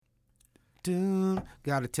Dude,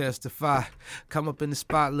 gotta testify. Come up in the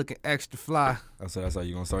spot looking extra fly. That's how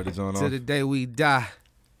you gonna start the joint Till off? the day we die,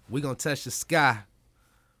 we gonna touch the sky.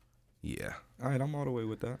 Yeah. All right, I'm all the way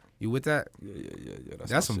with that. You with that? Yeah.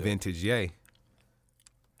 That's some shit. vintage yay.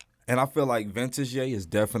 And I feel like vintage yay is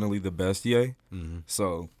definitely the best yay. Mm-hmm.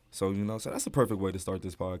 So that's a perfect way to start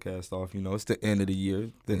this podcast off. It's the end of the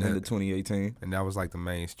year, the end of 2018. And that was like the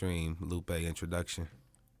mainstream Lupe introduction.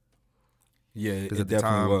 Yeah, it Because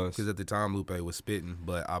definitely was. Because at the time Lupe was spitting,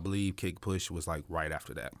 but I believe Kick Push was like right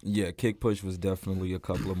after that. Yeah, Kick Push was definitely a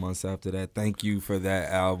couple of months after that. Thank you for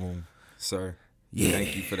that album, sir. Yeah.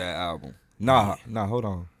 Thank you for that album. Nah, hold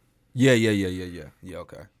on. Yeah. Yeah,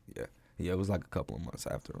 okay. Yeah, it was like a couple of months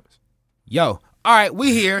afterwards. Yo, all right,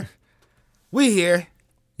 we here.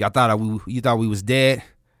 Y'all thought we was dead?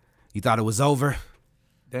 You thought it was over?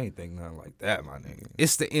 They ain't think nothing like that, my nigga.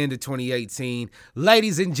 It's the end of 2018.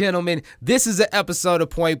 Ladies and gentlemen, this is an episode of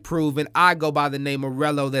Point Proven. I go by the name of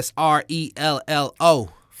Rello. That's Rello.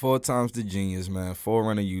 4 times the genius, man.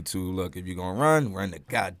 Forerunner YouTube. Look, if you're going to run the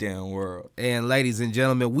goddamn world. And ladies and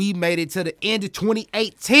gentlemen, we made it to the end of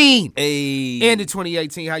 2018. Hey. End of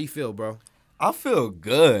 2018. How you feel, bro? I feel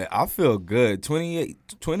good.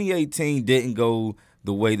 2018 didn't go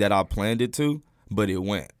the way that I planned it to, but it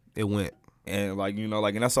went. It went. And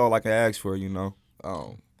and that's all I can ask for,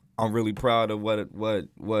 I'm really proud of what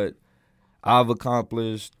I've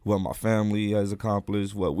accomplished, what my family has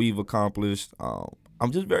accomplished, what we've accomplished.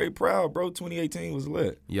 I'm just very proud, bro. 2018 was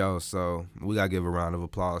lit. Yo, so we got to give a round of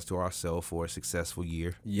applause to ourselves for a successful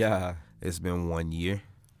year. Yeah. It's been 1 year.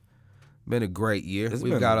 Been a great year. We've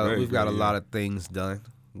We've got a year. lot of things done.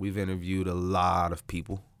 We've interviewed a lot of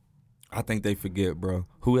people. I think they forget, bro.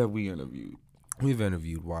 Who have we interviewed? We've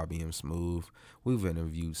interviewed YBM Smooth. We've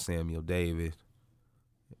interviewed Samuel David.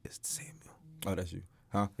 It's Samuel. Oh, that's you.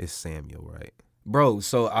 Huh? It's Samuel, right? Bro,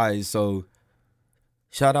 so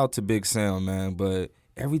shout out to Big Sam, man, but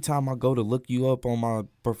every time I go to look you up on my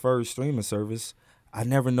preferred streaming service, I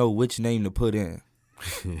never know which name to put in.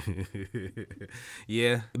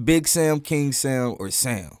 Yeah. Big Sam, King Sam,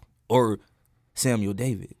 or Samuel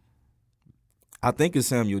David. I think it's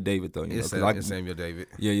Samuel David, though. It's Samuel David.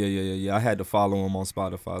 Yeah. I had to follow him on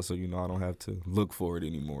Spotify, so, I don't have to look for it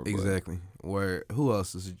anymore. Exactly. Who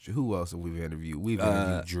else have we interviewed? We've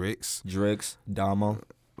interviewed Drix, Damo.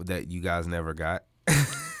 That you guys never got.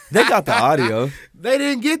 They got the audio. They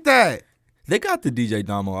didn't get that. They got the DJ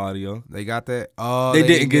Damo audio. They got that? Oh, they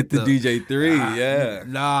didn't get the DJ 3, yeah.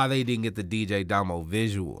 Nah, they didn't get the DJ Damo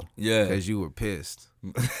visual. Yeah. Because you were pissed.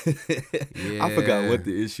 Yeah. I forgot what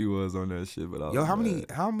the issue was on that shit, but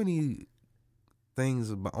how many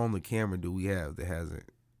things on the camera do we have that hasn't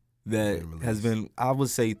been, I would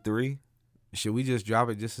say 3. Should we just drop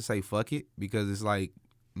it just to say fuck it? Because it's like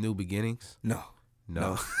new beginnings? No.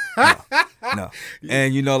 No. And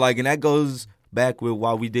and that goes back with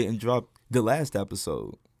why we didn't drop the last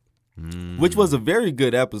episode, which was a very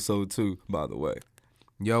good episode too, by the way.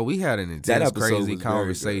 Yo, we had an intense, crazy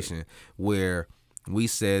conversation where we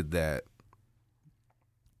said that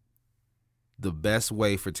the best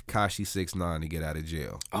way for Tekashi 6ix9ine to get out of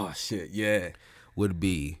jail, oh shit, yeah, would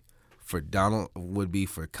be for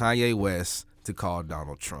Kanye West to call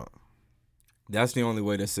Donald Trump. That's the only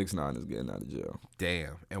way that 6ix9ine is getting out of jail.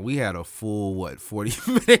 Damn. And we had a full,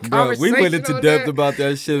 40-minute conversation. Bro, we went into depth about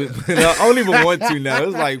that shit. But I don't even want to now.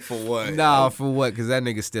 It's like, for what? Nah, for what? Because that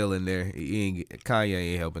nigga's still in there. Kanye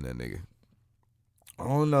ain't helping that nigga. I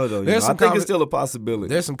don't know, though. I think it's still a possibility.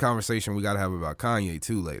 There's some conversation we got to have about Kanye,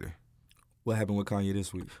 too, later. What happened with Kanye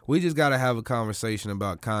this week? We just got to have a conversation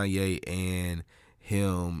about Kanye and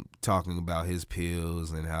him talking about his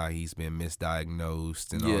pills and how he's been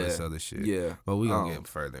misdiagnosed and all this other shit. Yeah. But we're going to get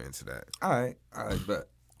further into that. All right, bet.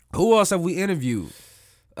 Who else have we interviewed?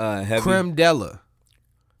 Heavy. Creme Della,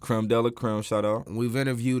 shout out. We've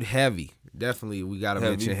interviewed Heavy. Definitely, we got to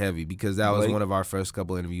mention Heavy because that was one of our first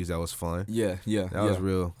couple interviews that was fun. Yeah. That was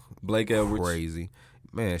real Blake Edwards. Crazy.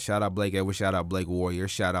 Man, shout out Blake Edwards, shout out Blake Warrior,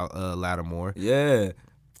 shout out Lattimore. Yeah.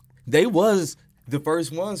 They was the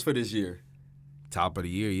first ones for this year. Top of the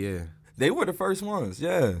year, yeah. They were the first ones,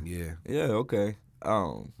 yeah. Yeah. Yeah, okay.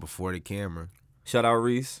 Before the camera. Shout out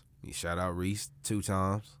Reese. Shout out Reese 2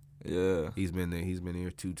 times. Yeah. He's been there. He's been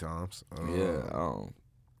here 2 times.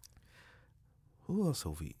 Who else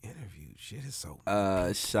have we interviewed? Shit is so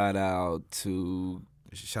shout out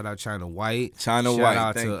China White. Shout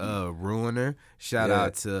out to Ruiner. Shout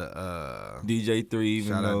out to DJ3.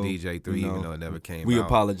 Shout out DJ3 even though it never came out. We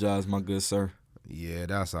apologize, my good sir. Yeah,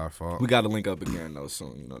 that's our fault. We got to link up again though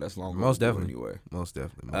soon. That's long. Most definitely. Anyway. Most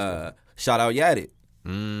definitely. Shout out Yadit.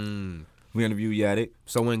 We interviewed Yadit.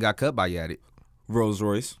 So when got cut by Yadit? Rolls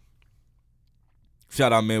Royce.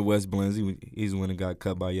 Shout out Midwest Blends. He's the one that got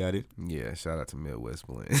cut by Yachty. Yeah, shout out to Midwest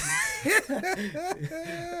Blend.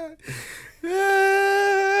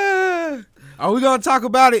 Are we gonna talk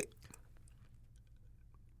about it?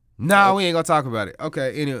 Nah, we ain't gonna talk about it.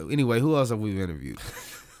 Okay. Anyway, who else have we interviewed?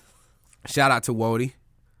 Shout out to Wody.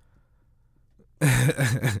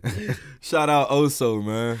 Shout out Oso,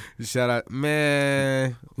 man. Shout out,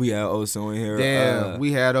 man. We had Oso in here. Damn,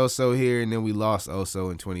 we had Oso here, and then we lost Oso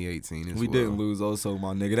in 2018 We didn't lose Oso,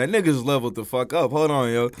 my nigga. That nigga's leveled the fuck up. Hold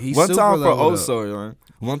on, yo. He's One time super for leveled Oso, yo.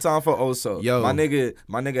 One time for Oso. Yo. My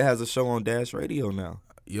nigga has a show on Dash Radio now.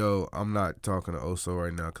 Yo, I'm not talking to Oso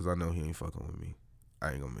right now because I know he ain't fucking with me.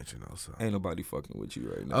 I ain't gonna mention Oso. Ain't nobody fucking with you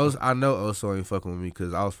right now. I know Oso ain't fucking with me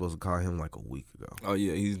because I was supposed to call him like a week ago. Oh,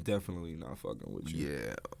 yeah, he's definitely not fucking with you.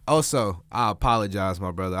 Yeah. Oso, I apologize, my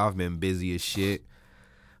brother. I've been busy as shit.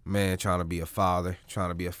 Man, trying to be a father, trying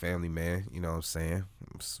to be a family man. You know what I'm saying?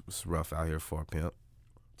 It's rough out here for a pimp.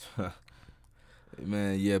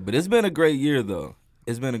 Man, yeah, but it's been a great year, though.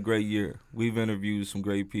 It's been a great year. We've interviewed some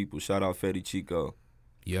great people. Shout out Fetty Chico.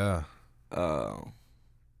 Yeah.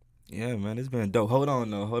 Yeah, man, it's been dope. Hold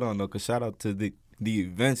on, though, because shout out to the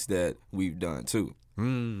events that we've done, too.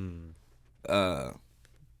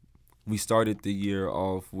 We started the year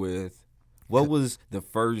off with, what was the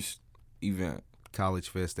first event? College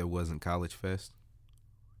Fest that wasn't College Fest.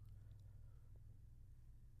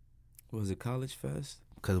 Was it College Fest?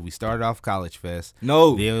 Because we started off College Fest.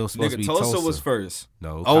 No, then it was supposed to be Tulsa Tulsa was first.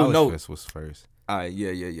 No, Oh, College no. Fest was first. All right,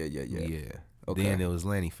 yeah. Yeah. Okay. Then it was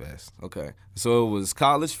Lanny Fest. Okay. So it was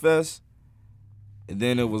College Fest, and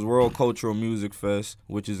then it was World Cultural Music Fest,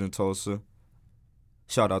 which is in Tulsa.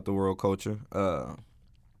 Shout out to World Culture.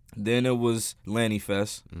 Then it was Lanny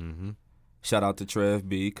Fest. Mm-hmm. Shout out to Trev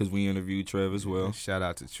B, because we interviewed Trev as well. Shout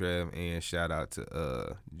out to Trev and shout out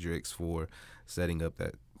to Drix for setting up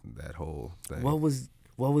that whole thing. What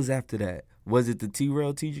was after that? Was it the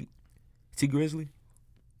T-Rail T Grizzly?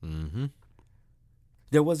 Mm-hmm.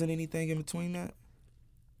 There wasn't anything in between that?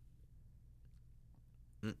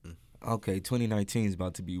 Mm-mm. Okay, 2019 is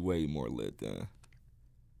about to be way more lit then.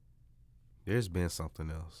 There's been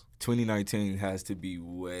something else. 2019 has to be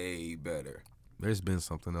way better. There's been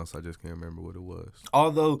something else. I just can't remember what it was.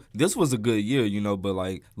 Although this was a good year, but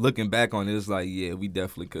like looking back on it, it's like, yeah, we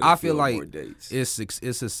definitely could. I feel like more dates.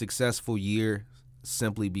 it's a successful year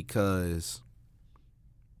simply because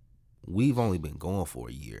we've only been going for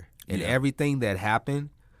a year. And everything that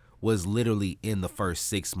happened was literally in the first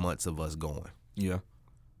 6 months of us going. Yeah.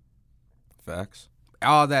 Facts.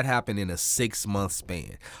 All that happened in a 6-month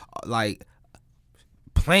span. Like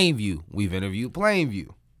Plainview, we've interviewed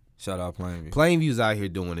Plainview. Shout out Plainview. Plainview's out here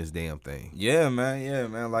doing his damn thing. Yeah,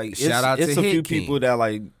 man. Like shout out to it's a Hit few King. people that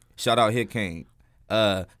like shout out Hit King.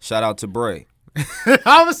 Shout out to Bray.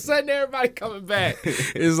 All of a sudden, everybody coming back.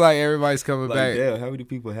 It's like everybody's coming back. Yeah, how many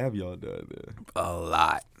people have y'all done there? A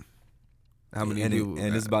lot. How many people?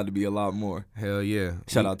 And it's about to be a lot more. Hell yeah.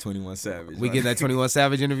 Shout out 21 Savage. We getting that 21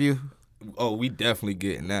 Savage interview? Oh, we definitely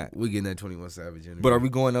getting that. We getting that 21 Savage interview. But are we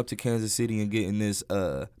going up to Kansas City and getting this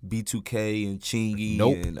B2K and Chingy?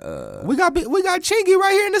 Nope. And, we got Chingy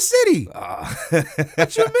right here in the city.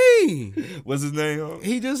 What you mean? What's his name? Huh?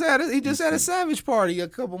 He just had a Savage party a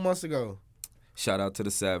couple months ago. Shout out to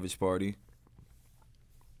the Savage party.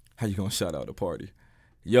 How you gonna shout out a party?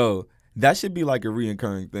 Yo, that should be like a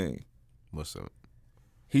reoccurring thing. What's up?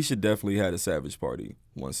 He should definitely have a Savage party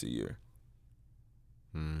once a year.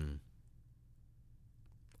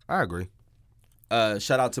 I agree.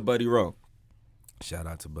 Shout out to Buddy Rowe. Shout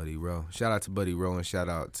out to Buddy Rowe. Shout out to Buddy Rowe and shout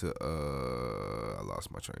out to I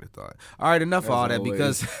lost my train of thought. All right, enough of all that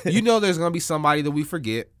because you know there's gonna be somebody that we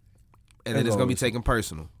forget and then it's gonna be taken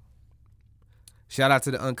personal. Shout out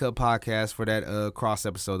to the Uncut Podcast for that cross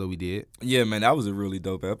episode that we did. Yeah, man, that was a really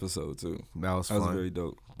dope episode too. That was fun. That was very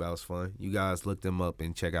dope. That was fun. You guys look them up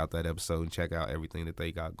and check out that episode and check out everything that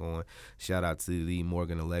they got going. Shout out to the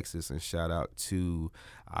Morgan Alexis and shout out to,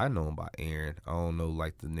 I know him by Aaron. I don't know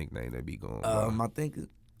like the nickname they be going by. I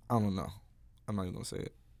don't know. I'm not even gonna say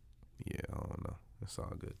it. Yeah, I don't know. It's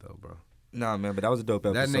all good though, bro. Nah, man, but that was a dope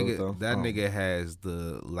episode. That nigga has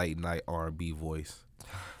the late night R&B voice.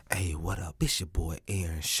 Hey, what up? It's your boy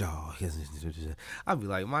Aaron Shaw. I'd be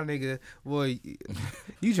like, my nigga, boy,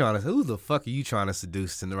 you trying to? Who the fuck are you trying to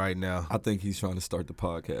seduce right now? I think he's trying to start the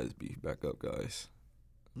podcast beef back up, guys.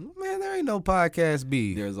 Man, there ain't no podcast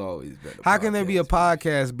beef. There's always been. How can there be a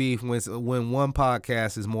podcast beef when one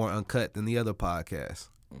podcast is more uncut than the other podcast?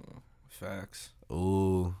 Facts.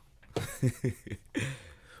 Ooh.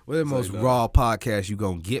 What the most raw podcast you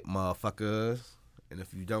gonna get, motherfuckers? And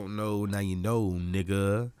if you don't know, now you know,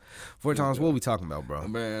 nigga. 4 times, what we talking about, bro?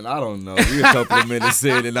 Man, I don't know. We a couple of minutes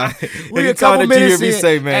in, and we a couple minutes in. You hear me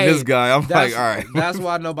say, man, this guy, I'm like, all right. That's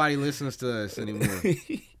why nobody listens to us anymore.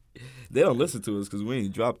 They don't listen to us because we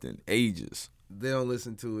ain't dropped in ages. They don't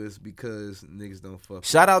listen to us because niggas don't fuck.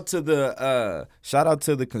 Shout out to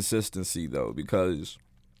the consistency though, because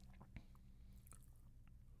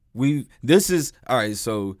this is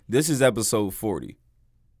episode 40.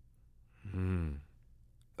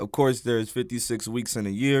 Of course, there's 56 weeks in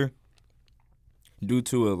a year. Due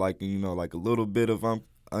to a little bit of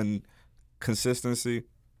inconsistency,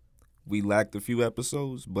 we lacked a few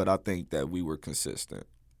episodes, but I think that we were consistent.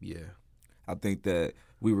 Yeah. I think that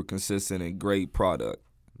we were consistent in great product.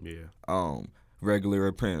 Yeah. Regular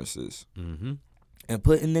appearances. Mm-hmm. And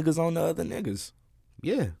putting niggas on the other niggas.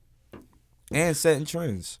 Yeah. And setting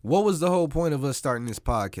trends. What was the whole point of us starting this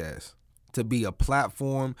podcast? To be a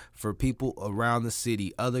platform for people around the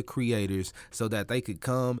city, other creators, so that they could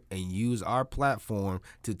come and use our platform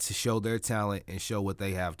to show their talent and show what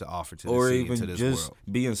they have to offer to the city and to this world. Or even just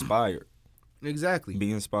be inspired. Exactly.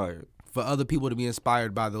 Be inspired. For other people to be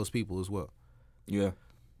inspired by those people as well. Yeah.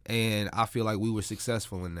 And I feel like we were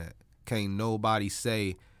successful in that. Can't nobody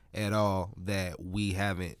say at all that we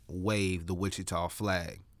haven't waved the Wichita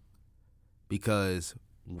flag. Because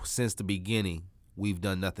since the beginning, we've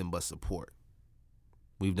done nothing but support.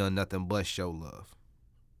 We've done nothing but show love.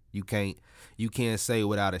 You can't say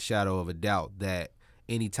without a shadow of a doubt that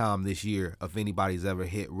any time this year, if anybody's ever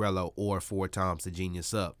hit Rello or 4 times the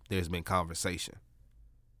Genius Up, there's been conversation.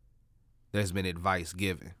 There's been advice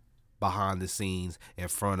given behind the scenes, in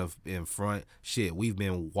front. Shit, we've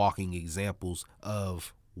been walking examples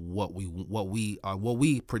of what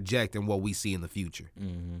we project and what we see in the future.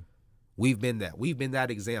 Mm-hmm. We've been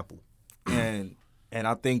that example. And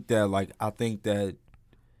I think that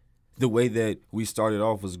the way that we started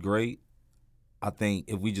off was great. I think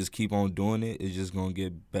if we just keep on doing it, it's just gonna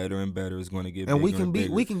get better and better. It's gonna get and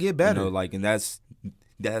bigger we can get better. And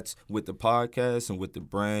that's with the podcast and with the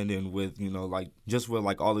brand and with just with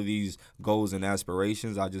all of these goals and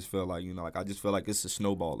aspirations. I just feel like it's a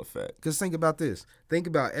snowball effect. Because think about this. Think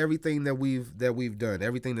about everything that we've done.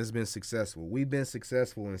 Everything that's been successful. We've been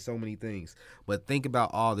successful in so many things. But think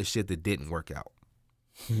about all the shit that didn't work out.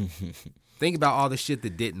 Think about all the shit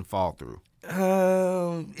that didn't fall through.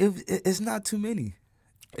 It's not too many.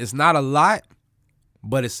 It's not a lot,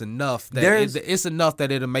 but it's enough that it's enough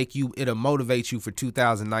that it'll motivate you for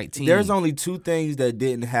 2019. There's only 2 things that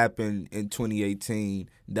didn't happen in 2018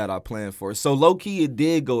 that I planned for. So low key, it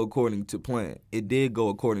did go according to plan.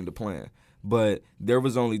 But there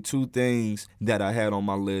was only 2 things that I had on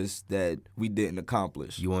my list that we didn't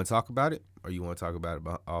accomplish. You want to talk about it, or you want to talk about it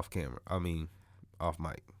off camera? I mean, off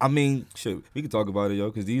mic. I mean, shit, we can talk about it, yo,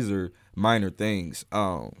 because these are minor things.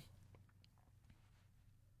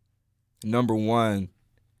 Number one,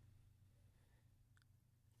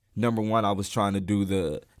 I was trying to do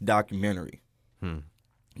the documentary.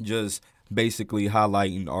 Just basically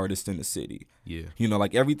highlighting artists in the city. Yeah.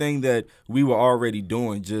 Everything that we were already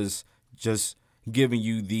doing, just giving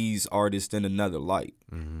you these artists in another light.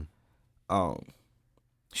 Mm-hmm.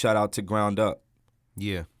 Shout out to Ground Up.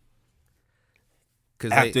 Yeah.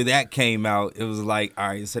 After that came out, it was like, all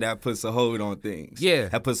right, so that puts a hold on things. Yeah.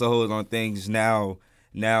 That puts a hold on things. Now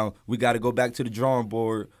we got to go back to the drawing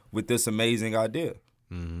board with this amazing idea.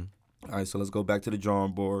 Mm-hmm. All right, so let's go back to the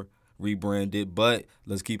drawing board, rebrand it, but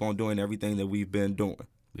let's keep on doing everything that we've been doing.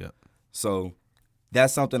 Yeah. So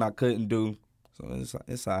that's something I couldn't do. So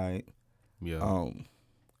it's all right. Yeah.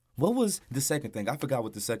 What was the second thing? I forgot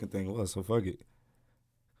what the second thing was, so fuck it.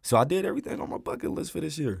 So I did everything on my bucket list for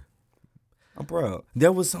this year. I'm proud.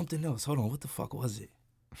 There was something else. Hold on. What the fuck was it?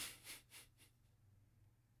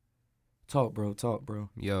 Talk, bro.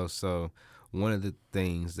 Yo, so one of the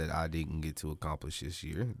things that I didn't get to accomplish this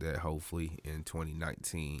year that hopefully in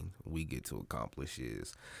 2019 we get to accomplish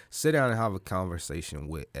is sit down and have a conversation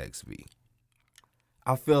with XV.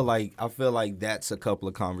 I feel like that's a couple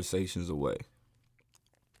of conversations away.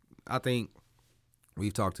 I think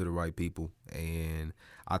we've talked to the right people, and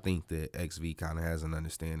I think that XV kind of has an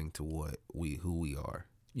understanding to who we are.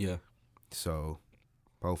 Yeah. So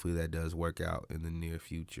hopefully that does work out in the near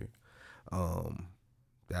future.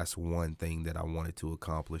 That's one thing that I wanted to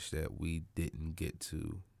accomplish that we didn't get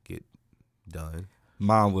done.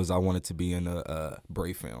 Mine was I wanted to be in a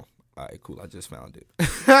Bray film. All right, cool. I just found it.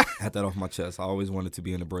 Had that off my chest. I always wanted to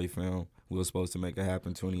be in a Bray film. We were supposed to make it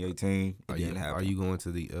happen 2018. It didn't happen. Are you going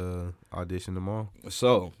to the audition tomorrow?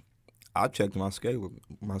 So I checked my schedule.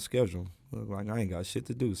 Look like I ain't got shit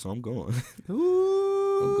to do, so I'm going.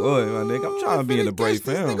 Ooh, Go ahead, my nigga. I'm trying to be in the Brave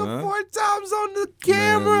film, man. 4 times on the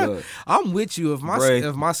camera. Man, I'm with you. If my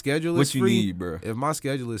schedule is free, what you need, bro? If my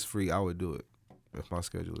schedule is free, I would do it. If my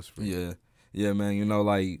schedule is free. Yeah, man. You know,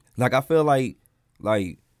 like I feel like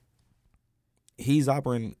he's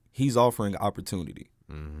offering opportunity.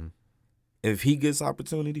 Mm-hmm. If he gets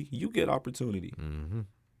opportunity, you get opportunity. Mm-hmm.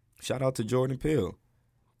 Shout out to Jordan Peele.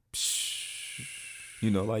 You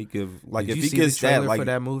know, like if Did he you see gets the trailer that, like for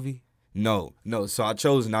that movie? No. So I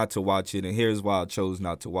chose not to watch it, and here's why I chose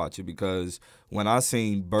not to watch it, because when I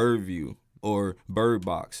seen Birdview or Bird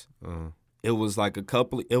Box, it was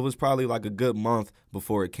probably like a good month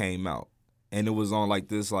before it came out, and it was on like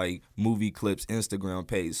this like movie clips Instagram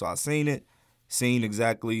page. So I seen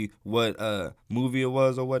exactly what movie it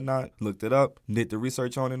was or whatnot, looked it up, did the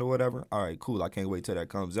research on it or whatever. All right, cool. I can't wait till that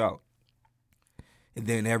comes out. And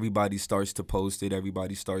then everybody starts to post it.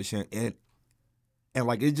 Everybody starts sharing it. And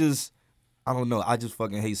like it just, I don't know. I just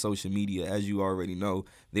fucking hate social media. As you already know,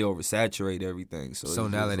 they oversaturate everything. So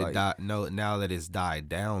now that now that it's died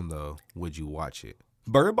down though, would you watch it?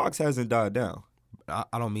 Bird Box hasn't died down. I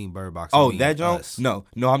don't mean Bird Box. Oh, that joint? No,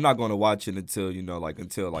 I'm not going to watch it until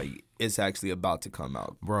it's actually about to come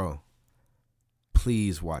out. Bro,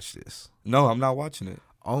 please watch this. No, I'm not watching it.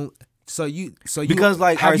 Because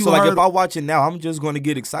like, all right, so like if I watch it now, I'm just going to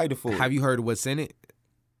get excited for it. Have you heard what's in it?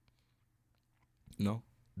 No.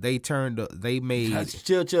 They made...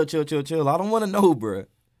 Chill. I don't want to know, bro.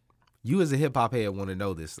 You as a hip-hop head want to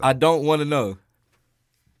know this. Though. I don't want to know.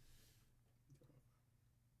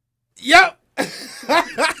 Yep.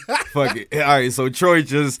 Fuck it. All right, so Troy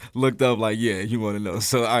just looked up like, yeah, you want to know.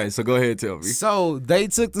 So, all right, so go ahead, tell me. So, they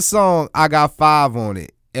took the song, I Got 5 on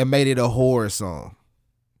it, and made it a horror song.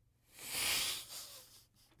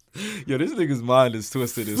 Yo, this nigga's mind is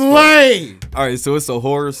twisted as fuck. All right, so it's a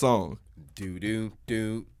horror song.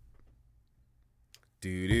 Do-do-do.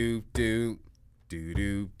 Do-do-do.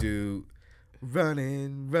 Do-do-do.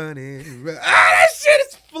 Running. That shit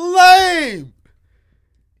is flame.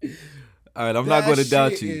 All right, I'm not going to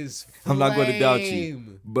doubt you. I'm not going to doubt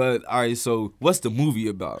you. But, all right, so what's the movie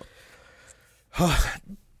about?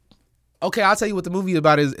 Okay, I'll tell you what the movie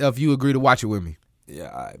about is if you agree to watch it with me. Yeah,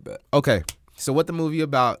 I bet. Okay, so what the movie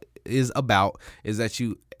is that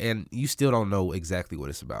you still don't know exactly what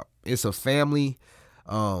it's about. It's a family.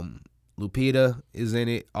 Lupita is in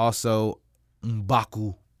it. Also,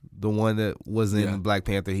 M'Baku, the one that was in Black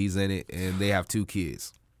Panther, he's in it, and they have 2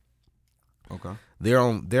 kids. Okay.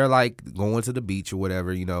 They're like going to the beach or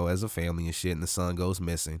whatever, as a family and shit, and the son goes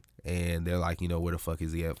missing. And they're like, where the fuck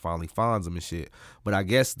is he at? Finally finds him and shit. But I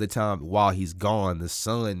guess the time while he's gone, the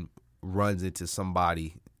son runs into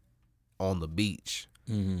somebody on the beach.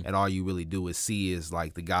 Mm-hmm. And all you really do is see is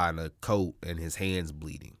like the guy in a coat and his hands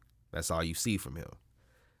bleeding. That's all you see from him.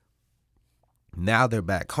 Now they're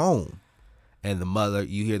back home. And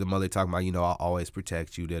you hear the mother talking about, I'll always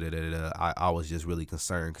protect you. I was just really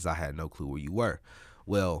concerned because I had no clue where you were.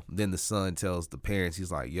 Well, then the son tells the parents,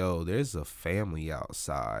 he's like, yo, there's a family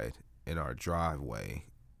outside in our driveway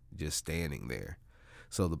just standing there.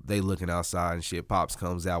 So they looking outside and shit. Pops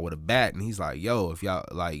comes out with a bat and he's like, yo, if y'all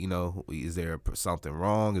is there something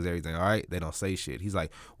wrong? Is everything all right? They don't say shit. He's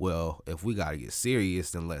like, well, if we got to get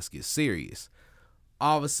serious, then let's get serious.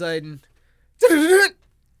 All of a sudden,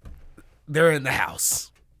 they're in the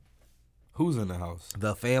house. Who's in the house?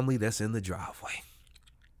 The family that's in the driveway.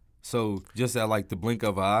 So just at like the blink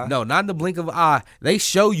of an eye? No, not in the blink of an eye. They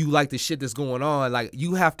show you like the shit that's going on. Like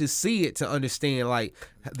you have to see it to understand like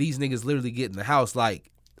these niggas literally get in the house.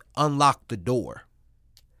 Like unlock the door.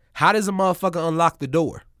 How does a motherfucker unlock the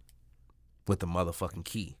door? With the motherfucking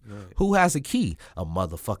key. Right. Who has a key? A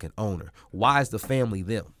motherfucking owner. Why is the family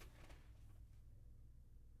them?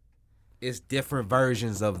 It's different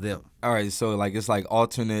versions of them. All right, so like it's like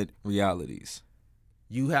alternate realities.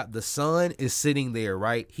 You have the son is sitting there,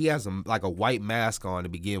 right? He has a white mask on to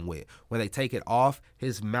begin with. When they take it off,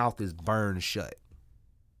 his mouth is burned shut.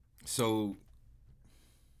 So,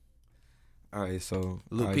 all right, so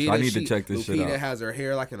Lupita, I need to check this shit out. Lupita has her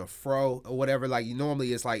hair like in a fro or whatever. Like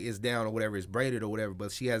normally it's like it's down or whatever, it's braided or whatever,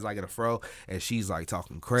 but she has like in a fro and she's like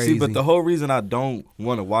talking crazy. See, but the whole reason I don't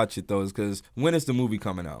want to watch it though is because when is the movie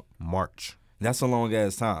coming out? March. That's a long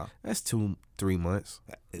ass time. That's 2-3 months.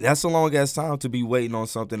 That's a long ass time to be waiting on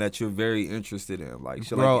something that you're very interested in. Like,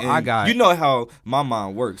 bro, you know how my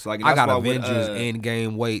mind works. Like, I got Avengers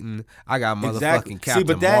Endgame waiting. I got motherfucking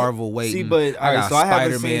Captain Marvel waiting. See, but I got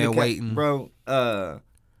Spider-Man waiting. Bro,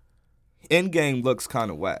 Endgame looks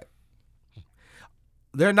kind of whack.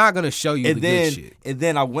 They're not gonna show you good shit. And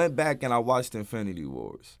then I went back and I watched Infinity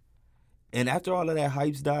Wars, and after all of that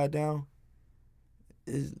hype's died down,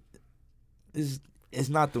 It's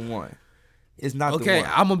not the one. It's not the one. Okay,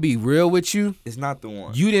 I'm gonna be real with you. It's not the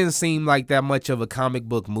one. You didn't seem like that much of a comic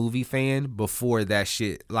book movie fan before that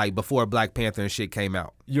shit, like before Black Panther and shit came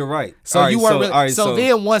out. You're right. So you weren't really. So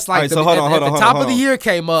then once like the top of the year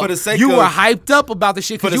came up, you were hyped up about the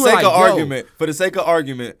shit. For the sake of argument, for the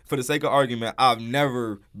sake of argument, I've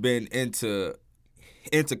never been into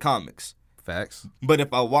comics. Facts. But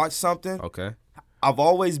if I watch something, okay, I've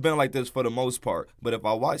always been like this for the most part. But if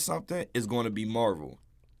I watch something, it's going to be Marvel.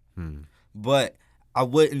 But I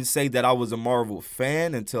wouldn't say that I was a Marvel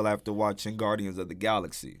fan until after watching Guardians of the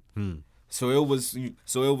Galaxy. So it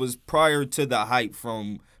was prior to the hype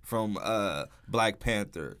from Black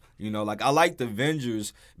Panther. You know, like I liked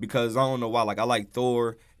Avengers because I don't know why. Like I like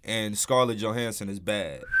Thor and Scarlett Johansson is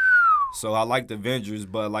bad. So I liked Avengers,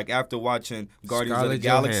 but like after watching Guardians of the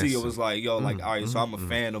Galaxy, it was like, yo, like all right, so I'm a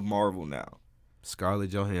fan of Marvel now. Scarlett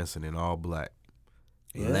Johansson in all black.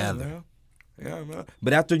 Yeah, leather. Man. Yeah, man.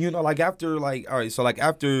 But after all right, so like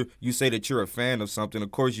after you say that you're a fan of something,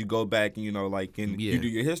 of course you go back and you do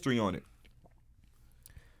your history on it.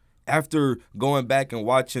 After going back and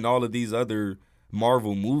watching all of these other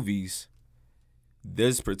Marvel movies,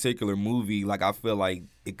 this particular movie, like I feel like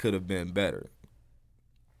it could have been better.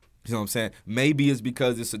 You know what I'm saying? Maybe it's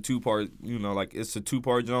because it's a two-part, it's a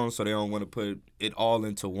two-part zone, so they don't want to put it all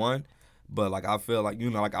into one. But like I feel like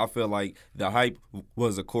the hype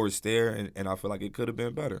was of course there, and I feel like it could have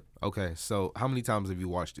been better. Okay, so how many times have you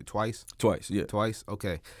watched it? Twice? Twice, yeah. Twice?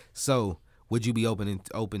 Okay. So would you be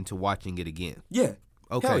open to watching it again? Yeah.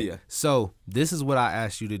 Okay. Hell yeah. So this is what I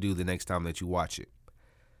asked you to do the next time that you watch it.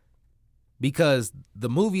 Because the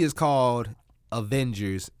movie is called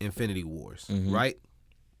Avengers Infinity Wars, right?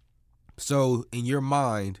 So in your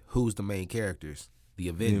mind, who's the main characters? The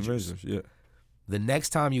Avengers. The Avengers, yeah. The next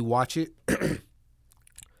time you watch it,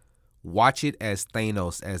 watch it as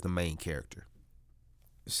Thanos as the main character.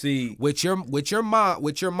 See, with your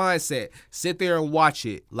mindset, sit there and watch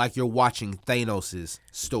it like you're watching Thanos'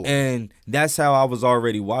 story. And that's how I was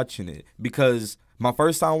already watching it, because my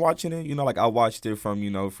first time watching it, like I watched it from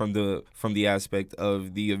the aspect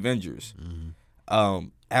of the Avengers.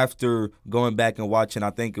 After going back and watching, I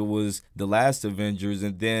think it was the last Avengers,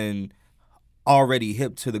 and then already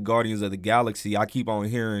hip to the Guardians of the Galaxy, I keep on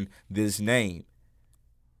hearing this name,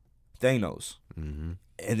 Thanos. And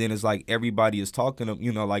then it's like everybody is talking,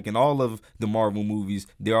 like in all of the Marvel movies,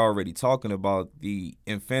 they're already talking about the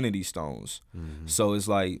Infinity Stones. So it's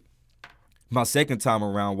like my second time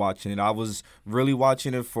around watching it, I was really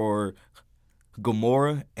watching it for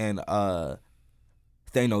Gamora and Thanos'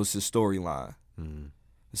 storyline.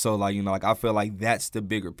 So like I feel like that's the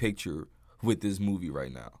bigger picture with this movie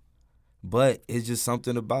right now. But it's just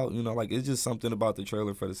something about, it's just something about the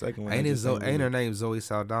trailer for the second one. Ain't her name Zoe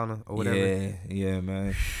Saldana or whatever? Yeah,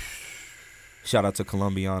 man. Shout out to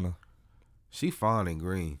Colombiana. She fine and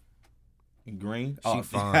green. Green? She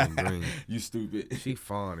fine and green. You stupid. She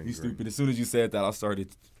fine and green. You stupid. As soon as you said that, I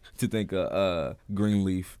started to think of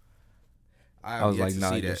Greenleaf. I was like,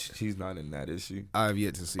 nah, she's not in that, is she? I have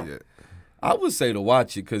yet to see that. I would say to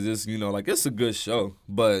watch it because it's, it's a good show,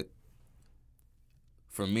 but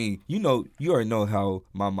for me, you already know how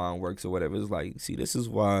my mind works or whatever. It's like, see, this is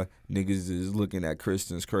why niggas is looking at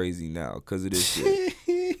Christians crazy now, because of this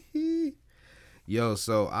shit. Yo,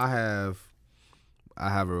 so I have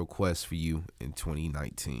a request for you in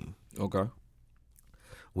 2019. Okay.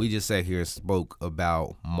 We just sat here and spoke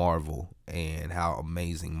about Marvel and how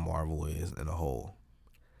amazing Marvel is in a whole.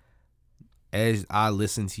 As I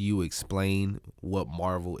listened to you explain what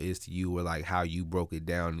Marvel is to you, or like how you broke it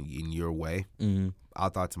down in your way, I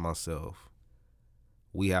thought to myself,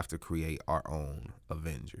 we have to create our own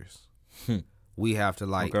Avengers. We have to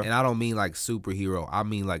and I don't mean like superhero. I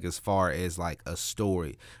mean like as far as like a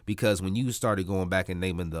story. Because when you started going back and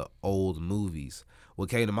naming the old movies, what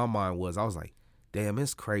came to my mind was, I was like, damn,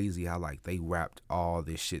 it's crazy how like they wrapped all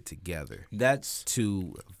this shit together. That's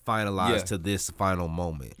to finalize to this final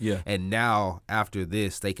moment. Yeah. And now after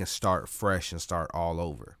this, they can start fresh and start all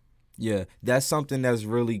over. Yeah, that's something that's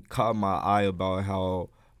really caught my eye about how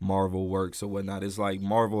Marvel works or whatnot. It's like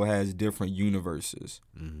Marvel has different universes.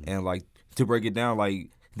 And like to break it down, like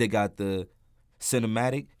they got the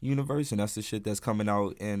cinematic universe, and that's the shit that's coming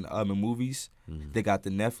out in movies. They got the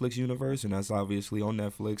Netflix universe, and that's obviously on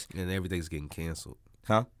Netflix. And everything's getting canceled.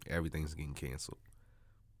 Huh? Everything's getting canceled.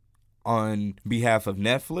 On behalf of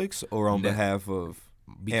Netflix or on behalf of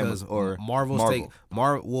because or Marvel's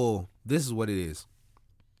Marvel. Well, this is what it is.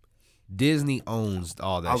 Disney owns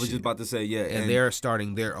all that shit. I was just about to say, yeah. And they're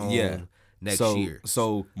starting their own next year.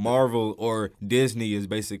 So Marvel or Disney is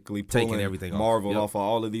basically pulling taking everything Marvel off of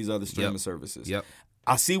all of these other streaming services. Yep.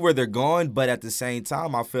 I see where they're going, but at the same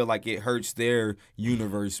time, I feel like it hurts their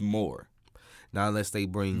universe more. Not unless they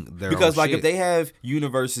bring their Because own like shit. if they have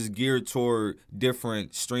universes geared toward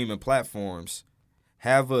different streaming platforms,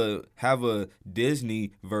 have a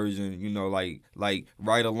Disney version, you know, like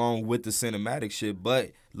right along with the cinematic shit.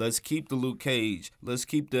 But let's keep the Luke Cage, let's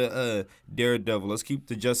keep the Daredevil, let's keep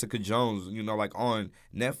the Jessica Jones, you know, like on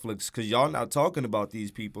Netflix, because y'all not talking about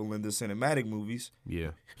these people in the cinematic movies.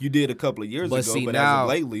 Yeah. You did a couple of years But ago, see, but now, as of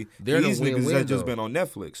lately, they're these the niggas win-win, have just though. been on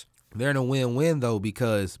Netflix. They're in a win-win though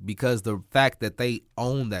because the fact that they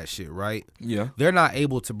own that shit, right? Yeah. They're not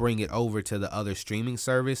able to bring it over to the other streaming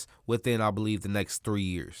service within, I believe, the next 3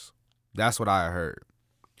 years. That's what I heard.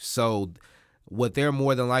 So what they're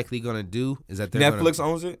more than likely going to do is that Netflix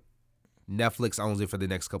owns it? Netflix owns it for the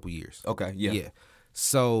next couple years. Okay, yeah.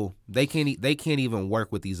 So they can't even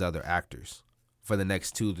work with these other actors for the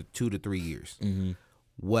next 2 to 3 years. Mm-hmm.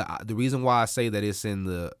 The reason why I say that it's in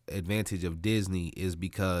the advantage of Disney is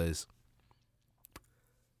because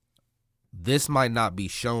this might not be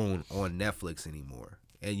shown on Netflix anymore.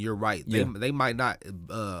 And you're right. They might not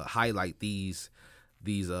highlight these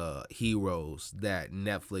heroes that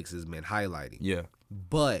Netflix has been highlighting. Yeah.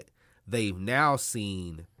 But they've now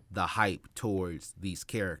seen the hype towards these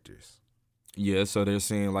characters. Yeah, so they're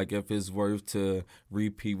saying like if it's worth to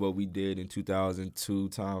repeat what we did in 2002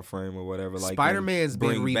 time frame or whatever. Like Spider-Man's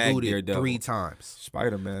been rebooted 3 times.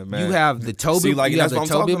 Spider-Man, man. You have the Tobey,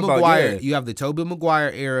 Maguire. You have the Tobey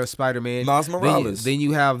Maguire era Spider-Man. Miles Morales. Then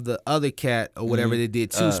you have the other cat or whatever they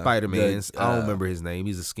did 2 Spider-Mans. I don't remember his name.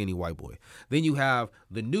 He's a skinny white boy. Then you have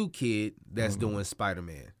the new kid that's doing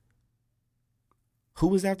Spider-Man. Who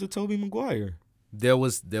was after Tobey Maguire? There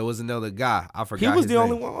was another guy. I forgot. He was his the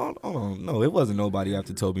name. only one. Oh no, it wasn't nobody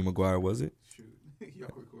after Tobey Maguire, was it? Shoot, y'all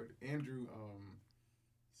recorded Andrew.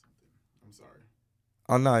 Something. I'm sorry.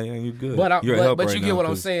 Oh no, yeah, you're good. But you're you get what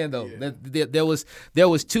I'm saying though. Yeah. There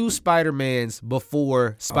was 2 Spider-Mans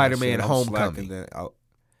before Spider-Man Homecoming.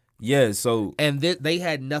 Yeah, so And they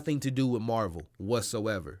had nothing to do with Marvel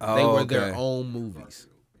whatsoever. Oh, they were okay. their own movies.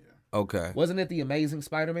 okay. Wasn't it The Amazing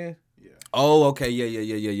Spider-Man? Yeah. Oh, okay,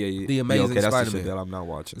 yeah. The Amazing okay, that's the Spider-Man. shit that I'm not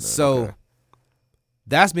watching. Then. So okay.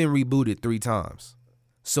 that's been rebooted 3 times.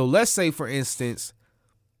 So let's say, for instance,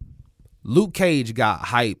 Luke Cage got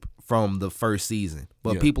hype from the first season,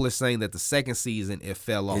 but people are saying that the second season it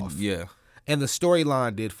fell off. Yeah. And the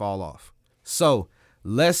storyline did fall off. So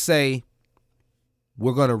let's say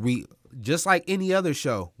we're gonna just like any other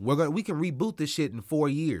show, we can reboot this shit in 4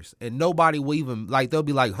 years, and nobody will even they'll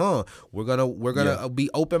be like, we're gonna be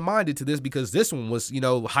open minded to this because this one was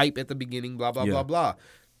hype at the beginning, blah blah blah blah.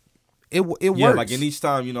 It works. Like in each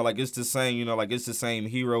time, like it's the same, like it's the same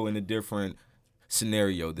hero in a different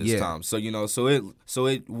scenario this time. So so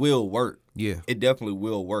it will work. Yeah, it definitely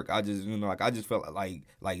will work. I just I just felt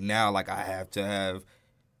like now I have to have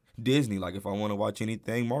Disney. Like if I want to watch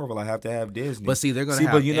anything Marvel, I have to have Disney. But see, they're gonna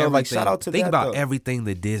have everything. like shout out to think that, about though. everything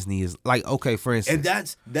that Disney is like. Okay, for instance,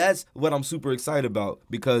 And that's what I'm super excited about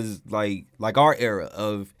because like our era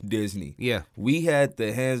of Disney. Yeah, we had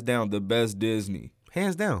the hands down the best Disney.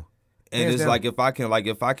 hands down. And Hands it's down.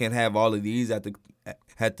 if I can have all of these at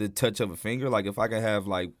the touch of a finger, like if I can have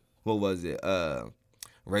like what was it,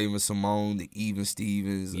 Raven Simone, the Even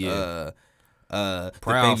Stevens, Yeah. the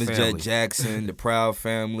Proud famous Family. Jet Jackson, the Proud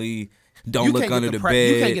Family. Don't You look can't under get the the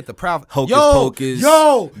bed. You can't get the Proud. Hocus Pocus.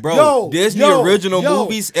 Bro, Disney original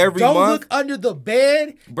movies every Don't month. Look Under the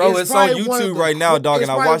Bed. Bro, is it's on probably one of YouTube the right now, dog,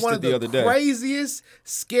 and I it's watched one it of the other day. Craziest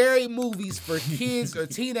scary movies for kids or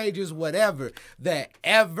teenagers, whatever, that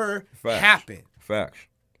ever happened. Facts.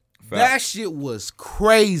 That shit was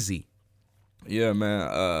crazy. Yeah,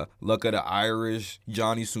 man. Luck of the Irish,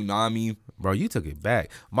 Johnny Tsunami. Bro, you took it back.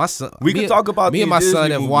 My son. We can talk about me and these my Disney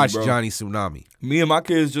son have movies, watched bro. Johnny Tsunami. Me and my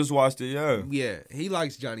kids just watched it, yeah. Yeah, he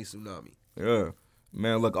likes Johnny Tsunami. Yeah.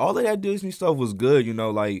 Man, look, all of that Disney stuff was good,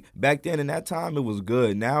 like back then in that time it was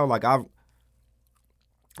good. Now like I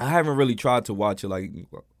haven't really tried to watch it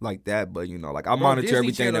like that, but like I monitor Disney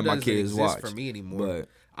everything Channel that my doesn't kids exist watch. for me anymore.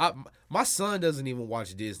 But My son doesn't even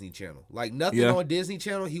watch Disney Channel. Like nothing Yeah. on Disney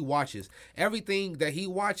Channel he watches. Everything that he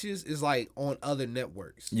watches is like on other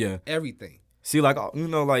networks. Yeah. Everything. see, like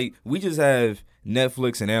like we just have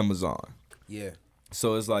Netflix and Amazon. Yeah.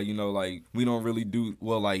 So it's like, like we don't really do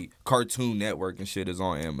like Cartoon Network and shit is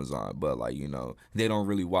on Amazon, but like, they don't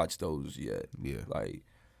really watch those yet. Yeah. Like,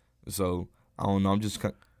 so I don't know. I'm just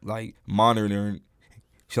like monitoring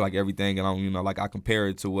shit like everything, and I'm like I compare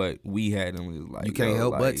it to what we had, and was like You can't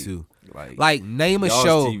help but to. Like name a y'all's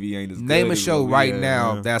show. TV ain't as Name good a as show what we right had,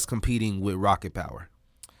 now man. that's competing with Rocket Power.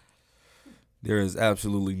 There is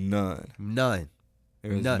absolutely none. None.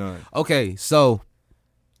 There is None. none. Okay, so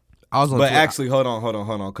I was on But Twitter. actually, hold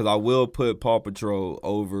on, because I will put Paw Patrol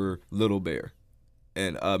over Little Bear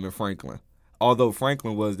and Franklin. Although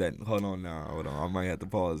Franklin was that. Hold on, I might have to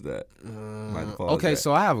pause that. Okay,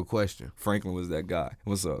 so I have a question. Franklin was that guy.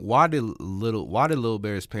 What's up? Why did Little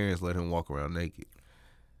Bear's parents let him walk around naked?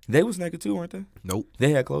 They was naked too, weren't they? Nope.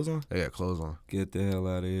 They had clothes on? They got clothes on. Get the hell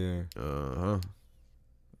out of here.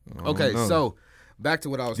 Okay, so back to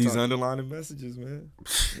what I was These talking. underlining messages, man.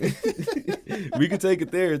 We could take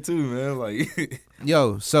it there too, man. Like,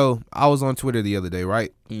 Yo, so I was on Twitter the other day,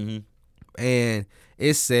 right? mm-hmm. And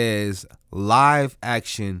it says live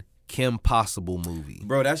action Kim Possible movie.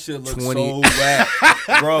 Bro, that shit looks 20 so whack.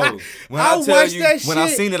 Bro, when I I tell watched you, that when I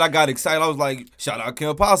shit. seen it, I got excited. I was like, shout out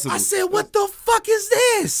Kim Possible. I said, what the fuck is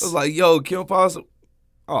this? I was like, yo, Kim Possible.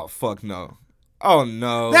 Oh, fuck no. Oh,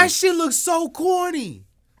 no. That shit looks so corny.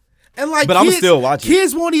 And like, But I'ma still watch it.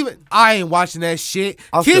 Kids won't even. I ain't watching that shit.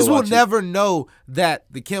 I'll Kids still will watch it. never know that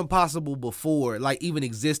the Kim Possible before like even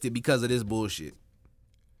existed because of this bullshit.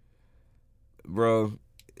 Bro,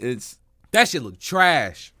 That shit look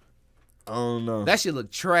trash. I don't know. That shit look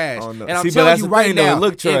trash. Oh, no. And I'm See, but telling that's you the right thing, though, now, it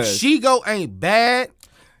look if trash. Shigo ain't bad,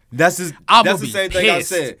 That's I'ma the be same thing I pissed.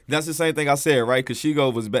 said. That's the same thing I said, right? Because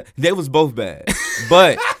Shigo was bad. They was both bad.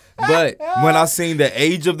 But when I seen the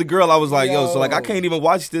age of the girl, I was like, yo, so like I can't even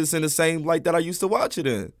watch this in the same light that I used to watch it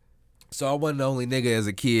in. so I wasn't the only nigga as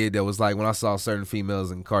a kid that was like, when I saw certain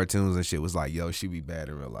females in cartoons and shit, was like, yo, she be bad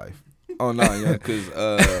in real life. Oh no, yeah, because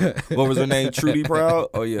what was her name? Trudy Proud.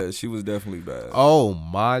 Oh yeah, she was definitely bad. Oh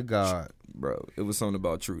my God. Bro, it was something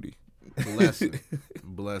about Trudy. Bless her.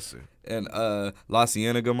 Bless her. And La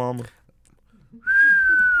Cienega Mama.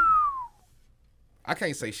 I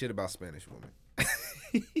can't say shit about Spanish women.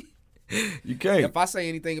 You can't. If I say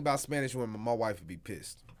anything about Spanish women, my wife would be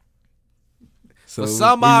pissed. So For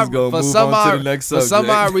some we just odd, gonna for move some on to odd, the next for some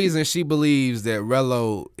subject. odd reason, she believes that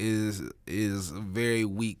Rello is very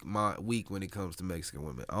weak when it comes to Mexican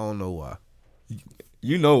women. I don't know why.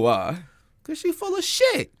 You know why? Cause she full of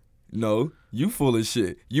shit. No, you full of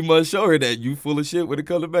shit. You must show her that you full of shit when it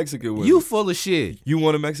comes to Mexican women. You full of shit. You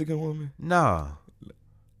want a Mexican woman? Nah.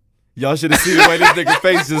 Y'all should have seen the way this nigga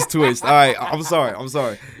face just twitched. All right, I'm sorry.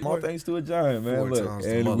 All thanks to a giant, man. 4 Look, times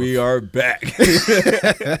the and we are back.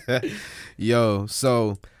 Yo,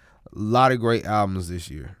 so a lot of great albums this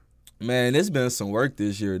year. Man, it's been some work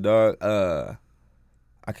this year, dog.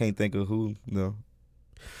 I can't think of who. No.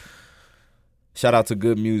 Shout out to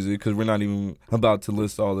Good Music, because we're not even about to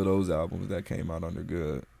list all of those albums that came out under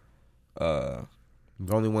Good. The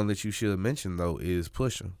only one that you should mention though is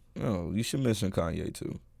Pusha. No, you should mention Kanye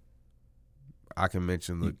too. I can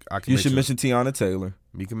mention the. You should mention Tiana Taylor.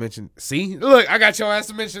 You can mention. See, look, I got your ass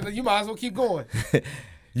to mention. You might as well keep going.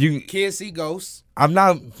 Kids See Ghosts. I'm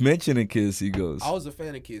not mentioning Kids See Ghosts. I was a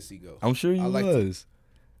fan of Kids See Ghosts. I'm sure you was.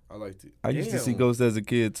 I liked it. I used to see Damn. Ghosts as a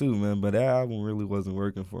kid too, man, but that album really wasn't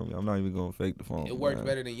working for me. I'm not even gonna fake the phone. It worked man.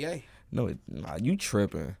 better than Ye. No, you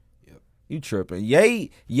tripping. Yep. You tripping. Ye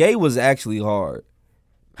was actually hard.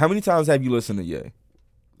 How many times have you listened to Ye?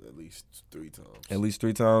 At least 3 times. At least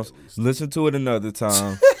 3 times. At least. Listen to it another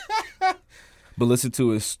time. But listen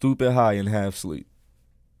to it stupid high and half sleep.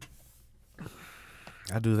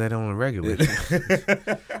 I do that on a regular.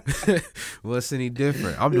 What's any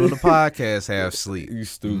different? I'm doing the podcast half sleep. You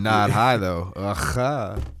stupid. Not high though.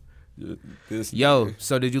 This Yo, nigga.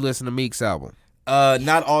 so did you listen to Meek's album?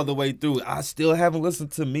 Not all the way through. I still haven't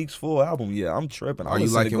listened to Meek's full album yet. I'm tripping. Are you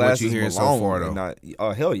liking what you're hearing so far, though?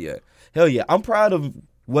 Oh, hell yeah. Hell yeah. I'm proud of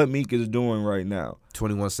what Meek is doing right now.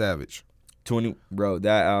 21 Savage. Bro,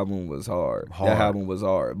 that album was hard. Hard. That album was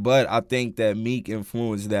hard. But I think that Meek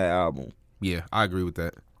influenced that album. Yeah, I agree with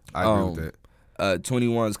that. I agree with that.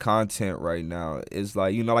 21's content right now is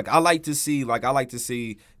like, like I like to see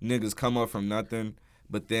niggas come up from nothing,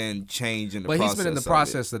 but then change in the But process. he's been in the of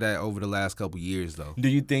process of that over the last couple years, though. it. Do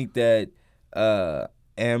you think that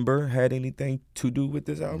Amber had anything to do with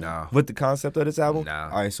this album? Nah. With the concept of this album? Nah.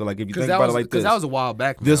 All right, so like if you Because think about it like this, that was a while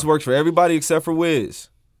back now. this works for everybody except for Wiz.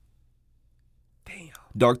 Damn.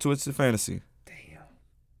 Dark Twisted Fantasy. Damn.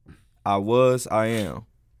 I Am.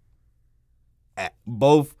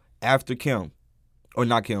 Both after Kim. Or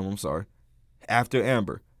not Kim, I'm sorry. After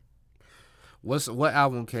Amber. What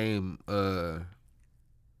album came After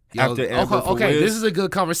Amber okay, for okay, Wiz? this is a good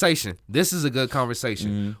conversation.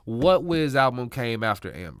 Mm-hmm. What Wiz album came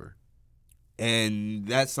after Amber? And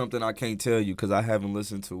that's something I can't tell you because I haven't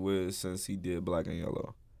listened to Wiz since he did Black and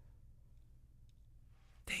Yellow.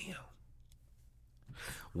 Damn.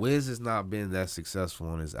 Wiz has not been that successful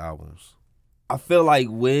on his albums. I feel like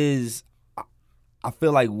Wiz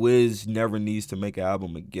never needs to make an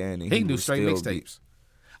album again. And He can do will straight still be- mixtapes.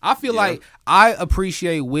 I feel like I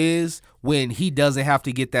appreciate Wiz when he doesn't have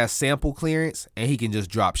to get that sample clearance and he can just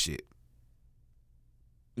drop shit.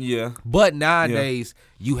 Yeah. But nowadays,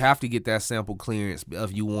 you have to get that sample clearance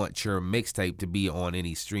if you want your mixtape to be on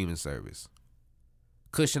any streaming service.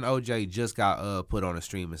 Cushion OJ just got put on a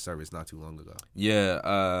streaming service not too long ago.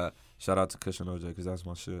 Yeah. Shout out to Cushion OJ because that's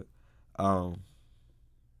my shit. I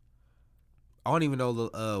don't even know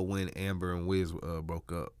when Amber and Wiz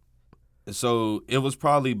broke up. So it was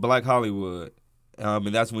probably Black Hollywood, and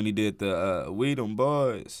that's when he did the "We Them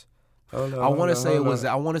Boys." I want to say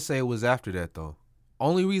it was after that though.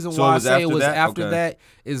 Only reason So why it I was say it after was that? after Okay. that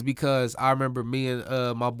is because I remember me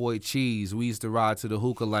and my boy Cheese, we used to ride to the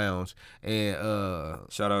hookah lounge and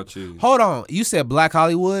Shout out Cheese. hold on, you said Black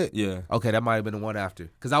Hollywood? Yeah. Okay, that might have been the one after.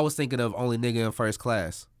 Because I was thinking of Only Nigga in First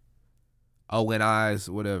Class. Oh, When Eyes,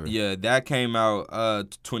 whatever. Yeah, that came out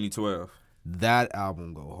 2012. That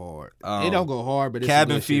album go hard. It don't go hard, but it's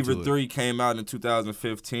Cabin some good shit Fever to it. 3 came out in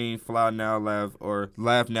 2015. Fly Now,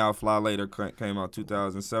 Laugh Now, Fly Later came out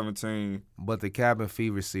 2017. But the Cabin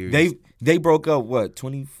Fever series. They broke up, what,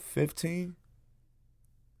 2015?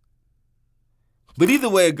 But either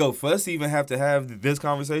way it go, for us to even have to have this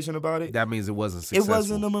conversation about it, that means it wasn't successful. it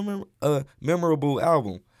wasn't a memorable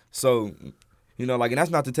album. So, and that's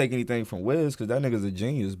not to take anything from Wiz, because that nigga's a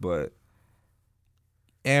genius, but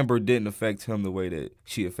Amber didn't affect him the way that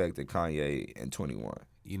she affected Kanye in 21.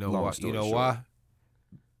 You know Long why? story You know short. why?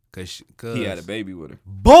 Cause He had a baby with her.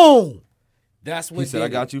 boom. That's what He said, "I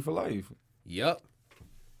did got it. you for life." Yep.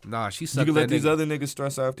 Nah, she You sucked can that let these nigga. other niggas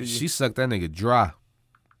stress after you. She sucked that nigga dry.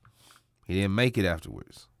 He didn't make it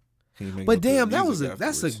afterwards. He ain't make But no good damn, music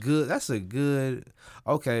that's a good.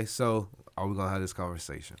 Okay, so are we gonna have this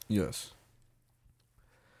conversation? Yes.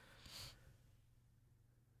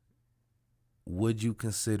 Would you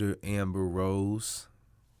consider Amber Rose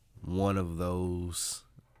one of those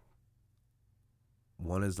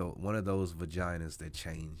vaginas that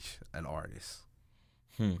change an artist?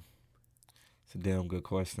 It's a damn good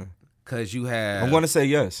question. Cause you have I'm going to say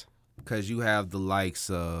yes. Because you have the likes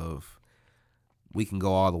of, we can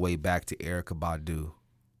go all the way back to Erykah Badu.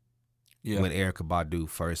 Yeah. When Erykah Badu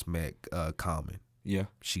first met Common, Yeah.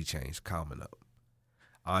 she changed Common up.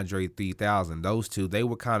 Andre 3000, those two, they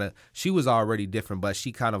were kind of, she was already different, but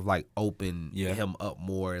she kind of like opened him up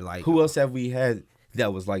more. Like, Who else have we had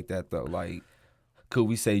that was like that though? Like, could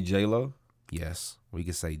we say J-Lo? yes, we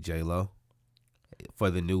could say J-Lo.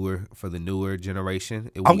 For the newer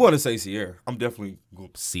generation, I'm going to say Sierra. I'm definitely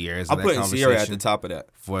going. Sierra's in I'm that putting conversation. Sierra at the top of that.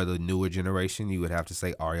 For the newer generation, you would have to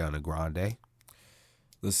say Ariana Grande,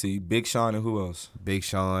 Let's see, Big Sean and who else? Big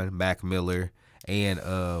Sean, Mac Miller, and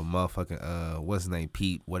what's his name,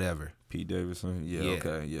 Pete, whatever, Pete Davidson. Yeah. Yeah.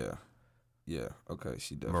 Okay. Yeah. Yeah. Okay.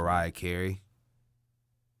 She definitely. Mariah Carey.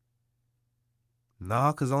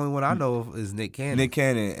 Nah, because the only one I know of is Nick Cannon. Nick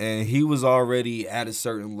Cannon, and he was already at a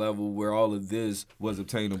certain level where all of this was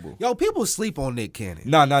obtainable. Yo, people sleep on Nick Cannon.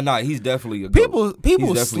 Nah. He's definitely a goat. People He's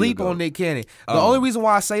definitely sleep a goat. on Nick Cannon. The only reason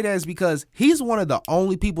why I say that is because he's one of the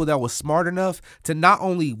only people that was smart enough to not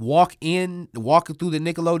only walk through the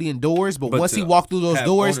Nickelodeon doors, but once he to walked through those have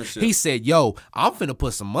doors, ownership. he said, "Yo, I'm finna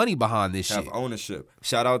put some money behind this Have shit." ownership.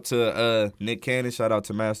 Shout out to Nick Cannon. Shout out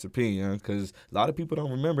to Master P, because a lot of people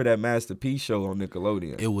don't remember that Master P show on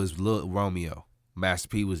Nickelodeon. It was Lil Romeo. Master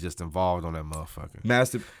P was just involved on that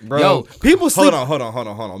motherfucker. Bro, Yo, people sleep. Hold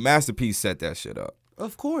on. Master P set that shit up.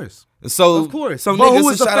 Of course. So, Of course. So But who niggas,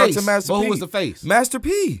 was the shout out face? to Master But P. who was the face? Master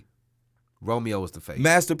P. Romeo was the face.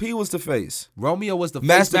 Master P was the face. Romeo was the face.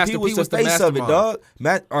 Master P was the face of it, mastermind.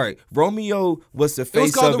 dog. All right, Romeo was the face It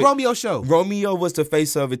was called of the it. Romeo Show. Romeo was the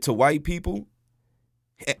face of it to white people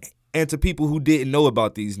and to people who didn't know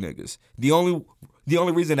about these niggas. The only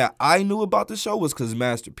reason that I knew about the show was because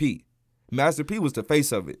Master P. Master P was the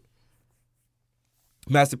face of it.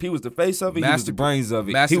 Master P was the face of it. He was the brains of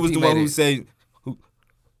it. Master He was P the one made who it. said,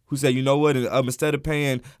 who said, you know what? Instead of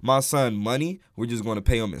paying my son money, we're just going to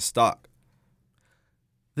pay him in stock.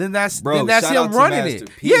 Then that's Bro, him shout out to running Master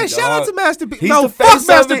it. P, Yeah, shout out dog. to Master P. He's No, the fuck face of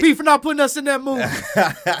Master it. P for not putting us in that movie.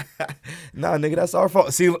 Nah, nigga, that's our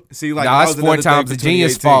fault. See, like Nah, that it's was 4 another times thing the for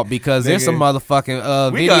genius 2018. fault because there's some Nigga,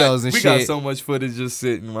 motherfucking we videos and we shit. got so much footage just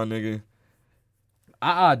sitting, my nigga.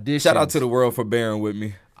 I auditioned. Shout out to the world for bearing with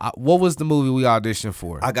me. What was the movie we auditioned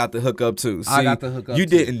for? I got the hook up too. I See, got the hook up You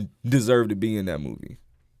too. didn't deserve to be in that movie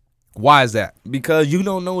Why is that? because you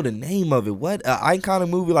don't know the name of it. What an iconic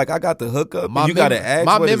movie! Like I got the hook up. My You got to ask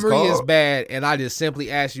my what it's memory is called. bad, and I just simply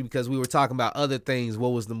asked you because we were talking about other things. What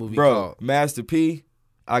was the movie Bro, called? Master P.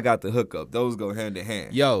 I got the hook up. Those go hand in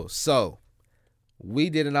hand. Yo, so we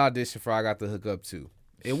did an audition for I Got the Hook Up too.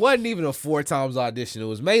 It wasn't even a 4 times audition. It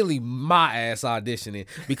was mainly my ass auditioning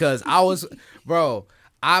because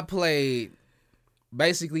I played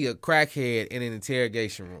basically a crackhead in an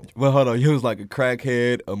interrogation room. Well, hold on. You was like a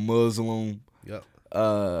crackhead, a Muslim. Yep.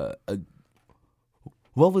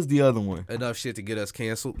 What was the other one? Enough shit to get us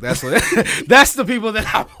canceled. That's what. That's the people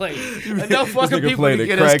that I played. Enough fucking people to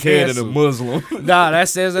get us canceled. And a Muslim. Nah, that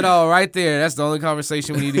says it all right there. That's the only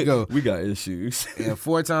conversation we need to go. We got issues. And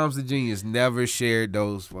 4 times the genius never shared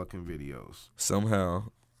those fucking videos. Somehow,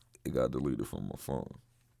 it got deleted from my phone.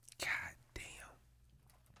 God damn.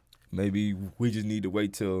 Maybe we just need to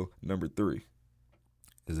wait till number 3.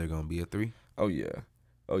 Is there gonna be a 3? Oh yeah,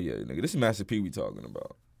 nigga. This is Master P we talking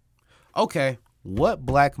about. Okay. What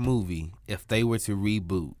black movie, if they were to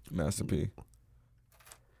reboot? Master P.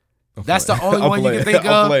 That's the only one you can think of?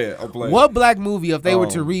 I'll play it. What black movie, if they were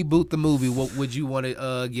to reboot the movie, what would you want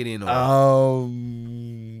to get in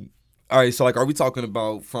on? All right, so like, are we talking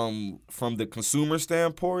about from the consumer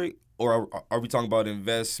standpoint, or are we talking about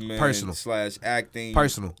investment, personal / acting?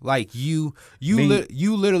 Personal. Like you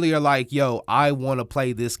literally are like, yo, I want to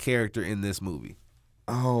play this character in this movie.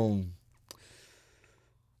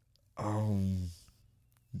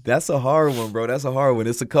 That's a hard one, bro. That's a hard one.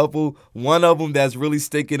 It's a couple. One of them that's really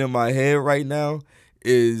sticking in my head right now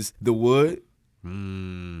is The Wood.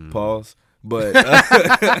 Pause. But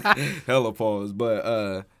hella pause.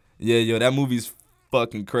 But yeah, that movie's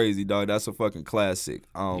fucking crazy, dog. That's a fucking classic.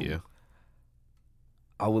 Yeah.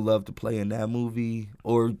 I would love to play in that movie,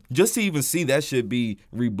 or just to even see that shit be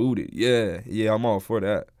rebooted. Yeah, I'm all for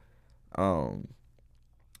that.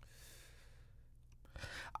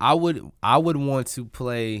 I would want to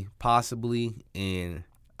play possibly in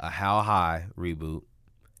a How High reboot,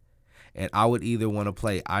 and I would either want to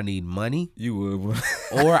play I Need Money. You would.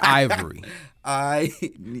 Or Ivory. I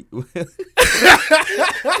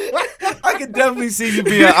could definitely see you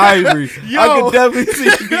being Ivory. Yo. I could definitely see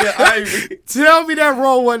you being Ivory. Tell me that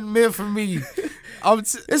role wasn't meant for me.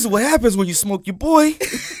 This is what happens when you smoke your boy.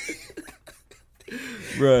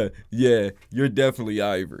 Bruh, yeah, you're definitely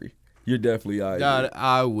Ivory. God,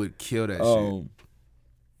 I would kill that shit.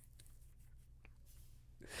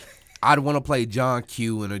 I'd want to play John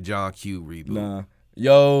Q in a John Q reboot. Nah.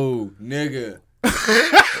 Yo, nigga.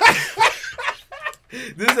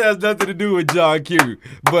 This has nothing to do with John Q.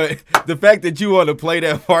 But the fact that you want to play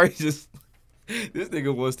that part, this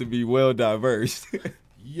nigga wants to be well diverse.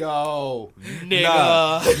 Yo,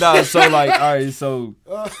 nigga. Nah, so like, all right, so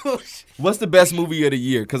what's the best movie of the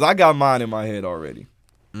year? Because I got mine in my head already.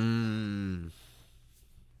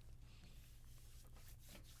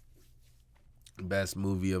 Best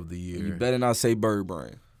movie of the year. You better not say Bird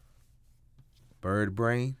Brain. Bird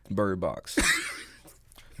Brain? Bird Box.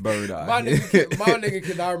 Bird Eye. My nigga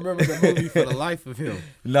cannot remember the movie for the life of him.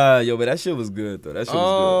 Nah, yo, but that shit was good, though. That shit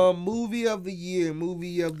was good. Movie of the year.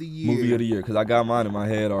 Movie of the year, because I got mine in my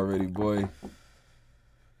head already, boy.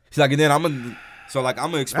 She's like, and then I'm going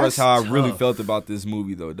to express how I really felt about this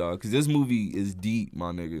movie, though, dog. Because this movie is deep,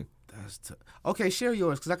 my nigga. That's tough. Okay, share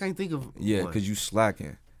yours, because I can't think of Yeah, because you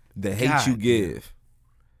slacking. The Hate God You Give.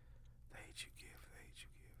 The Hate You Give.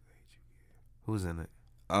 Who's in it?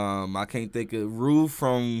 I can't think of Rue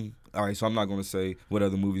from. All right, so I'm not gonna say what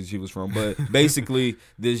other movies she was from, but basically,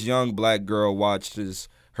 this young black girl watches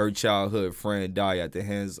her childhood friend die at the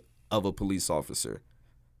hands of a police officer.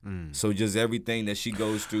 So just everything that she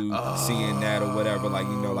goes through, seeing that or whatever, like,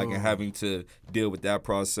 you know, like, and having to deal with that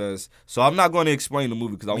process. So I'm not going to explain the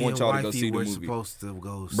movie because I want y'all to go see the movie. Supposed to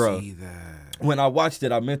go see that. When I watched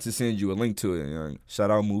it, I meant to send you a link to it. Shout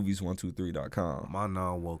out movies123.com. My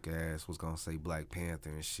non-woke ass was going to say Black Panther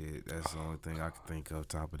and shit. That's the only thing I could think of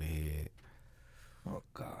top of the head. Oh,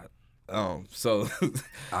 God. So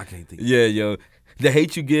I can't think. Yeah, yo. The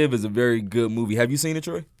Hate You Give is a very good movie. Have you seen it,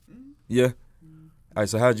 Troy? Yeah. All right,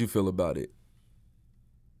 so how'd you feel about it?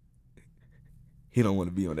 He don't want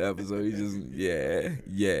to be on the episode. He just,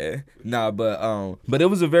 yeah. Nah, but it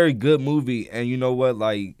was a very good movie, and you know what?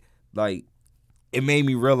 Like, it made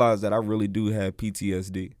me realize that I really do have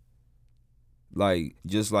PTSD. Like,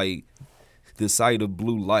 just like the sight of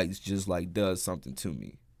blue lights just like does something to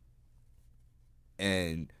me.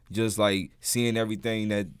 And just like seeing everything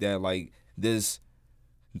that like this,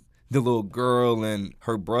 the little girl and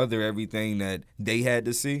her brother, everything that they had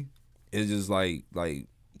to see, is just like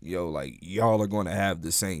yo, like y'all are going to have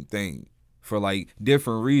the same thing for like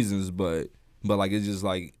different reasons, but like it's just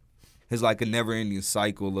like it's like a never-ending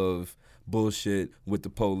cycle of bullshit with the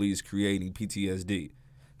police creating PTSD.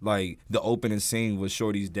 Like the opening scene was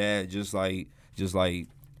Shorty's dad just like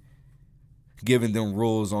giving them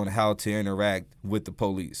rules on how to interact with the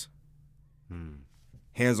police.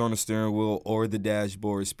 hands on the steering wheel or the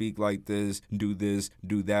dashboard, speak like this, do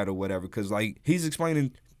that, or whatever. Because, like, he's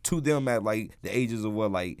explaining to them at, like, the ages of,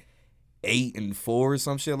 what, like, 8 and 4 or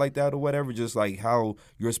some shit like that or whatever, just, like, how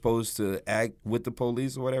you're supposed to act with the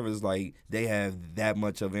police or whatever. It's like they have that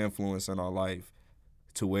much of influence in our life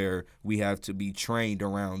to where we have to be trained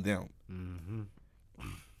around them. Mm-hmm.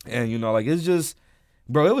 And, you know, like, it's just,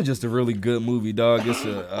 bro, it was just a really good movie, dog. It's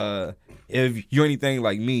if you're anything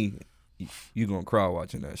like me, you gonna cry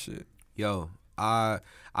watching that shit. Yo, I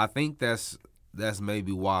think that's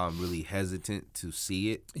maybe why I'm really hesitant to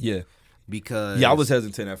see it. Yeah. Because I was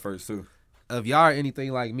hesitant at first too. If y'all are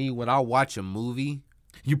anything like me, when I watch a movie,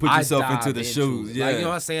 you put yourself into the shoes. Yeah. Like, you know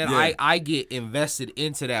what I'm saying? Yeah. I get invested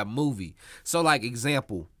into that movie. So, like,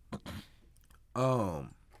 example,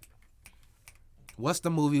 what's the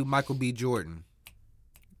movie with Michael B. Jordan?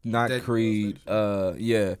 Not Creed.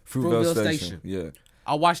 Yeah. Fruitvale Station. Yeah.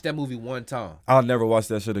 I watched that movie one time. I'll never watch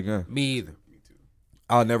that shit again. Me either.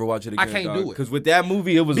 I'll never watch it again. I can't do it. Because with that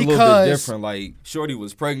movie, it was a little bit different. Like, Shorty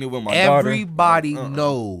was pregnant with my daughter. Everybody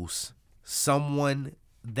knows someone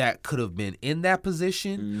that could have been in that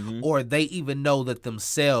position, or they even know that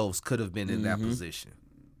themselves could have been in that position.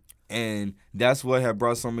 And that's what had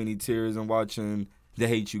brought so many tears in watching The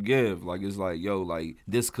Hate You Give. Like, it's like, yo, like,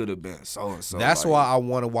 this could have been so-and-so. That's like, why I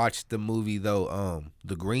want to watch the movie, though,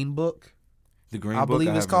 The Green Book. The Green Book, I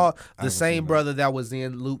believe it's called. The same brother that was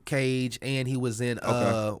in Luke Cage, and he was in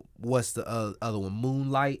what's the other one,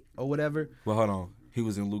 Moonlight or whatever. Well, hold on. He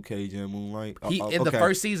was in Luke Cage and Moonlight. In the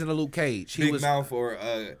first season of Luke Cage, he was Mouth or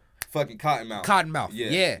fucking Cottonmouth. Cottonmouth.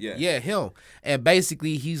 Yeah, him. And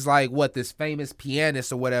basically, he's like this famous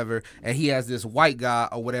pianist or whatever, and he has this white guy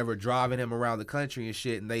or whatever driving him around the country and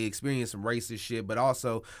shit, and they experience some racist shit, but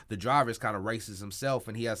also the driver's kind of racist himself,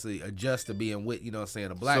 and he has to adjust to being with, you know what I'm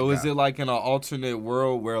saying, a black guy. So is it like in an alternate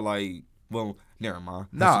world where, like, well, never mind.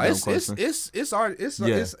 No, it's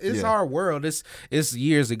our world. It's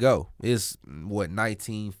years ago. It's what,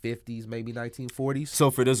 1950s, maybe 1940s. So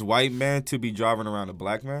for this white man to be driving around a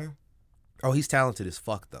black man? Oh, he's talented as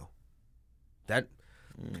fuck though.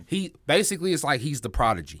 He basically, it's like he's the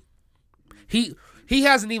prodigy. He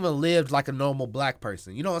hasn't even lived like a normal black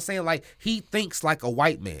person. You know what I'm saying? Like, he thinks like a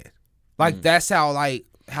white man. Like that's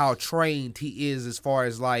how trained he is as far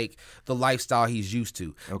as like the lifestyle he's used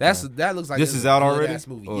to. Okay. That looks like this is out already.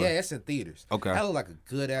 Movie. Yeah, it's in theaters. Okay, that looks like a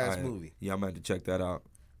good ass movie. Yeah, I'm gonna have to check that out.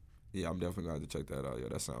 Yeah, I'm definitely gonna have to check that out. Yeah,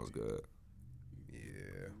 that sounds good.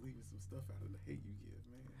 Leaving some stuff out of The Hate You Give,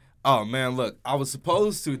 man. Oh man, look, I was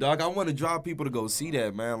supposed to, dog. I want to drive people to go see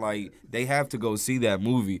that, man. Like, they have to go see that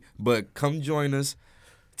movie. But come join us.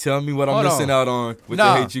 Tell me what I'm missing out on with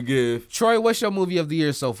The Hate You Give. Troy, what's your movie of the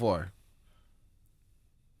year so far?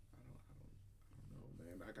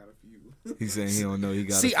 He's saying he don't know. He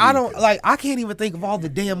got. See, I don't like. I can't even think of all the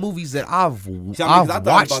damn movies that I've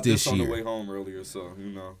watched this year. On the way home earlier, so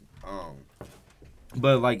you know.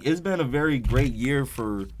 But like, it's been a very great year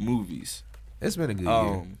for movies. It's been a good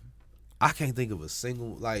year. I can't think of a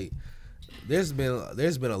single like. There's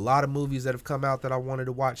been a lot of movies that have come out that I wanted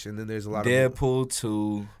to watch, and then there's a lot of Deadpool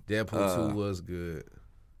 2. Deadpool 2 was good.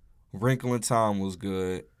 Wrinkle in Time was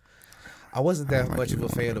good. I wasn't that much of a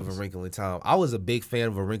fan of A Wrinkle in Time. I was a big fan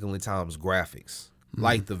of A Wrinkle in Time's graphics.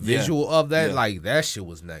 Like, the visual of that, like, that shit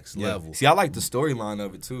was next level. See, I like the storyline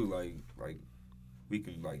of it, too. Like, we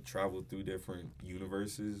can, like, travel through different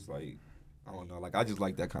universes. Like, I don't know. Like, I just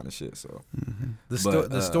like that kind of shit, so. The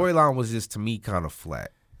storyline was just, to me, kind of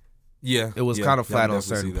flat. Yeah. It was kind of flat on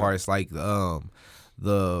certain parts. Like,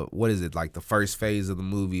 what is it? Like, the first phase of the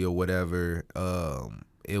movie or whatever,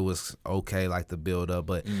 it was okay, like the build up,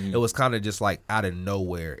 but it was kind of just like out of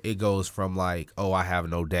nowhere. It goes from like, oh, I have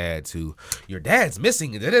no dad to your dad's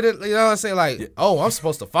missing. You know what I'm saying? Like, oh, I'm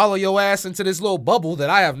supposed to follow your ass into this little bubble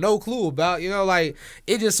that I have no clue about. You know, like,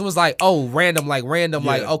 it just was like, oh, random, like,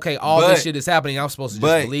 okay, this shit is happening. I'm supposed to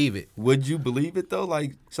just believe it. Would you believe it though?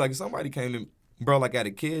 Like, it's like if somebody came to, bro, like at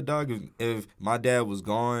a kid, dog, if my dad was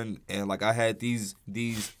gone and like I had these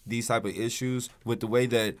type of issues with the way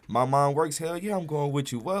that my mind works, hell yeah, I'm going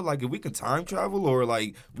with you. Well, like, if we can time travel or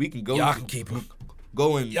like we can go, y'all can keep him.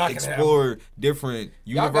 Go and explore different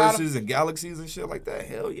universes and galaxies and shit like that.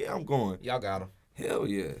 Hell yeah, I'm going. Y'all got him. Hell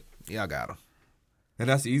yeah. Y'all got him. And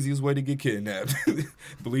that's the easiest way to get kidnapped.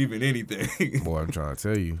 Believe in anything. Boy, I'm trying to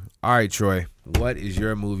tell you. All right, Troy, what is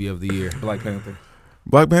your movie of the year? Black Panther.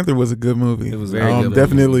 Black Panther was a good movie. It was very good.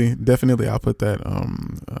 Definitely, I'll put that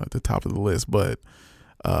at the top of the list. But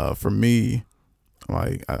for me,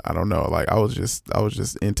 like I don't know, like I was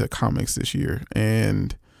just into comics this year,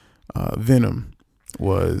 and Venom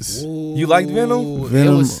was You liked Venom?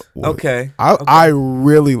 Venom. Okay.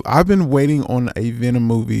 I've been waiting on a Venom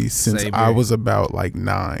movie since Same I here. was about like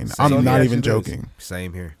 9. Same I'm here. not Let me even ask you this. joking.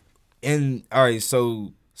 Same here. And all right,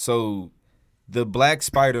 so the Black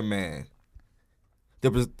Spider-Man,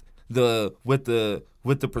 with the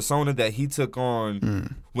persona that he took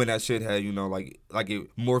on when that shit had, like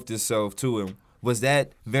it morphed itself to him. Was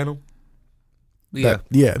that Venom? Yeah.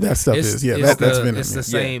 That stuff is. Yeah, it's that's the, Venom. It's the yeah.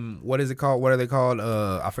 same. What is it called? What are they called?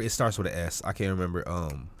 I forget. It starts with an S. I can't remember.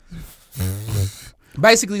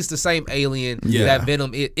 Basically, it's the same alien that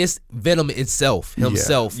Venom. It's Venom itself,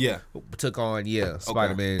 himself. Yeah. Took on. Yeah,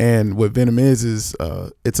 Spider-Man. And what Venom is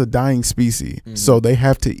it's a dying species, so they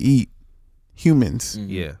have to eat humans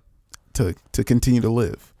Yeah. to continue to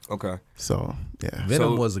live. Okay. So yeah,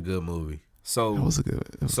 Venom was a good movie. So it was a good.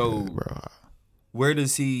 Bro. where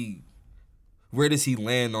does he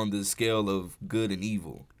land on the scale of good and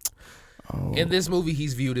evil? In this movie,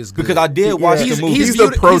 he's viewed as good. Because I did watch the movie. He's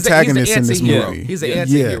the protagonist in this anti-hero. movie. He's an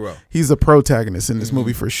anti-hero. He's a protagonist in this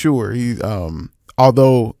movie for sure. He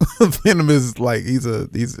although Venom is like he's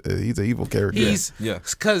an evil character.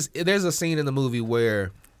 Because there's a scene in the movie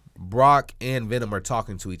where Brock and Venom are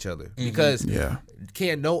talking to each other because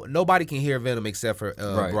nobody can hear Venom except for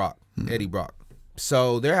Brock, Eddie Brock.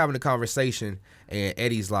 So they're having a conversation, and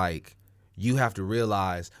Eddie's like, "You have to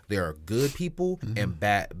realize there are good people and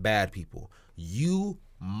bad people. You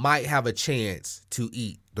might have a chance to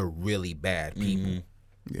eat the really bad people."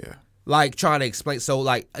 Yeah. Like trying to explain. So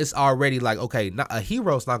like it's already like, okay, a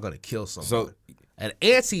hero's not going to kill someone. So an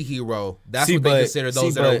anti-hero, that's what they consider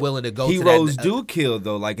those that are willing to go to that. Heroes do kill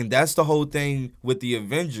though, like, and that's the whole thing with the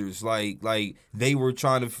Avengers. Like they were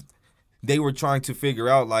trying to figure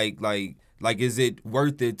out like is it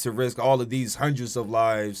worth it to risk all of these hundreds of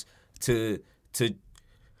lives to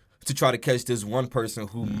try to catch this one person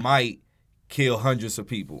who might kill hundreds of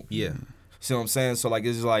people. Yeah. See what I'm saying? So like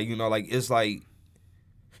it's like, it's like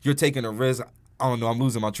you're taking a risk. I don't know, I'm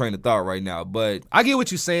losing my train of thought right now, but I get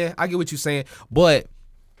what you're saying. But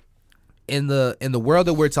in the world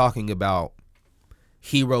that we're talking about,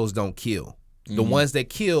 heroes don't kill. The ones that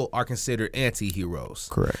kill are considered anti-heroes.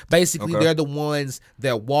 Correct. Basically, they're the ones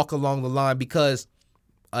that walk along the line because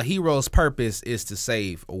a hero's purpose is to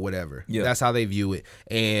save or whatever. Yeah. That's how they view it.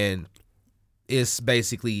 And it's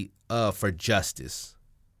basically for justice.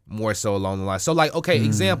 More so along the line. So like, okay,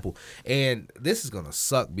 example. And this is going to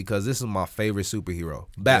suck because this is my favorite superhero.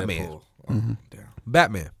 Batman. Damn.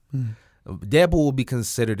 Batman. Deadpool will be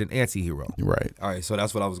considered an anti-hero. Right. All right, so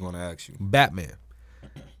that's what I was going to ask you. Batman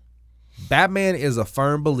is a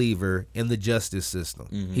firm believer in the justice system.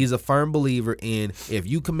 He's a firm believer in if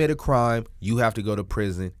you commit a crime, you have to go to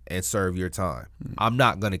prison and serve your time. I'm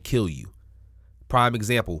not going to kill you. Prime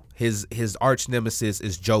example, his arch nemesis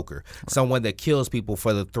is Joker, someone that kills people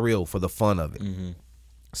for the thrill, for the fun of it.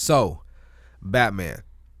 So, Batman,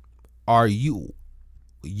 are you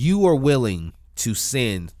are willing to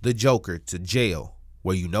send the Joker to jail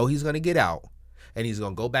where you know he's going to get out and he's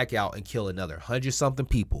going to go back out and kill another 100-something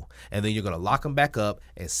people, and then you're going to lock him back up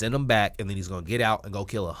and send him back, and then he's going to get out and go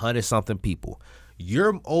kill 100-something people.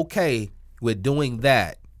 You're okay with doing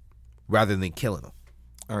that rather than killing him.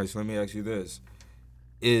 All right, so let me ask you this.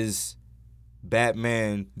 Is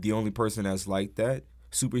Batman the only person that's like that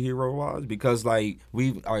superhero-wise? Because like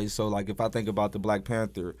all right, so like if I think about the Black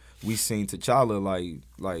Panther, we seen T'Challa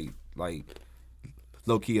like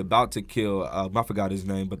low-key about to kill I forgot his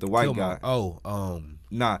name, but the white guy.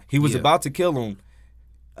 He was about to kill him,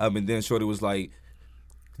 and then Shorty was like,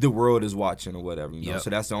 the world is watching or whatever, you know.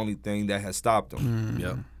 So that's the only thing that has stopped him.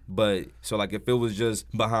 Yep. But so like if it was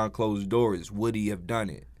just behind closed doors, would he have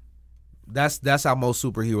done it? That's how most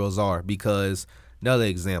superheroes are. Because another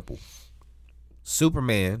example,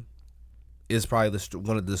 Superman is probably the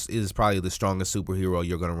strongest superhero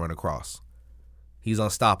you're gonna run across. He's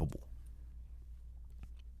unstoppable.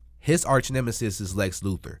 His arch nemesis is Lex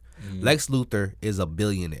Luthor. Lex Luthor is a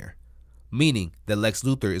billionaire, meaning that Lex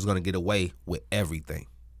Luthor is gonna get away with everything.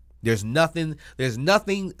 There's no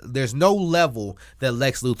level that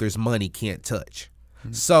Lex Luthor's money can't touch.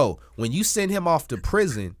 So when you send him off to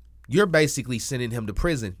prison, you're basically sending him to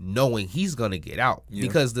prison knowing he's going to get out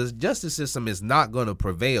because the justice system is not going to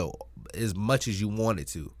prevail as much as you want it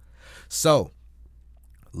to. So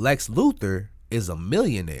Lex Luthor is a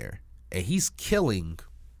millionaire and he's killing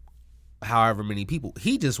however many people.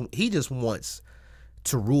 He just wants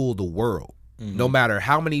to rule the world. No matter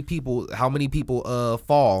how many people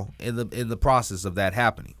fall in the process of that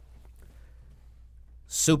happening.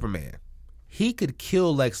 Superman, he could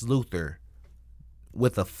kill Lex Luthor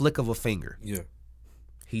with a flick of a finger. Yeah.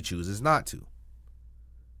 He chooses not to.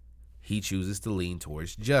 he chooses to lean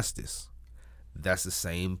towards justice. That's the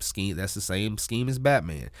same scheme. That's the same scheme as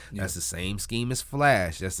Batman. That's the same scheme as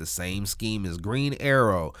Flash. That's the same scheme as Green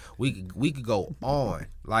Arrow. We could go on.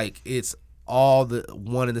 Like, it's all the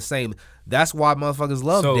one and the same. That's why motherfuckers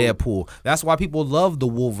love Deadpool. That's why people love the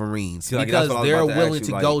Wolverines, because they're willing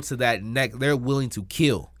to go to that neck. They're willing to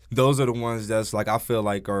kill. Those are the ones that's like, I feel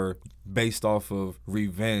like are based off of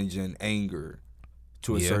revenge and anger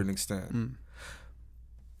to a certain extent. Mm.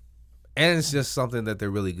 And it's just something that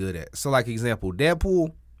they're really good at. So, like, example,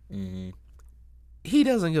 Deadpool, he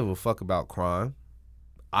doesn't give a fuck about crime.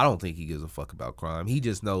 I don't think he gives a fuck about crime. He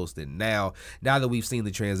just knows that now that we've seen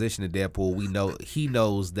the transition to Deadpool, he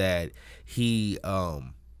knows that he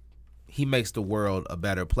makes the world a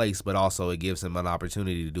better place, but also it gives him an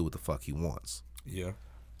opportunity to do what the fuck he wants. Yeah.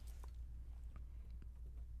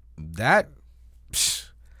 That's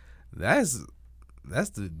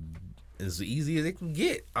as easy as it can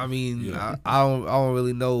get. I mean, I don't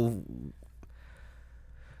really know.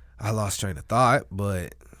 I lost train of thought,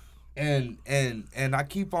 but and I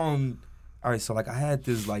keep on. All right, so like I had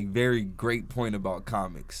this like very great point about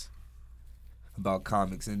comics,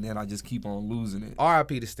 and then I just keep on losing it.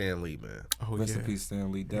 R.I.P. to Stan Lee, man. Oh, Rest in peace,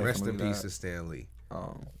 Stan Lee. Definitely Rest in peace to Stan Lee.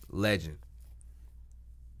 Legend.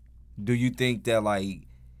 Do you think that like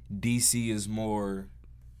DC is more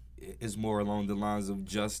along the lines of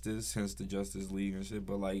justice, hence the Justice League and shit,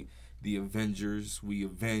 but like the Avengers, we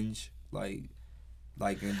avenge, like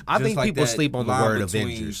I think like people sleep on the word between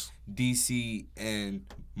Avengers. DC and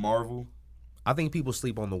Marvel. I think people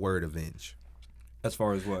sleep on the word avenge. As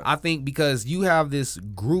far as what? I think because you have this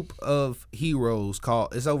group of heroes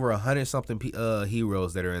called, it's over 100-something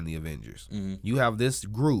heroes that are in the Avengers. Mm-hmm. You have this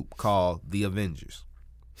group called the Avengers.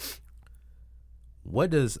 What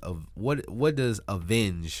does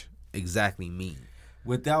avenge exactly mean?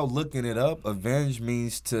 Without looking it up, avenge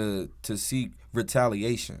means to seek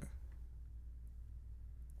retaliation.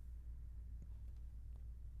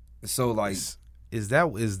 So like, is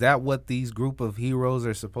that what these group of heroes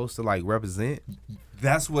are supposed to like represent?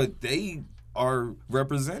 That's what they are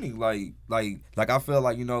representing. Like I feel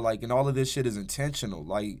like, you know, like, and all of this shit is intentional.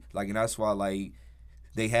 Like and that's why like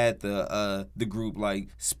they had the group like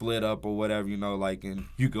split up or whatever, you know, like, and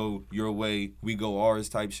you go your way, we go ours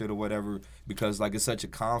type shit or whatever, because like it's such a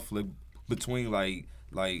conflict between like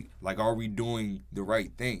are we doing the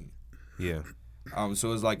right thing? Yeah.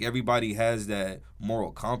 So it's like everybody has that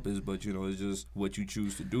moral compass, but you know, it's just what you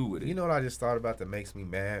choose to do with it. You know what I just thought about that makes me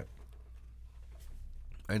mad?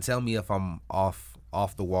 And tell me if I'm off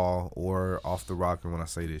the wall or off the rocker when I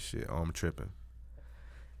say this shit, or I'm tripping.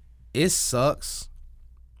 It sucks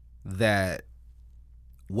that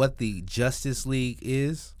what the Justice League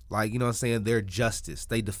is, like, you know what I'm saying, they're justice.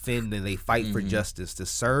 They defend and they fight for justice, to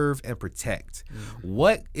serve and protect.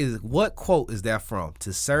 What quote is that from?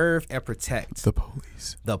 To serve and protect. The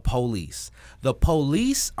police. The police. The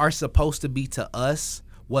police are supposed to be to us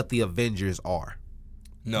what the Avengers are.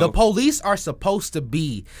 No. The police are supposed to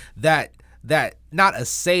be that not a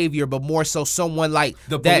savior, but more so someone like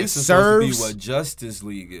the that police is serves. supposed to be what Justice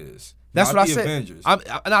League is. That's not what I the said. Avengers. I'm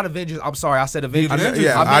not Avengers. I'm sorry. I said Avengers.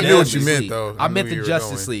 I knew what you meant, though. I meant knew the you were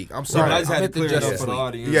Justice going. League. I'm sorry. I just had meant to clear the it up Justice for the League.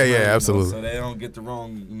 audience. Yeah, you know, absolutely. so they don't get the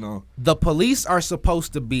wrong, you know. The police are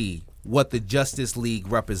supposed to be what the Justice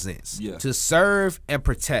League represents. Yeah. To serve and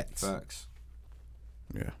protect. Facts.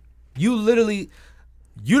 Yeah. You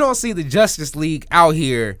don't see the Justice League out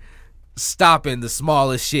here stopping the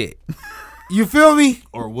smallest shit. You feel me?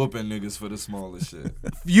 Or whooping niggas for the smallest shit.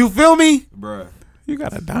 You feel me? Bruh. You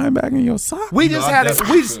got a dime bag in your sock. We just had a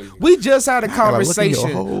your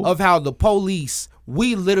conversation hole. of how the police,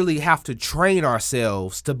 we literally have to train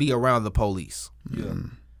ourselves to be around the police. Yeah.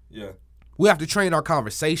 Yeah. We have to train our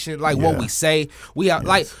conversation, like what Yeah. we say. We have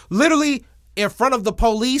like literally in front of the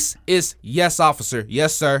police is yes, officer,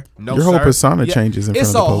 yes, sir, no, Your sir. whole persona changes in front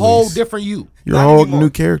It's of the a whole police. different you. Your Not whole anymore. new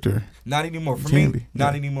character. Not anymore. For Can me, be,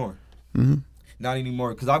 not yeah. anymore. Mm-hmm. Not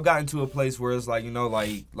anymore. Because I've gotten to a place where it's like, you know,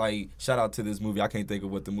 like shout out to this movie. I can't think of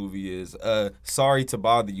what the movie is. Sorry to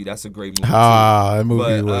Bother You. That's a great movie. Ah, that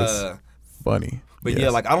movie But, was funny. But yeah,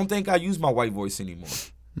 like I don't think I use my white voice anymore.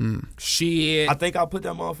 Shit. I think I'll put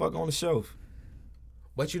that motherfucker on the shelf.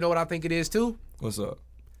 But you know what I think it is too? What's up?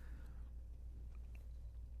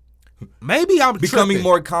 Maybe I'm Becoming tripping.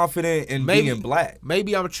 more confident in being black.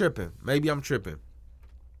 Maybe I'm tripping.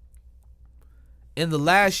 In the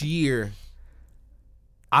last year,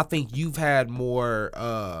 I think you've had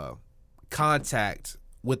more contact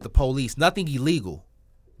with the police. Nothing illegal,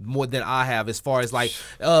 more than I have, as far as like.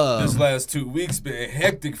 This last 2 weeks been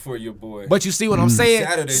hectic for your boy. But you see what I'm saying?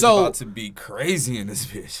 Saturday's So about to be crazy in this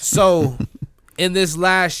bitch. So, in this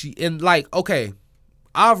last, okay,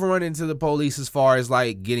 I've run into the police as far as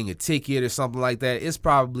like getting a ticket or something like that. It's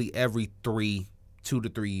probably every 2 to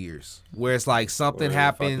 3 years where it's like something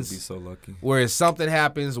happens. Be so lucky. Where something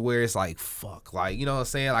happens where it's like, fuck, like, you know what I'm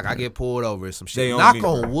saying? Like I get pulled over or some shit. They Knock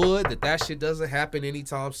on wood that shit doesn't happen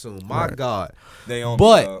anytime soon. My God. They own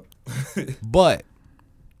but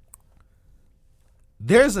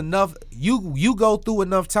there's enough, you go through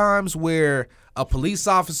enough times where a police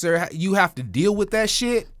officer, you have to deal with that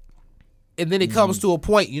shit. And then it comes to a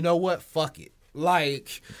point, you know what? Fuck it.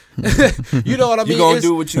 Like, you know what I mean? You gonna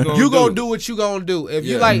do what you gonna do. You gonna do what you gonna do. If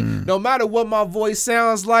you like, no matter what my voice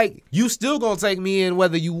sounds like, you still gonna take me in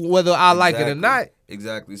whether I like it or not.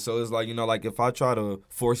 Exactly. So it's like, you know, like if I try to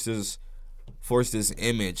force this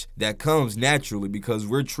image that comes naturally because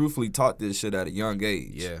we're truthfully taught this shit at a young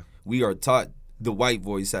age. Yeah. We are taught the white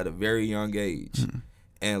voice at a very young age.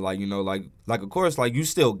 And like, you know, like of course, like you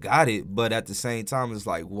still got it, but at the same time, it's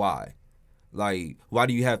like, why? Like, why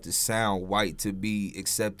do you have to sound white to be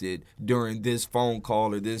accepted during this phone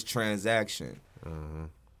call or this transaction?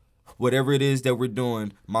 Whatever it is that we're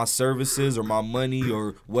doing, my services or my money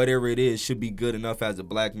or whatever it is should be good enough as a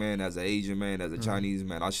black man, as an Asian man, as a Chinese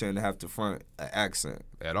man. I shouldn't have to front an accent.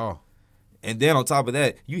 At all. And then on top of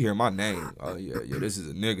that, you hear my name. Oh, yeah, this is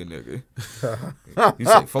a nigga. You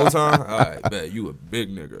say Photon? All right, bet, you a big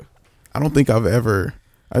nigga. I don't think I've ever,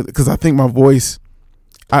 because I think my voice,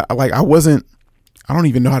 I don't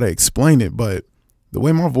even know how to explain it, but the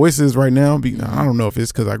way my voice is right now, I don't know if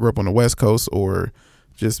it's because I grew up on the West Coast or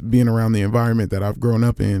just being around the environment that I've grown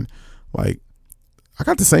up in. Like, I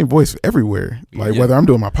got the same voice everywhere. Like, whether I'm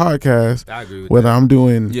doing my podcast, I agree with whether that. I'm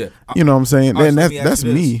doing, you know what I'm saying? And that's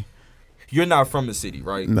me. You're not from the city,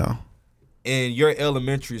 right? No. In your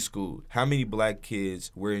elementary school, how many black kids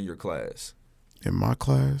were in your class? In my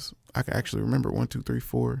class, I can actually remember 1, 2, 3,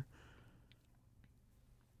 4.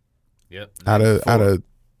 Yep. Out of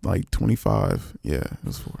like 25, it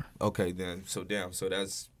was 4. Okay, then. So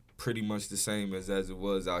that's pretty much the same as it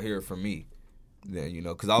was out here for me. Then, you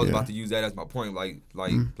know, because I was about to use that as my point. Like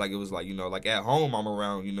it was like, you know, like at home I'm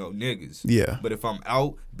around, you know, niggas. Yeah. But if I'm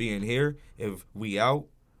out being here, if we out,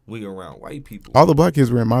 we around white people. All the black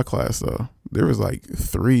kids were in my class though. There was like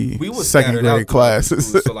 3 second grade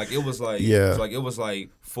classes. So like it was like it was like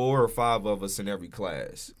 4 or 5 of us in every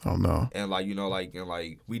class. Oh no. And like, you know, like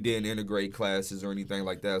we didn't integrate classes or anything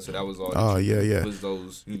like that. So that was all. Oh yeah. It was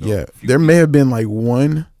those. You know, yeah. There may have been like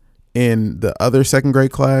 1 in the other second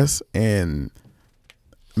grade class and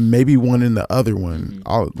maybe 1 in the other one.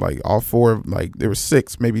 All 4. Like there were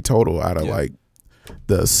 6 maybe total out of like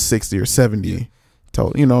the 60 or 70.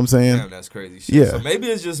 Total, you know what I'm saying? Damn, that's crazy shit. Yeah. So maybe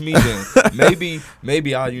it's just me then.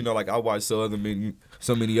 maybe I, you know, like I watch so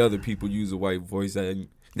many other people use a white voice that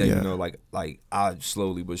you know, like I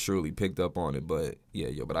slowly but surely picked up on it. But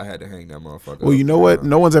but I had to hang that motherfucker. Well, you know what?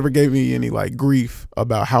 No one's ever gave me any like grief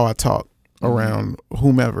about how I talk around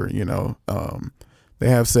whomever. You know, they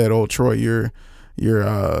have said, "Oh, Troy, you're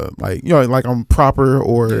like, you know, like I'm proper,"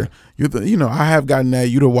 or you're the, you know, I have gotten that,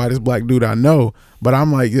 you the whitest black dude I know. But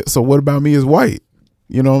I'm like, so what about me is white?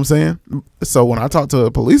 You know what I'm saying? So when I talk to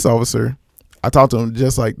a police officer, I talk to him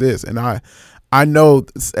just like this. And I know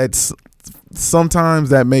it's sometimes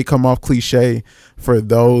that may come off cliche for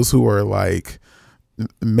those who are like,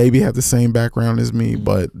 maybe have the same background as me.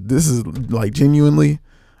 But this is like genuinely,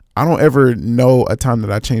 I don't ever know a time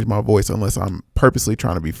that I change my voice unless I'm purposely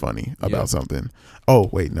trying to be funny about something. Oh,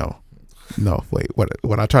 wait, no. Wait.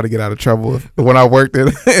 When I try to get out of trouble, when I worked in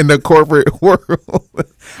the corporate world,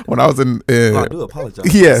 when I was in, I do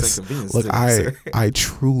apologize. Yes, look, I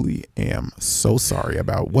truly am so sorry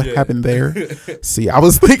about what happened there. See, I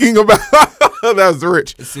was thinking about that was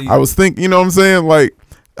rich. See, I was thinking, you know what I'm saying? Like,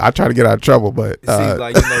 I try to get out of trouble, but see,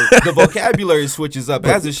 like, you know, the vocabulary switches up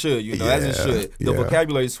as it should, you know, as it should. The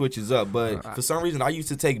vocabulary switches up, but for some reason, I used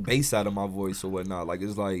to take bass out of my voice or whatnot. Like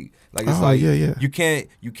it's like you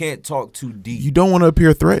can't talk too deep. You don't want to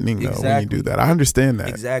appear threatening though when you do that. I understand that.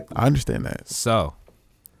 Exactly. I understand that. So,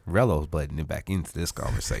 Rello's butting back into this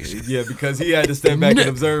conversation. Yeah, because he had to step back and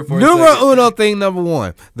observe for a Numero second. uno thing number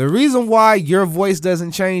 1. The reason why your voice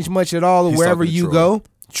doesn't change much at all wherever you go,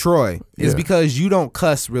 Troy, is because you don't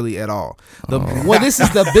cuss really at all. This is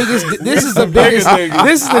the biggest. This is the biggest.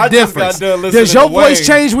 This is the difference. Does your voice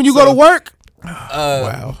change when you go to work?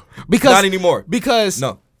 Wow. Because not anymore. Because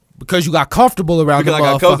you got comfortable around the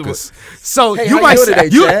motherfuckers. So hey, you might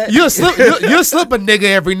you'll slip a nigga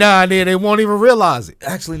every now and then. They won't even realize it.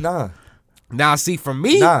 Actually, nah. Now, see, for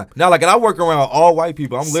me, now, like, and I work around all white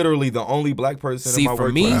people. I'm literally the only black person in my work. See,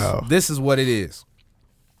 for me, this is what it is.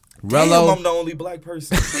 Rello, I'm the only black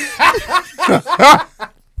person.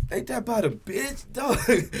 Ain't that about a bitch, dog?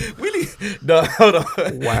 We need, no, hold on.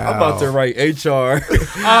 Wow. I'm about to write HR.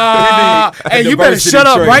 Hey, you better shut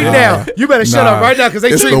up right now. You better shut up right now because they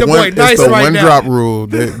treat the boy nice right now. It's the one drop rule.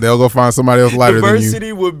 They'll go find somebody else lighter than you.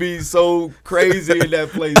 Diversity would be so crazy in that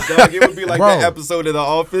place, dog. It would be like that episode of The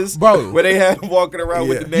Office, where they had him walking around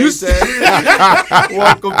with the name tag.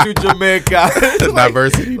 Welcome to Jamaica.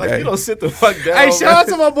 Diversity like day. you don't sit the fuck down. Hey, shout out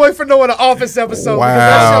to my boy for knowing the Office episode. Wow. Because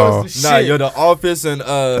that show is the Nah, shit. yo, The Office and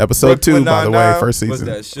episode 2, by the way, first season.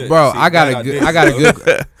 That shit. Bro, See, I got a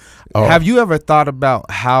good. Oh. Have you ever thought about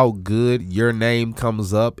how good your name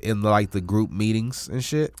comes up in like the group meetings and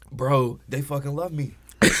shit? Bro, they fucking love me.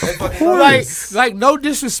 They fucking love me. Like no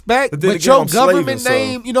disrespect, But but then again, your I'm government slaving,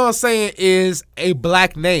 name, you know what I'm saying, is a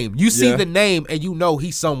black name. You see Yeah. the name and you know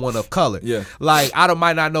he's someone of color. Yeah. Like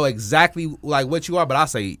might not know exactly like what you are, but I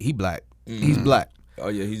say he black. He's black. Oh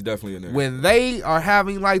yeah, he's definitely in there. When they are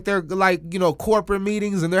having like their corporate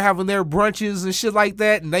meetings and they're having their brunches and shit like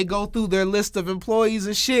that, and they go through their list of employees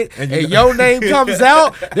and shit, and your name comes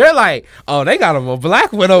out, they're like, oh, they got him a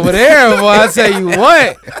black one over there. Boy, I tell you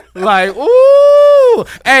what, like, ooh,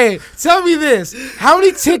 hey, tell me this: how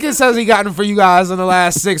many tickets has he gotten for you guys in the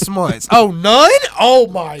last 6 months? Oh, none. Oh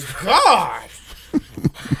my god.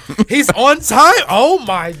 He's on time. Oh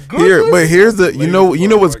my goodness. Here's the you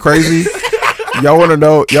know what's crazy? Y'all want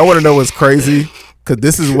to know what's crazy? Because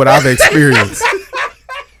this is what I've experienced.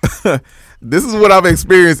 This is what I've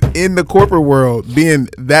experienced in the corporate world, being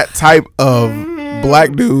that type of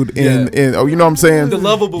black dude. You know what I'm saying? The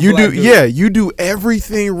lovable you black do, dude. yeah. You do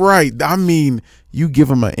everything right. I mean, you give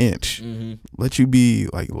them an inch. Let you be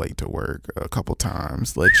like late to work a couple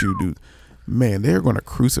times. Let you do. Man, they're gonna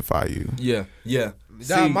crucify you. Yeah.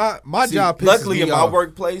 Nah, my job pisses luckily me in my off.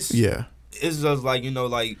 workplace, Yeah. it's just like,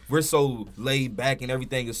 like we're so laid back and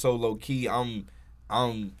everything is so low key. I'm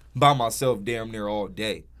by myself damn near all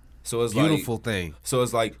day. So it's Beautiful like thing. So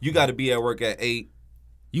it's like you got to be at work at 8.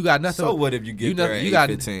 You got nothing. So what if you get there at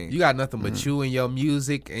 8:15? You got nothing but you and your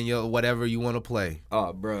music and your whatever you want to play.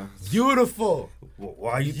 Oh, bro. Beautiful.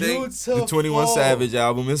 Why you think Beautiful. the 21 Savage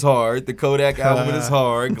album is hard? The Kodak album is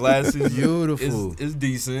hard. Glasses Beautiful. is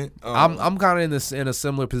decent. I'm kind of in a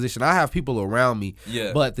similar position. I have people around me,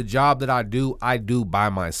 Yeah. but the job that I do by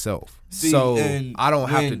myself. See, so and I don't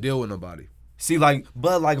have to when- deal with nobody. See, but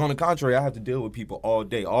on the contrary, I have to deal with people all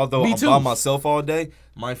day. Although Me I'm too. by myself all day,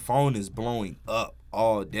 my phone is blowing up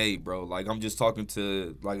all day, bro. Like I'm just talking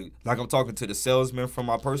to like I'm talking to the salesman from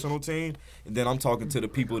my personal team, and then I'm talking to the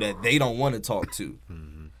people that they don't want to talk to.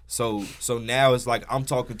 So now it's like I'm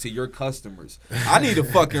talking to your customers. I need a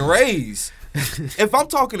fucking raise. If I'm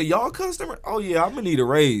talking to y'all customer, oh yeah, I'm gonna need a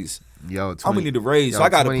raise. Yo, I'm gonna need a raise. So I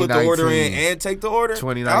gotta put the order in and take the order.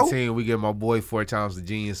 2019, we give my boy 4 times the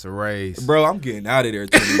genius a raise. Bro, I'm getting out of there.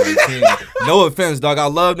 2019. No offense, dog. I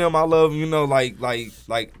love them. I love them.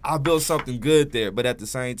 Like I built something good there. But at the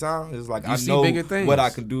same time, it's like You I see know bigger things. what I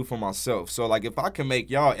can do for myself. So like if I can make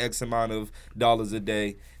y'all X amount of dollars a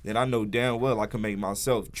day, then I know damn well I can make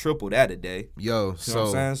myself triple that a day. Yo, You know what I'm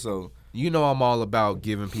so saying? So you know I'm all about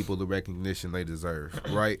giving people the recognition they deserve,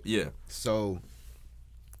 right? yeah. So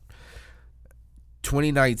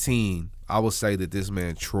 2019, I will say that this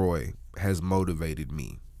man Troy has motivated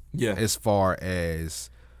me Yeah. as far as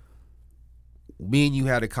me and you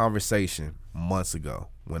had a conversation months ago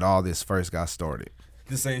when all this first got started.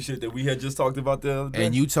 The same shit that we had just talked about the other day.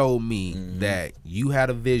 And you told me that you had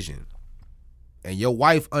a vision and your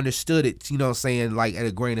wife understood it, you know what I'm saying, like at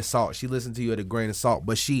a grain of salt. She listened to you at a grain of salt,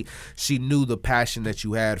 but she knew the passion that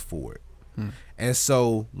you had for it. And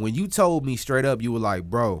so when you told me straight up, you were like,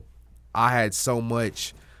 bro, I had so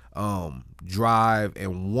much drive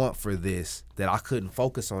and want for this that I couldn't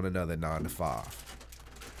focus on another 9 to 5.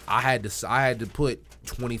 I had to put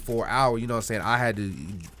 24 hours, you know what I'm saying? I had to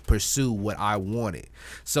pursue what I wanted.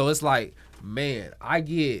 So it's like, man, I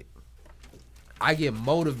get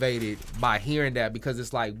motivated by hearing that because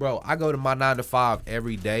it's like, bro, I go to my 9 to 5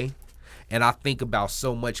 every day and I think about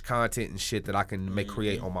so much content and shit that I can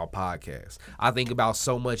create on my podcast. I think about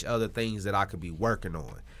so much other things that I could be working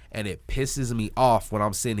on. And it pisses me off when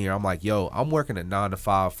I'm sitting here. I'm like, yo, I'm working a 9 to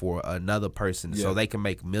 5 for another person so they can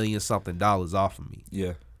make $million-something off of me.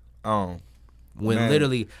 Yeah. When Man.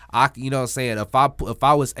 literally, you know what I'm saying, if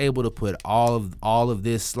I was able to put all of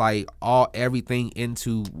this, like everything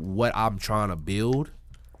into what I'm trying to build,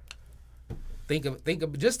 think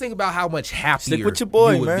about how much happier Stick with your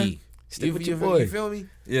boy, you would man. be. Stick with your boy. You feel me?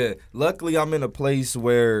 Yeah. Luckily, I'm in a place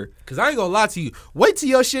where Cause I ain't gonna lie to you. Wait till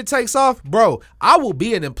your shit takes off, bro. I will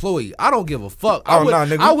be an employee. I don't give a fuck.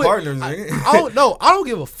 Nigga, we partners, nigga. I don't know. I don't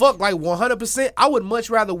give a fuck. Like 100%. I would much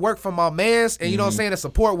rather work for my man's and you know what I'm saying, to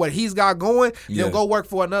support what he's got going than go work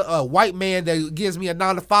for a white man that gives me a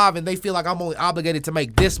 9 to 5 and they feel like I'm only obligated to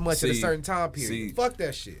make this much at a certain time period. Fuck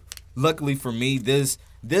that shit. Luckily for me, this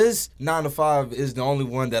 9 to 5 is the only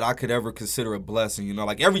one that I could ever consider a blessing. You know,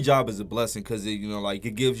 like every job is a blessing because it, you know, like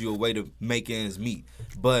it gives you a way to make ends meet.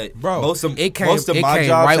 But bro, most of it came my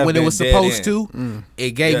jobs right have when it been was dead supposed end. to.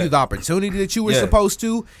 It gave you the opportunity that you were supposed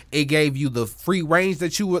to. It gave you the free range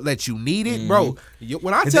that you needed, bro.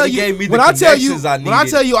 When I tell you,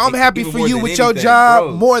 I'm happy for you with your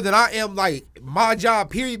job more than I am like my job.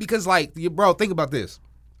 Period. Because like, bro, think about this.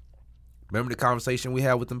 Remember the conversation we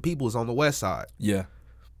had with them peoples on the west side? Yeah.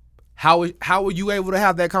 How were you able to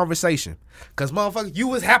have that conversation? Because motherfucker, you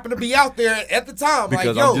was happen to be out there at the time.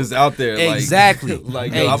 Because like, I'm just out there. Exactly.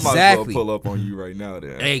 Like, yo, I might as well pull up on you right now.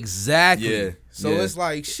 Then. Exactly. Yeah. So it's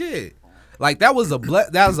like shit. Like that was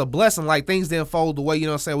a blessing. Like things didn't fold the way you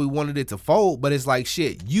know what I'm saying we wanted it to fold. But it's like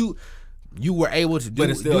shit. You were able to do.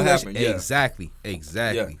 But it still happened. Yeah. Exactly.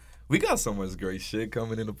 Yeah. We got so much great shit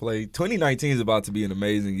coming into play. 2019 is about to be an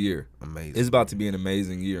amazing year. Amazing. It's about to be an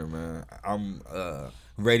amazing year, man. I'm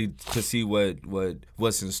ready to see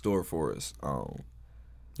what's in store for us. Y'all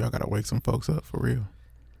gotta wake some folks up for real.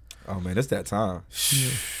 Oh man, it's that time. Yeah.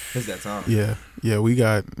 It's that time. Yeah. We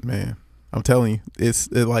got, man. I'm telling you, it's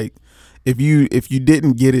like if you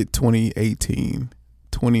didn't get it 2018,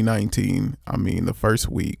 2019. I mean, the first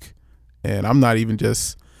week, and I'm not even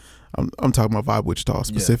just. I'm talking about Vibe Wichita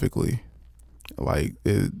specifically. Yeah. Like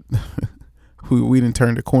we didn't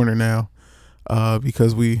turn the corner now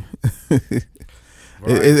because we.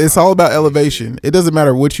 It's all about elevation. It doesn't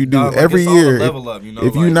matter what you do. No, like every year, level up, you know,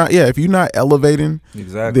 if you're not elevating,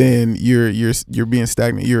 exactly, then you're being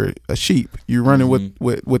stagnant. You're a sheep. You're running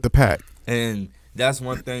with the pack. And that's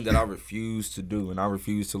one thing that I refuse to do, and I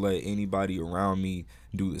refuse to let anybody around me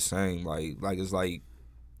do the same. Like it's like.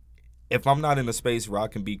 If I'm not in a space where I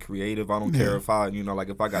can be creative, I don't care if I, you know, like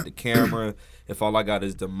if I got the camera, if all I got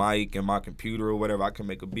is the mic and my computer or whatever, I can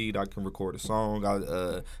make a beat, I can record a song,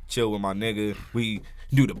 I chill with my nigga, we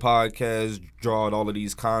do the podcast, draw out all of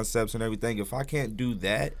these concepts and everything. If I can't do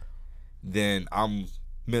that, then I'm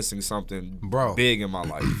missing something big in my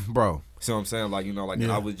life. Bro. See what I'm saying? Like, you know, like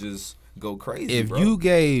I would just go crazy, If you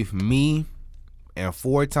gave me and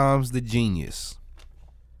 4 times the genius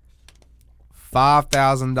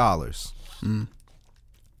 $5,000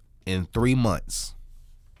 in 3 months,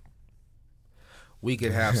 we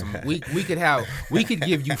could have some. We could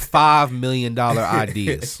give you $5 million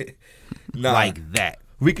ideas like that.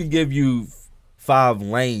 We can give you 5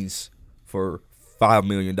 lanes for $5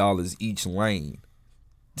 million each lane,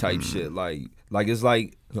 type shit. Like it's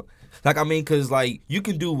like I mean, cause like you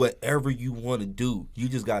can do whatever you want to do. You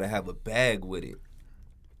just gotta have a bag with it.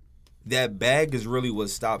 That bag is really what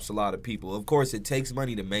stops a lot of people. Of course, it takes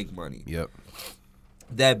money to make money. Yep.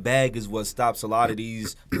 That bag is what stops a lot of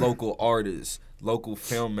these local artists, local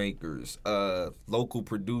filmmakers, local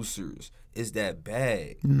producers. Is that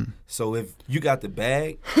bag. So if you got the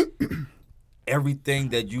bag, everything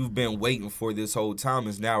that you've been waiting for this whole time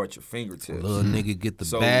is now at your fingertips. Little nigga get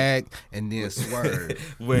the bag and then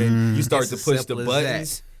swerve. When you start to It's push as the simple as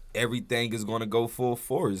buttons, everything is going to go full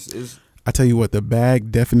force. I tell you what, the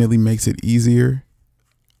bag definitely makes it easier.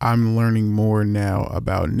 I'm learning more now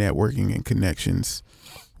about networking and connections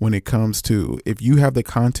when it comes to if you have the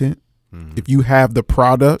content, if you have the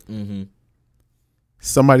product,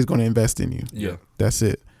 somebody's going to invest in you. Yeah. That's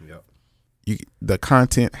it. Yep. The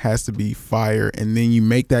content has to be fire, and then you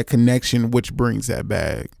make that connection, which brings that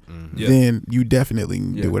bag. Then you definitely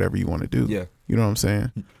can do whatever you want to do. Yeah. You know what I'm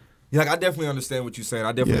saying? Yeah, like I definitely understand what you're saying.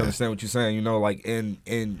 Understand what you're saying. You know, like in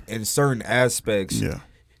certain aspects,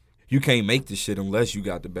 you can't make this shit unless you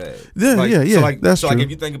got the bag. Yeah, like, yeah. So like, that's true. Like if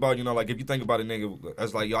you think about, you know, like if you think about a nigga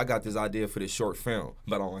that's like, yo, I got this idea for this short film,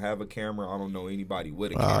 but I don't have a camera. I don't know anybody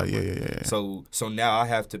with a camera. Yeah. So now I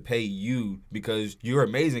have to pay you because you're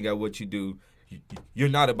amazing at what you do. You're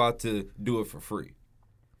not about to do it for free.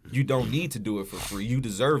 You don't need to do it for free. You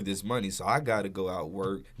deserve this money. So I got to go out,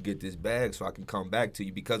 work, get this bag so I can come back to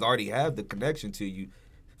you because I already have the connection to you.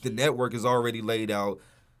 The network is already laid out.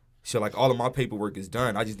 So, like, all of my paperwork is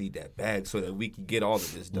done. I just need that bag so that we can get all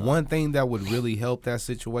of this done. One thing that would really help that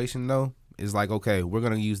situation, though, is like, okay, we're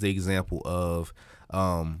going to use the example of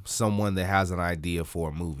someone that has an idea for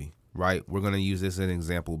a movie, right? We're going to use this as an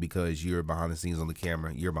example because you're behind the scenes on the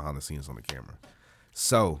camera. You're behind the scenes on the camera.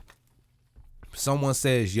 So someone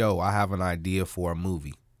says, yo, I have an idea for a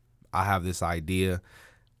movie. I have this idea.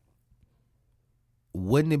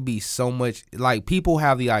 Wouldn't it be so much like people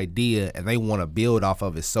have the idea and they want to build off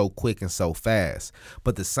of it so quick and so fast,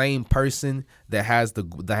 but the same person that has the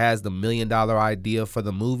 $1 million idea for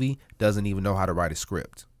the movie doesn't even know how to write a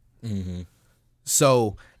script. Mm-hmm.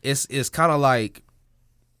 So it's kind of like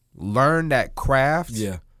learn that craft.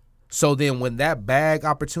 Yeah. So then when that bag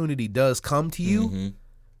opportunity does come to you, Mm-hmm.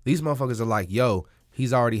 these motherfuckers are like, yo,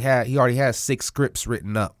 he already has 6 scripts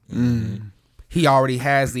written up. Mm-hmm. He already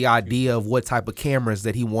has the idea of what type of cameras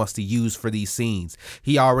that he wants to use for these scenes.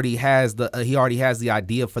 He already has the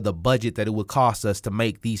idea for the budget that it would cost us to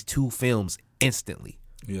make these 2 films instantly.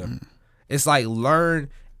 Yeah. It's like learn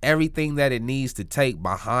everything that it needs to take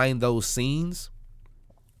behind those scenes.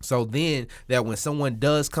 So then that when someone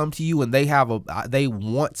does come to you and they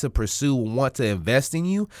want to invest in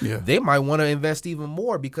you, they might want to invest even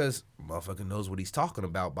more because motherfucker knows what he's talking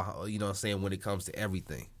about, you know what I'm saying, when it comes to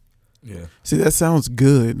everything. Yeah. See, that sounds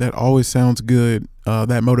good. That always sounds good.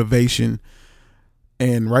 That motivation.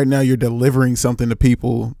 And right now you're delivering something to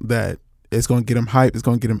people that it's going to get them hyped. It's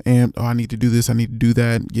going to get them amped. Oh, I need to do this. I need to do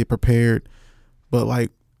that. Get prepared. But like,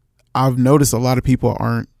 I've noticed a lot of people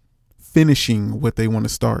aren't finishing what they want to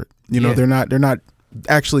start. You know, they're not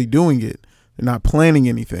actually doing it. They're not planning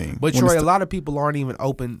anything. But Troy, a lot of people aren't even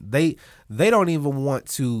open. They don't even want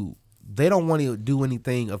to. They don't want to do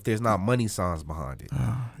anything if there's not money signs behind it.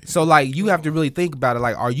 So like you have to really think about it.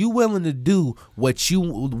 Like, are you willing to do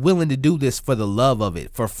this for the love of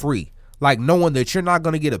it, for free? Like knowing that you're not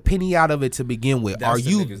going to get a penny out of it to begin with. Are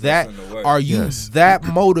you that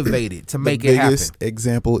motivated to make it happen? The biggest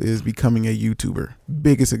example is becoming a YouTuber.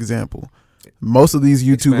 Biggest example. Most of these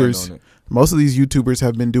YouTubers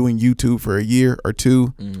have been doing YouTube for a year or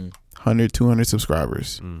two, 100, 200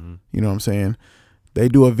 subscribers. Mm-hmm. You know what I'm saying? They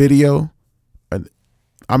do a video.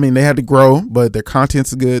 I mean, they had to grow, but their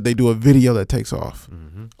content's good. They do a video that takes off.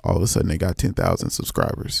 Mm-hmm. All of a sudden, they got 10,000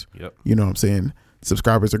 subscribers. Yep. You know what I'm saying?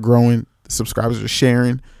 Subscribers are growing. Subscribers are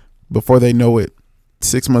sharing. Before they know it,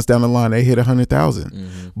 6 months down the line, they hit 100,000.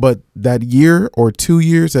 Mm-hmm. But that year or 2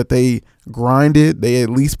 years that they grinded, they at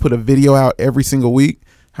least put a video out every single week.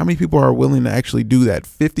 How many people are willing to actually do that?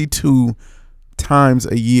 52 times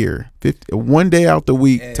a year, 1 day out the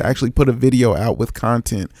week to actually put a video out with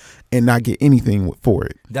content and not get anything for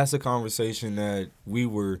it. That's a conversation that we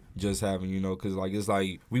were just having, you know, because like it's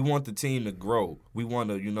like we want the team to grow. We want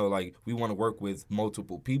to, you know, like we want to work with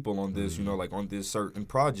multiple people on this, you know, like on this certain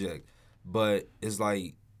project. But it's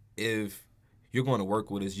like if you're going to work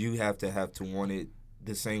with us, you have to want it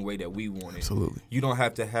the same way that we want it. Absolutely. You don't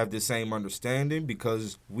have to have the same understanding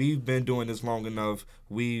because we've been doing this long enough.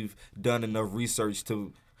 We've done enough research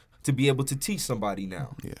to be able to teach somebody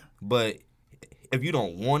now. Yeah. But if you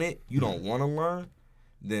don't want it, you don't want to learn,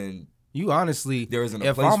 then you honestly, there isn't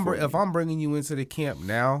a place for you. If I'm bringing you into the camp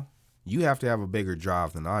now, you have to have a bigger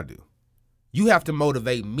drive than I do. You have to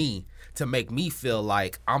motivate me to make me feel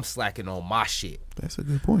like I'm slacking on my shit. That's a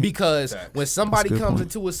good point. Because when somebody comes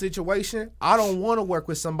into a situation, I don't want to work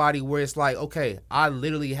with somebody where it's like, okay, I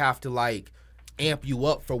literally have to like amp you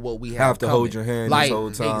up for what we have to coming. hold your hand like, this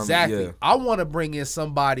whole time. Exactly. Yeah. I want to bring in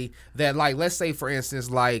somebody that, like, let's say for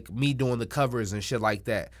instance, like me doing the covers and shit like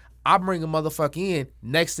that. I bring a motherfucker in.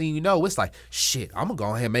 Next thing you know, it's like, shit, I'm going to go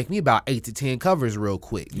ahead and make me about 8 to 10 covers real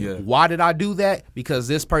quick. Yeah. Why did I do that? Because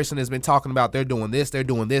this person has been talking about they're doing this, and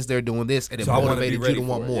it So motivated you to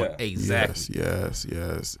want more. Yeah. Exactly.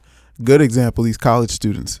 Yes. Good example, these college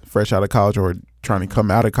students, fresh out of college or trying to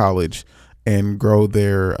come out of college and grow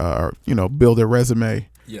their, build their resume.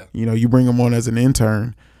 Yeah. You know, you bring them on as an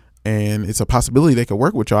intern and it's a possibility they could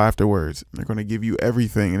work with y'all afterwards. They're going to give you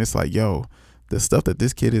everything. And it's like, yo, the stuff that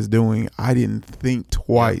this kid is doing, I didn't think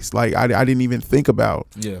twice. Like I didn't even think about.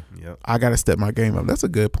 Yeah. I got to step my game up. That's a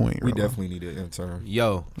good point. We Rolo. definitely need an intern.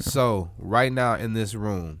 Yo, so right now in this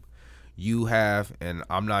room, you have, and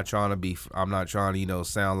I'm not trying to,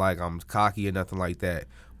 sound like I'm cocky or nothing like that,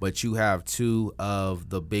 but you have 2 of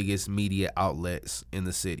the biggest media outlets in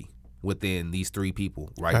the city within these 3 people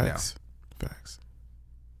right now. Facts.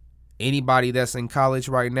 Anybody that's in college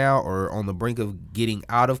right now or on the brink of getting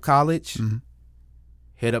out of college,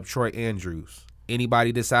 hit up Troy Andrews.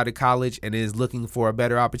 Anybody that's out of college and is looking for a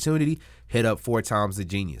better opportunity, hit up 4 Times the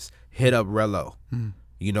Genius. Hit up Rello.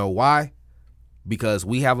 You know why? Because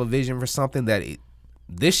we have a vision for something that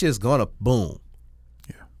this shit's gonna boom.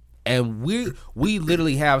 Yeah. And we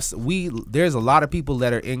literally there's a lot of people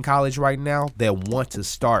that are in college right now that want to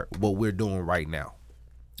start what we're doing right now.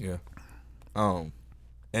 Yeah. And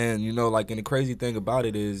and the crazy thing about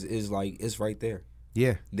it is like it's right there.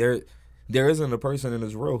 Yeah. There isn't a person in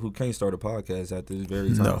this world who can't start a podcast at this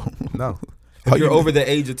very time. No. If you're over the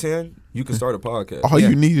age of 10, you can start a podcast. All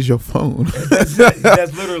you need is your phone. That's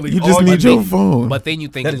literally you just all need your phone. But then you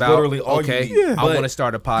think That is about, literally all okay, you need. I want to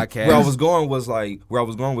start a podcast. Where I was going was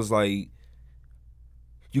like,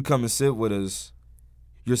 you come and sit with us.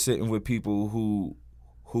 You're sitting with people who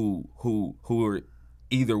are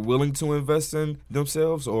either willing to invest in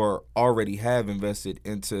themselves or already have invested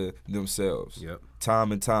into themselves. Yep.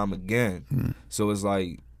 Time and time again. So it's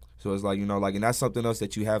like, you know, like, and that's something else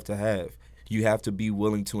that you have to have. You have to be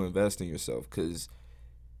willing to invest in yourself, because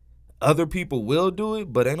other people will do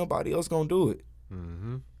it, but ain't nobody else gonna do it.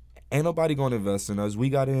 Mm-hmm. Ain't nobody gonna invest in us. We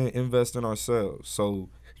gotta invest in ourselves. So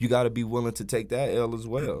you gotta be willing to take that L as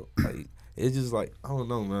well. Like, it's just like, I don't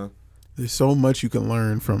know, man. There's so much you can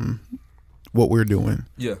learn from what we're doing.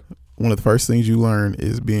 Yeah. One of the first things you learn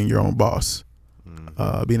is being your own boss,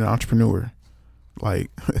 being an entrepreneur.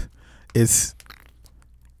 Like, it's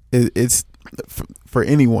for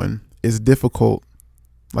anyone. It's difficult,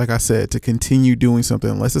 like I said, to continue doing something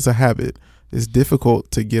unless it's a habit. It's difficult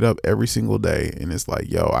to get up every single day, and it's like,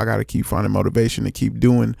 yo, I got to keep finding motivation to keep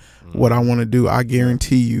doing what I want to do. I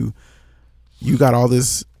guarantee you got all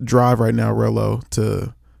this drive right now, Rello,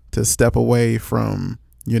 to step away from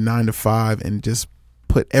your 9 to 5 and just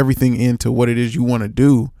put everything into what it is you want to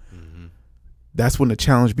do. That's when the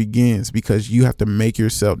challenge begins, because you have to make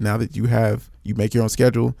yourself, now that you make your own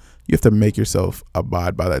schedule, you have to make yourself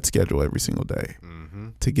abide by that schedule every single day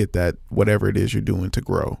to get that, whatever it is you're doing, to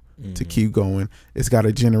grow, to keep going. It's got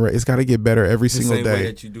to get better every single day. The same way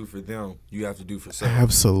that you do for them, you have to do for self.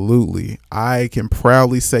 Absolutely. I can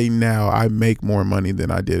proudly say now I make more money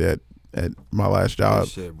than I did at my last job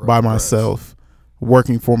by myself,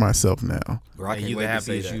 working for myself now. Bro, I And can't you wait the to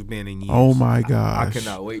say happiest that. you've been in years. Oh my gosh. I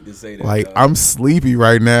cannot wait to say that. Like, dog. I'm sleepy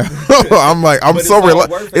right now. I'm like, I'm But so it's all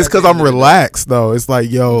relaxed. worth it It's at the because I'm end of the day. relaxed though. It's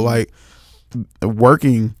like, yo, like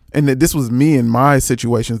working, and this was me in my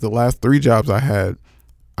situations. The last 3 jobs I had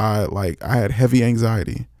had heavy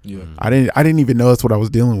anxiety. Yeah. I didn't even know that's what I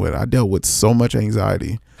was dealing with. I dealt with so much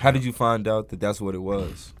anxiety. How did you find out that that's what it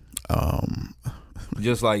was?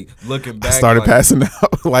 Just like looking back, I started like, passing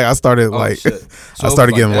out. Like, I started oh, shit. So I it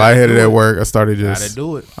started was getting like, lightheaded at work. I started Gotta just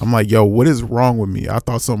do it. I'm like, yo, what is wrong with me? I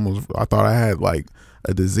thought I had like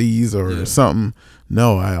a disease or something.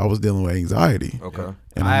 No, I was dealing with anxiety. Okay.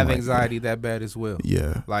 And I I'm have like, anxiety that bad as well.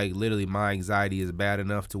 Yeah. Like, literally, my anxiety is bad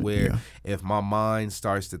enough to where if my mind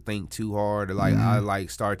starts to think too hard, or like I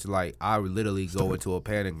literally go into a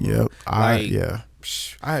panic mode. Yep. Like,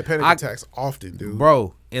 I had panic attacks often, dude.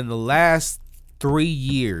 Bro, in the last 3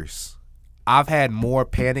 years, I've had more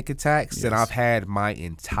panic attacks than I've had my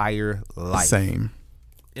entire life. Same.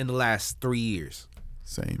 In the last 3 years.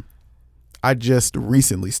 Same. I just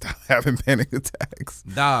recently stopped having panic attacks.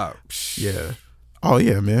 Dog. Yeah. Oh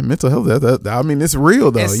yeah, man. Mental health. I mean, it's real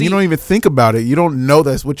though. See, you don't even think about it. You don't know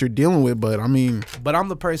that's what you're dealing with. But I mean, but I'm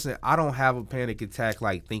the person. I don't have a panic attack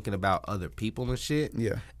like thinking about other people and shit.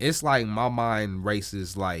 Yeah. It's like my mind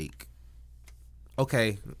races like,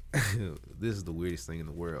 okay, this is the weirdest thing in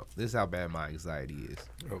the world. This is how bad my anxiety is.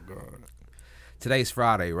 Oh God. Today's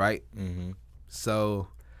Friday, right? Mm-hmm. So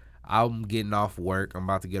I'm getting off work. I'm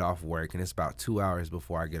about to get off work, and it's about 2 hours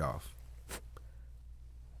before I get off.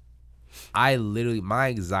 My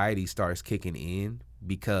anxiety starts kicking in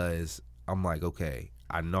because I'm like, okay,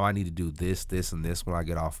 I know I need to do this, this, and this when I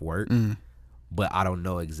get off work, but I don't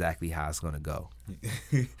know exactly how it's going to go.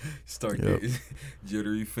 Start getting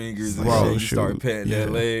jittery fingers and Bro, shit. You shoot. start patting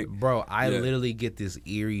that leg. Bro, I literally get this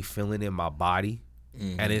eerie feeling in my body,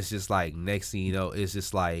 and it's just like, next thing you know, it's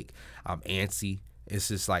just like I'm antsy. It's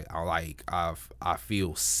just like I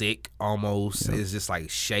feel sick almost. It's just like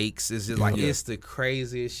shakes. It's just like it's the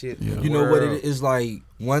craziest shit. In the You know what world. it is like?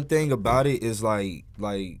 One thing about it is like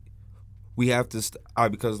we have to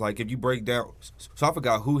because like if you break down, so I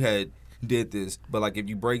forgot who had did this, but like if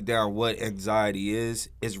you break down what anxiety is,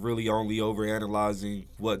 it's really only over analyzing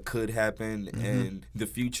what could happen in the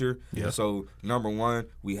future. Yeah. So number 1,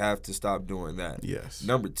 we have to stop doing that. yes.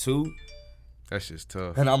 Number 2, That's just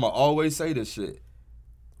tough. and I'ma always say this shit,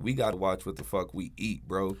 we gotta watch what the fuck we eat,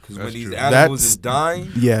 bro. Because when That's these true. animals That's- is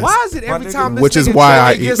dying, Yes. Why is it every My nigga- time this Which is nigga why Troy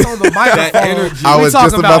I gets eat- on the microphone? energy- I we was talking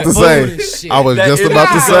just about to food say. and shit. I was that just energy about to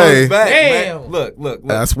comes say. back, Damn. man. Look.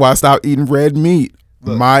 That's why I stopped eating red meat.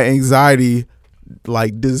 My anxiety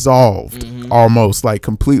like dissolved almost like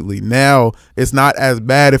completely. Now it's not as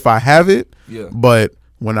bad if I have it. Yeah. But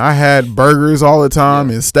when I had burgers all the time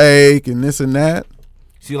and steak and this and that,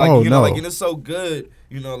 See, like Oh, you know, no. like and it's so good,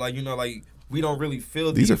 like we don't really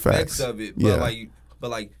feel These the are effects facts. of it, Yeah. but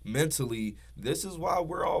like mentally, this is why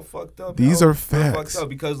we're all fucked up. These yo. are We're facts. fucked up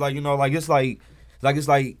because like it's like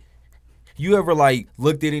you ever like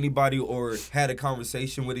looked at anybody or had a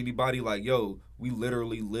conversation with anybody like, yo, we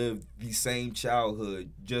literally lived the same childhood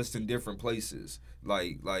just in different places.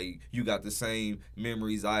 Like you got the same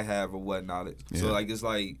memories I have or whatnot. So like it's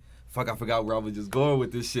like, fuck, I forgot where I was just going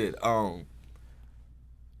with this shit. I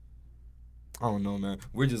don't know, man.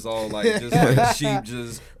 We're just all like just like sheep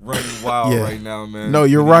just running wild right now, man. No,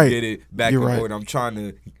 you're right. Get it back in order. I'm trying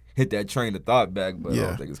to hit that train of thought back, but I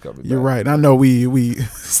don't think it's coming You're back. right. I know we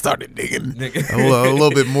started digging a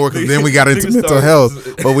little bit more because then we got into mental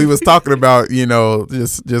health. But we was talking about, you know,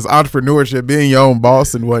 just entrepreneurship, being your own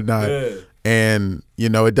boss and whatnot. Yeah. And, you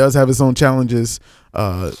know, it does have its own challenges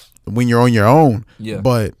when you're on your own. Yeah.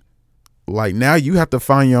 But like now you have to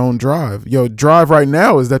find your own drive. Your drive right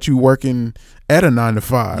now is that you working at a 9 to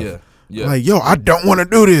 5. Yeah. Yeah. Like, yo, I don't want to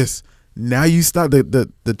do this. Now you stop.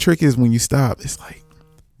 The trick is when you stop, it's like,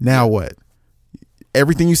 now what?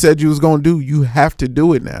 Everything you said you was going to do, you have to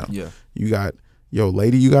do it now. Yeah. You got your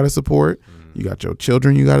lady you got to support. You got your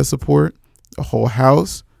children you got to support. A whole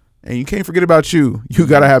house. And you can't forget about you. You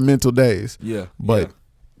got to have mental days. Yeah. But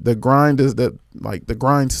the grind is that, like, the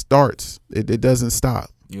grind starts. It doesn't stop.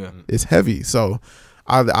 Yeah. It's heavy. So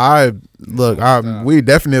we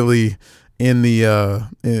definitely we're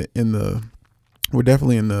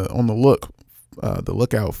definitely on the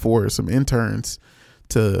lookout for some interns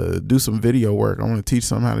to do some video work. I want to teach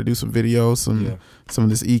them how to do some videos, some of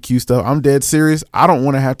this EQ stuff. I'm dead serious. I don't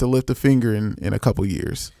want to have to lift a finger in a couple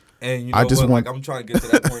years. And you know, like I'm trying to get to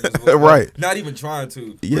that point as well. Right. Not even trying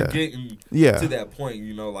to. We're getting to that point,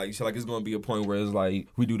 you know, like so like it's gonna be a point where it's like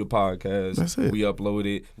we do the podcast, we upload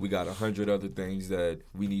it, we got 100 other things that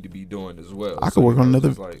we need to be doing as well. I could work on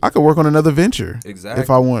another venture. Exactly.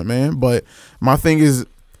 If I want, man. But my thing is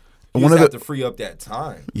you have to free up that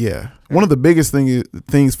time. Yeah. One of the biggest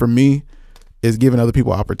things for me is giving other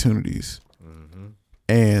people opportunities. Mm-hmm.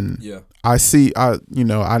 And I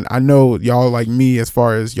know y'all like me as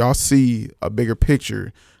far as y'all see a bigger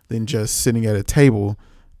picture than just sitting at a table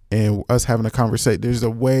and us having a conversation. There's a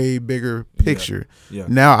way bigger picture. Yeah.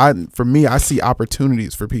 Now I see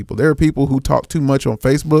opportunities for people. There are people who talk too much on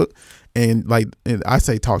Facebook and I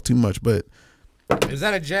say talk too much, but is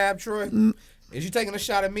that a jab, Troy? Is you taking a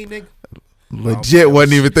shot at me, nigga? Legit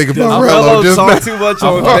wasn't even thinking about Rello. Does Rello talk too much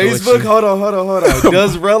on Facebook? Hold on.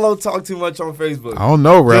 Does Rello talk too much on Facebook? I don't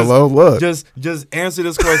know, Rello. Look. Just answer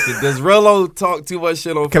this question. Does Rello talk too much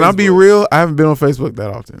shit on Facebook? Can I be real? I haven't been on Facebook that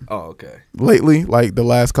often. Oh, okay. Lately, like the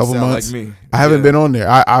last couple months. Like me. I haven't been on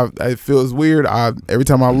there. It feels weird. Every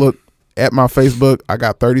time I look at my Facebook, I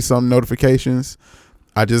got 30-something notifications.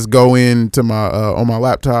 I just go into my on my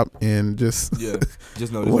laptop and just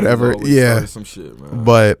whatever. Yeah, some shit, man.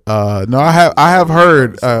 But no, I have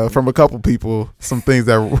heard from a couple people some things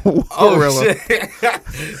that.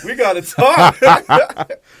 Shit, we gotta talk.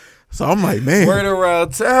 So I'm like, man, word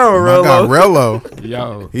around town, Rello. My guy Rello,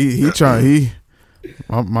 yo, he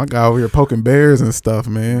my guy over here poking bears and stuff,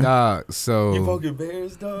 man. Dog, so you poking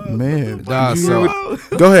bears, dog? Man, dog. So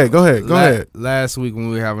go ahead. Last week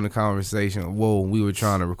when we were having a conversation, we were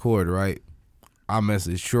trying to record, right? I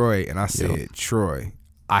messaged Troy and I said, Troy,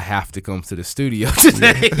 I have to come to the studio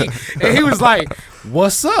today. And he was like,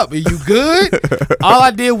 what's up? Are you good? All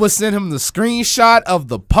I did was send him the screenshot of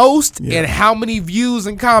the post and how many views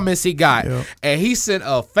and comments he got. And he sent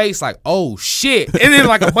a face like, oh, shit. And then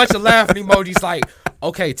like a bunch of laughing emojis like,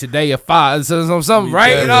 okay, today at 5, something,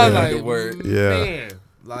 right? And I was like, man.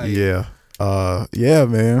 Like, yeah,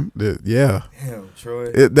 man. Yeah. Damn,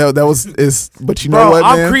 Troy. But you know what, man?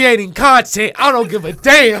 I'm creating content. I don't give a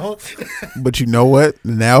damn. But you know what?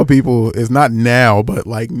 Now it's not now, but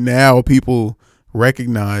like now people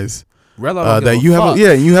recognize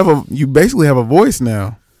that you basically have a voice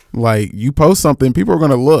now. Like you post something, people are going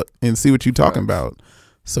to look and see what you're talking about.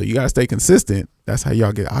 So you got to stay consistent. That's how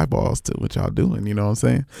y'all get eyeballs to what y'all doing. You know what I'm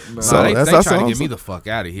saying? Man, so they try to get me the fuck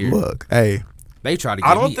out of here. Look, hey. They try to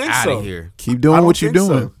get me out of here. Keep doing what you're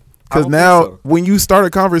doing. Because now when you start a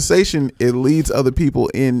conversation, it leads other people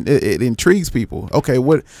in. It intrigues people. Okay,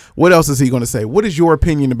 what else is he going to say? What is your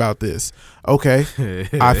opinion about this? Okay,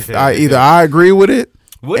 I agree with it.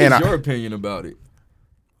 What is your opinion about it?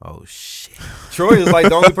 Oh, shit. Troy is like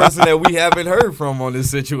the only person that we haven't heard from on this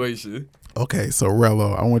situation. Okay, so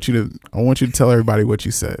Rello, I want you to tell everybody what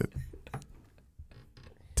you said.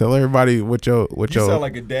 Tell everybody what your. You sound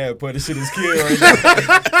like a dad punishing his kid right now.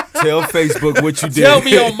 Tell Facebook what you did. Tell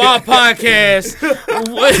me on my podcast.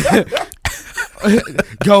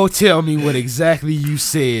 Go tell me what exactly you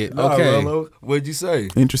said. Okay. Rello, what'd you say?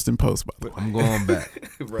 Interesting post, by the way. I'm going back.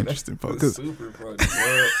 Interesting post. Super funny.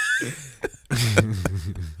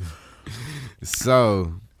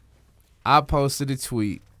 So, I posted a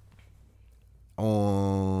tweet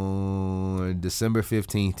on December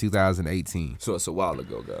 15th, 2018. So it's a while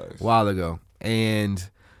ago, guys. While ago. And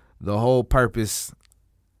the whole purpose,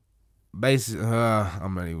 basically,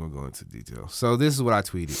 I'm not even going into detail. So this is what I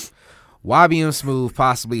tweeted. YBM Smooth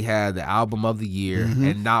possibly had the album of the year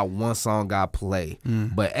and not one song got played.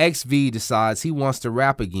 But XV decides he wants to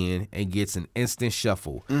rap again and gets an instant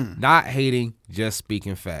shuffle. Not hating, just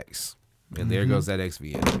speaking facts. And there goes that XV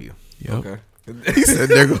interview. Yep. Okay. He said,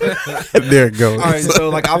 there it goes. All right, so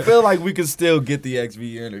like I feel like we can still get the XV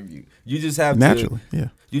interview. You just have Naturally, yeah.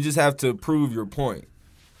 You just have to prove your point.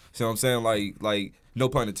 See what I'm saying? Like no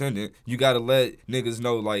pun intended. You gotta let niggas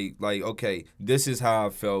know like okay, this is how I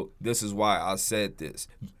felt. This is why I said this.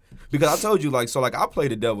 Because I told you like I play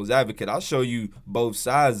the devil's advocate. I'll show you both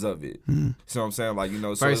sides of it. See what I'm saying? Like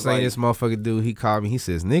so First thing this motherfucker do, he called me. He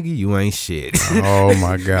says, "Nigga, you ain't shit." Oh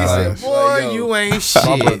my God. He said, "Boy, yo, you ain't my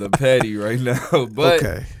shit." brother petty right now, but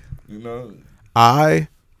Okay. you know. I'm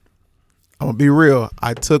gonna be real.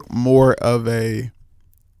 I took more of an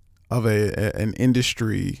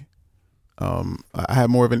industry. I had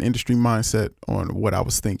more of an industry mindset on what I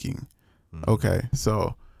was thinking. Okay,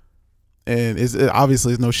 so, and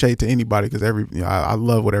obviously it's no shade to anybody because I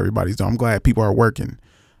love what everybody's doing. I'm glad people are working.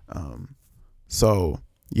 So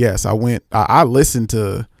yes, I listened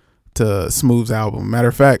to Smooth's album. Matter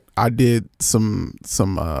of fact, I did some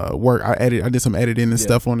work. I did some editing and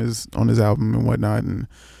stuff on his album and whatnot, and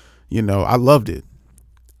I loved it.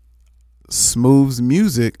 Smooth's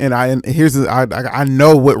music, and I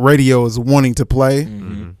know what radio is wanting to play.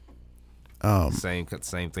 Same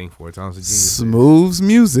thing 4 times a genius. Smooth's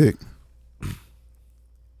music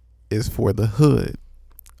is for the hood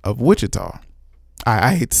of Wichita.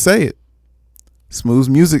 I hate to say it. Smooth's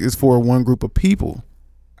music is for one group of people.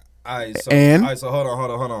 All right, so hold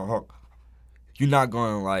on. You're not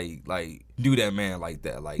going like do that man like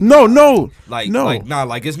that. Like No. Like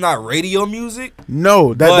it's not radio music.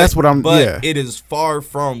 No, that's what I'm. But yeah, it is far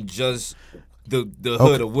from just the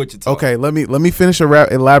hood of Wichita. Okay, let me finish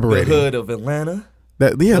elaborating. The hood of Atlanta.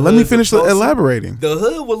 Let me finish elaborating. The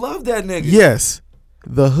hood will love that nigga. Yes,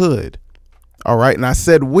 the hood. All right, and I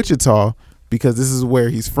said Wichita because this is where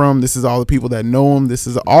he's from. This is all the people that know him. This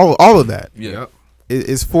is all of that. Yeah.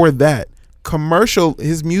 It's for that. Commercial,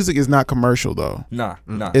 his music is not commercial though. Nah.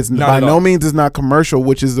 It's not by at no all. means is not commercial,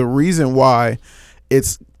 which is the reason why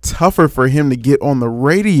it's tougher for him to get on the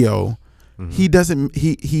radio. He doesn't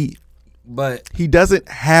he doesn't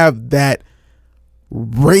have that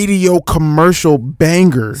radio commercial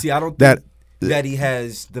banger. See, I don't think that he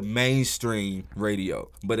has the mainstream radio,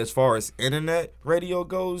 but as far as internet radio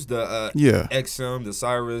goes, the XM, the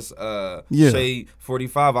Cyrus, Shade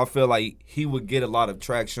 45, I feel like he would get a lot of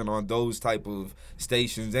traction on those type of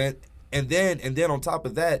stations, and then on top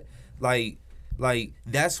of that, like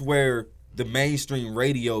that's where the mainstream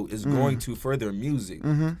radio is going to for their music.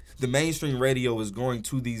 The mainstream radio is going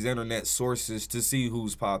to these internet sources to see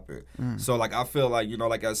who's popping. So like I feel like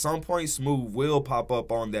like at some point Smooth will pop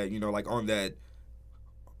up on that like on that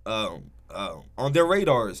on their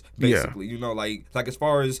radars basically. Like as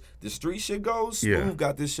far as the street shit goes, Smooth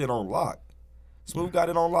got this shit on lock. Smooth got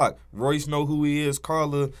it on lock. Royce know who he is.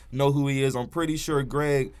 Carla know who he is. I'm pretty sure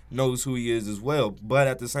Greg knows who he is as well. But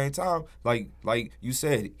at the same time, like you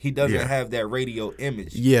said, he doesn't have that radio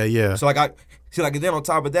image. Yeah. So and then on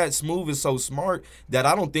top of that, Smooth is so smart that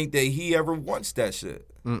I don't think that he ever wants that shit.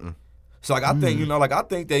 So I think I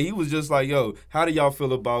think that he was just like, yo, how do y'all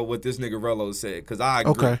feel about what this nigga Rello said? Because I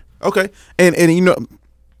agree. Okay, and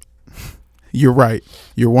you're right.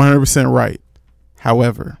 You're 100% right.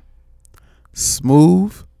 However,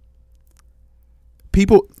 Smooth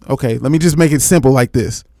people. Okay, let me just make it simple like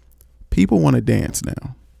this. People want to dance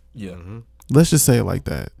now. Yeah. Let's just say it like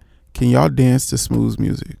that. Can y'all dance to Smooth's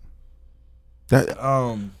music?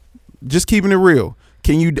 Just keeping it real.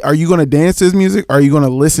 Are you gonna dance to his music? Or are you gonna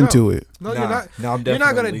listen to it? No, you're not. No, I'm you're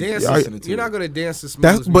not gonna definitely dance. listening to You're it. not gonna dance to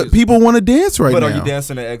Smooth's But music. people want to dance right But now. are you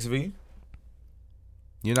dancing to XV?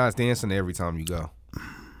 You're not dancing every time you go.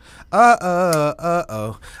 Now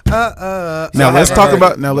let's talk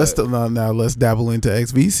about let's dabble into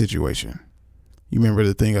XV's situation. You remember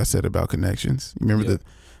the thing I said about connections? You remember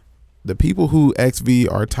the people who XV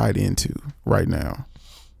are tied into right now.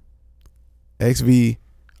 XV,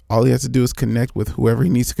 all he has to do is connect with whoever he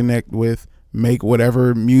needs to connect with, make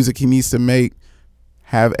whatever music he needs to make,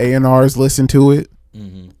 have A&Rs listen to it.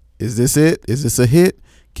 Is this it? Is this a hit?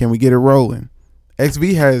 Can we get it rolling?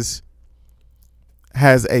 XV has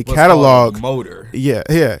a catalog. Motor. Yeah.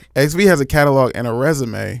 XV has a catalog and a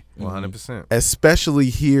resume. 100%.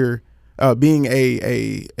 Especially here, being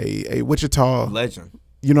a Wichita Legend.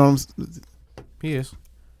 You know what I'm He is.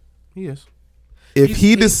 if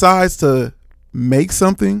he decides to make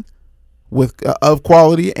something with of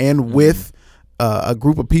quality and with a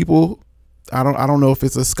group of people, I don't know if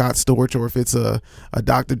it's a Scott Storch or if it's a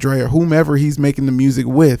Dr. Dre or whomever he's making the music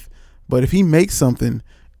with, but if he makes something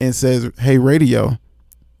and says, "Hey, radio,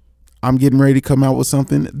 I'm getting ready to come out with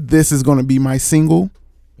something. This is going to be my single.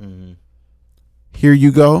 Here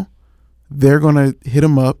you go." They're going to hit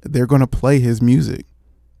him up. They're going to play his music.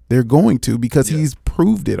 They're going to, because he's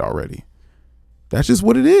proved it already. That's just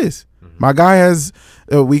what it is. My guy has,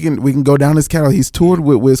 we can go down his catalog. He's toured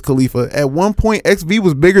with Wiz Khalifa. At one point, XV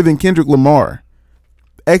was bigger than Kendrick Lamar.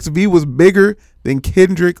 XV was bigger than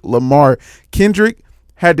Kendrick Lamar. Kendrick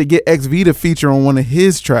had to get XV to feature on one of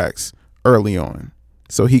his tracks early on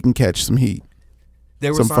so he can catch some heat. They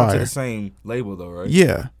were some signed fire. to the same label though, right?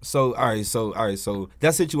 Yeah. So all right, so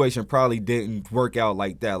that situation probably didn't work out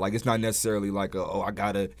like that. Like it's not necessarily like I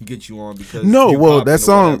gotta get you on because No, you well, poppin' that or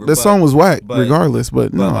song whatever, song was whack but- regardless,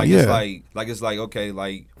 but no, like yeah. it's like okay,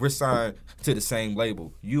 like we're signed to the same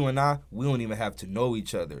label. You and we don't even have to know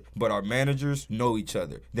each other, but our managers know each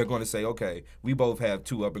other. They're going to say, okay, we both have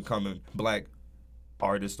two up and coming black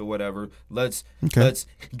artists or whatever. Let's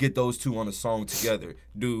get those two on a song together.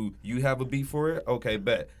 Do you have a beat for it? Okay,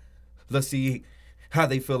 bet. Let's see how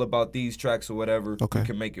they feel about these tracks or whatever. Okay. We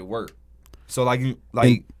can make it work. So like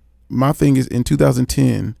And my thing is, in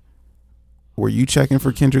 2010, were you checking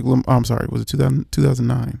for Kendrick Lamar? I'm sorry, was it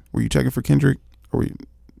 2009? Were you checking for Kendrick? Or were you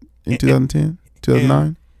in 2010?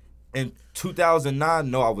 2009? in 2009,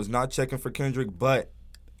 no, I was not checking for Kendrick, but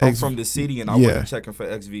I'm from the city and I wasn't checking for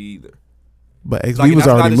XV either. But XV Like, was that's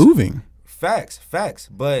already not moving. Facts.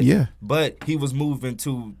 But Yeah. but he was moving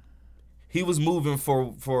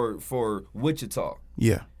for Wichita.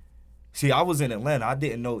 Yeah. See, I was in Atlanta. I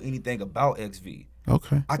didn't know anything about XV.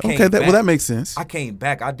 Okay. I came Okay. back. That makes sense. I came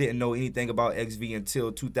back. I didn't know anything about XV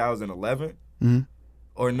until 2011. Mhm.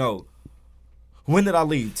 Or no. When did I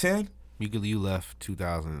leave? 10? You left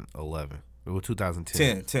 2011. Well,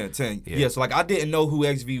 2010. 10. Yeah. Yeah, so like I didn't know who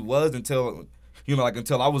XV was until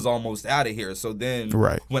I was almost out of here. So then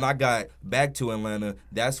when I got back to Atlanta,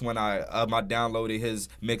 that's when I downloaded his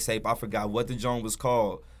mixtape. I forgot what the joint was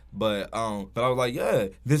called. But I was like, yeah,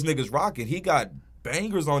 this nigga's rocking. He got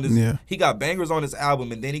bangers on this. Yeah. He got bangers on this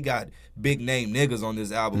album, and then he got big name niggas on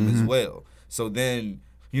this album as well. So then,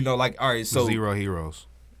 all right, so Zero Heroes.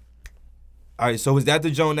 All right, so is that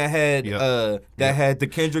the joint that had had the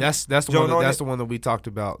Kendrick? That's the joint one. on That's it? the one that we talked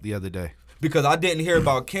about the other day. Because I didn't hear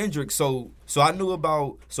about Kendrick, so I knew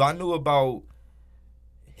about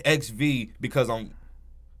XV because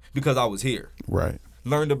I was here. Right.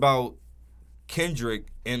 Learned about Kendrick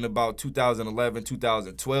in about 2011,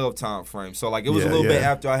 2012 time frame. So like it was a little bit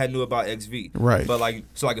after I had knew about XV. Right. But like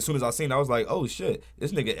as soon as I seen it, I was like, oh shit,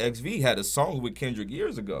 this nigga XV had a song with Kendrick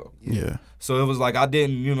years ago. Yeah. So it was like I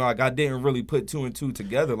didn't really put two and two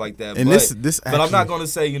together like that. And but, this but I'm actually- not gonna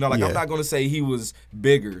say, I'm not gonna say he was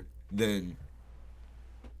bigger than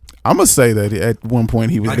I'm gonna say that at one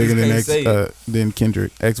point he was I bigger just can't say than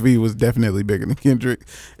Kendrick. XV was definitely bigger than Kendrick,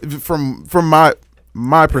 from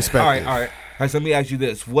my perspective. All right. So let me ask you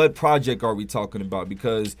this: what project are we talking about?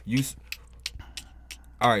 Because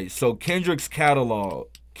all right. So Kendrick's catalog.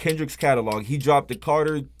 He dropped the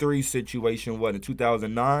Carter 3 situation. What in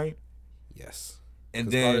 2009? Yes. And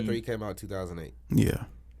 'Cause then Carter 3 came out 2008. Yeah.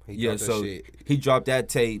 He yeah. dropped that So shit. he dropped that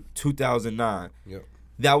tape 2009. Yep.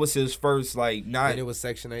 That was his first And it was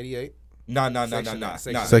Section 88. Nah.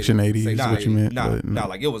 Section 80 is what you meant. Nah, but no.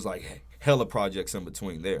 like it was like hella projects in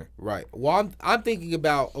between there. Right. Well, I'm thinking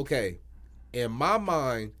about, okay, in my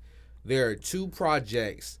mind, there are two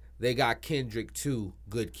projects that got Kendrick to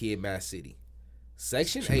Good Kid, Mad City.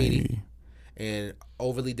 Section 80 and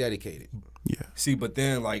Overly Dedicated. Yeah. See, but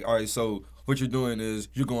then like, all right, so what you're doing is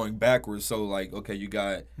you're going backwards. So like, okay, you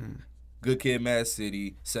got Good Kid, Mad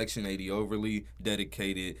City, Section 80, Overly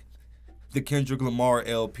Dedicated, the Kendrick Lamar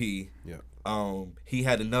LP. Yeah. He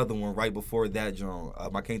had another one right before that, John.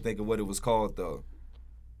 I can't think of what it was called though.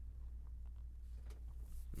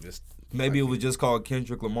 Maybe it was just called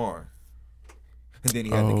Kendrick Lamar. And then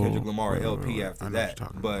he had the Kendrick Lamar LP after I know that. what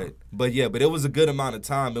you're talking But it was a good amount of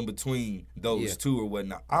time in between those two or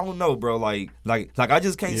whatnot. I don't know, bro. Like I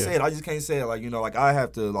just can't say it. I just can't say it. Like, like I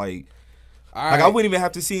have to like All I right. wouldn't even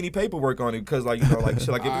have to see any paperwork on it because like, like shit,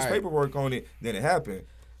 like if there's All right. paperwork on it, then it happened.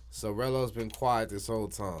 So Rello's been quiet this whole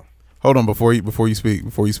time. Hold on before you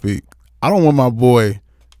speak. I don't want my boy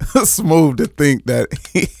Smooth to think that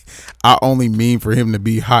I only mean for him to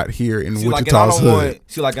be hot here in Wichita's hood.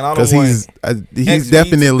 Because he's XV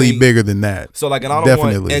definitely to think- bigger than that. So like, and I don't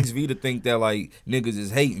Definitely. want XV to think that like niggas is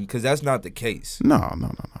hating because that's not the case. No.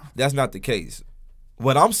 That's not the case.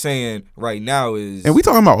 what I'm saying right now is, and we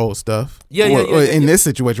talking about old stuff. Yeah. In this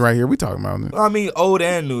situation right here, we talking about it. I mean, old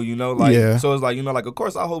and new, you know, like, Yeah. so it's like, you know, like, of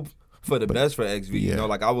course I hope for the best for XV, yeah. you know,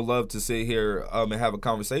 like I would love to sit here and have a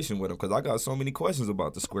conversation with him because I got so many questions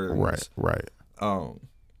about the Square. Right.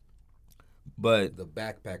 But The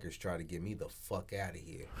backpackers try to get me the fuck out of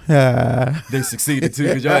here. they succeeded too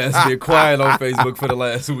because your ass been quiet on Facebook for the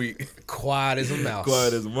last week. Quiet as a mouse.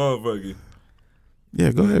 Quiet as a motherfucker.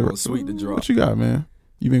 Yeah, go ahead. Gonna sweet the drop. What you got, man?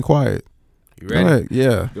 You been quiet. You Go ready? ahead.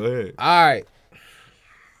 Yeah. Go ahead. All right.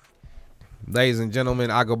 Ladies and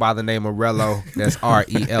gentlemen, I go by the name of Rello. That's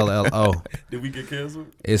RELLO. Did we get canceled?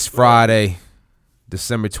 It's Friday,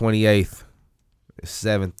 December 28th. It's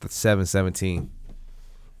 7/17.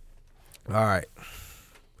 All right.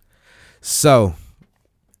 So,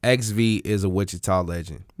 XV is a Wichita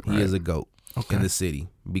legend. He is a GOAT in the city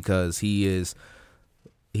because he's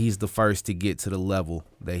the first to get to the level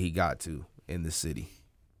that he got to in the city.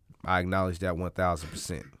 I acknowledge that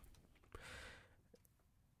 1,000%.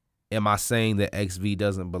 Am I saying that XV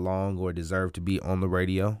doesn't belong or deserve to be on the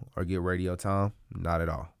radio or get radio time? Not at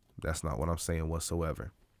all. That's not what I'm saying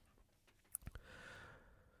whatsoever.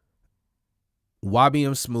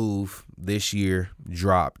 YBM Smooth this year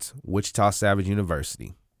dropped Wichita Savage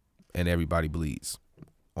University and Everybody Bleeds.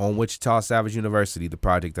 On Wichita Savage University, the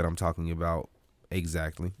project that I'm talking about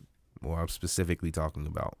exactly, or I'm specifically talking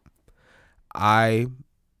about, I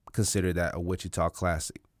consider that a Wichita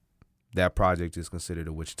classic. That project is considered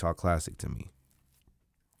a Wichita classic to me.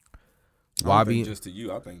 I don't think just to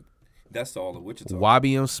you, I think that's all of Wichita.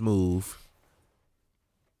 YBM Smooth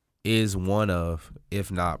is one of,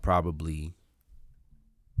 if not probably,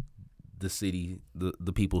 the city,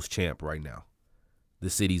 the people's champ right now, the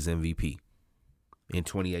city's MVP in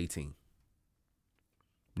 2018.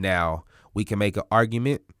 Now, we can make an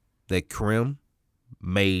argument that Krim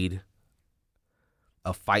made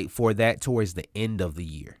a fight for that towards the end of the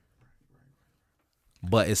year.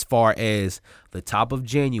 But as far as the top of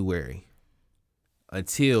January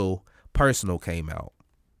until Personal came out,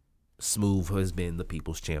 Smooth has been the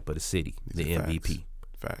people's champ of the city, the MVP.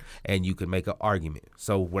 Fact. And you can make an argument.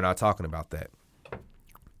 So we're not talking about that.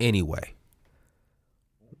 Anyway,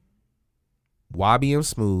 YBM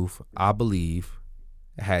Smooth, I believe,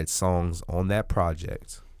 had songs on that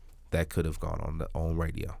project that could have gone on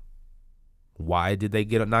radio. Why did they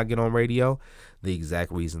not get on radio? The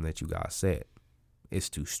exact reason that you guys said. It's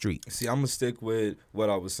too street. See, I'm going to stick with what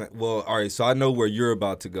I was saying. Well, all right, so I know where you're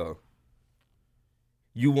about to go.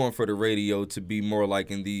 You want for the radio to be more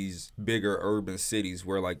like in these bigger urban cities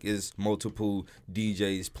where like it's multiple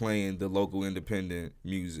DJs playing the local independent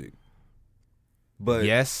music. But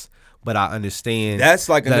yes, but I understand that's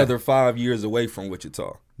like another 5 years away from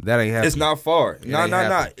Wichita. That ain't happening. It's not far.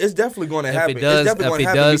 No. It's definitely going to happen. If it does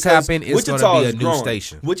happen, it's going to be a new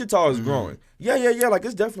station. Wichita is growing. Yeah. Like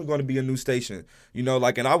it's definitely going to be a new station. You know,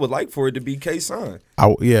 like, and I would like for it to be K-Sun.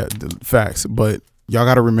 Facts. But y'all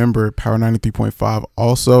got to remember, Power 93.5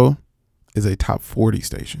 also is a top 40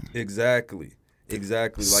 station. Exactly. Like,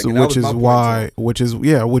 so which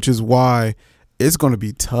is why it's going to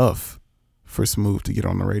be tough for Smooth to get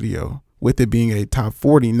on the radio. With it being a top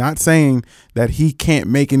 40, not saying that he can't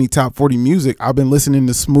make any top 40 music. I've been listening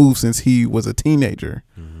to Smooth since he was a teenager.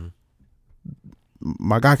 Mm-hmm.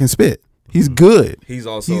 My guy can spit. He's good. He's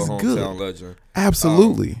also a hometown legend.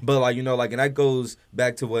 Absolutely. But like, you know, like, and that goes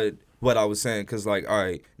back to what I was saying. Cause like, all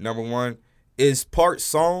right, number one is part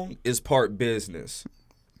song is part business.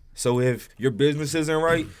 So if your business isn't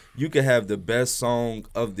right, you can have the best song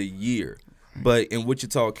of the year. But in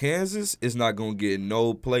Wichita, Kansas, it's not going to get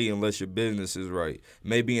no play unless your business is right.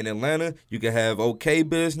 Maybe in Atlanta, you can have okay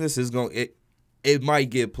business. It might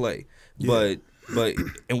get play. Yeah. But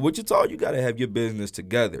in Wichita, you got to have your business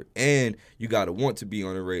together. And you got to want to be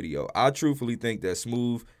on the radio. I truthfully think that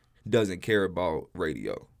Smooth doesn't care about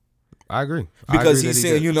radio. I agree. Because he's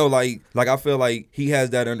saying, you know, like I feel like he has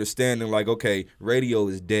that understanding, like, okay, radio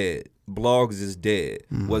is dead. Blogs is dead.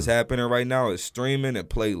 Mm-hmm. What's happening right now is streaming and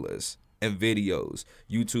playlists. And videos.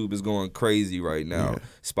 YouTube is going crazy right now. Yeah.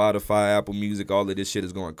 Spotify, Apple Music, all of this shit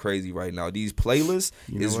is going crazy right now. These playlists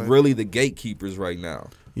is really the gatekeepers right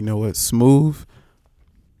now. You know what? Smooth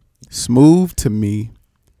to me,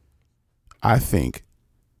 I think,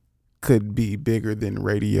 could be bigger than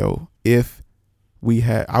radio if we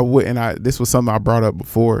had. This was something I brought up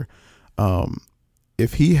before.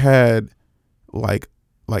 If he had, like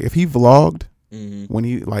if he vlogged. Mm-hmm. When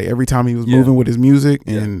he like every time he was moving with his music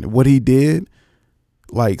and what he did,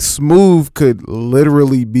 like Smooth could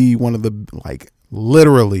literally be one of the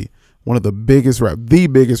biggest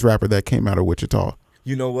rapper that came out of Wichita.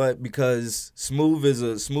 You know what? Because Smooth is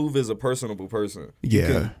a personable person.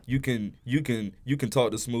 Yeah. You can talk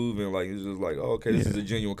to Smooth and like it's just like, oh, okay, this is a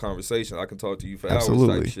genuine conversation. I can talk to you for hours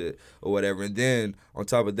type shit or whatever. And then on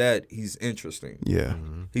top of that, he's interesting. Yeah.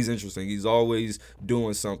 He's interesting. He's always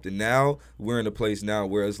doing something. Now we're in a place now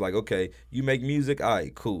where it's like, okay, you make music, all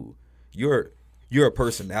right, cool. You're a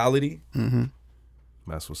personality. Mm-hmm.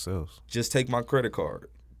 That's what sells. Just take my credit card.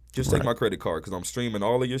 Take my credit card because I'm streaming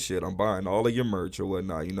all of your shit. I'm buying all of your merch or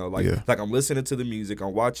whatnot. You know, like I'm listening to the music.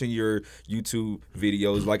 I'm watching your YouTube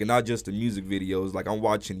videos, like, and not just the music videos. Like I'm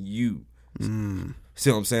watching you.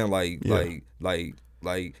 See what I'm saying? Like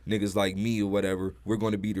niggas like me or whatever. We're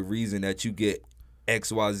going to be the reason that you get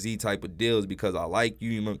XYZ type of deals because I like you.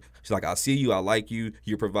 You know, she's like, I see you. I like you.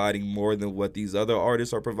 You're providing more than what these other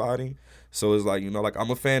artists are providing. So it's like, you know, like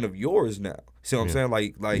I'm a fan of yours now. See what I'm saying?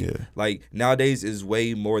 Like nowadays is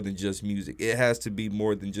way more than just music. It has to be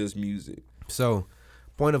more than just music. So,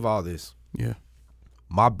 point of all this. Yeah.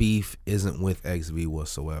 My beef isn't with XV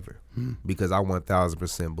whatsoever because I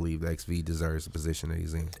 1000% believe that XV deserves the position that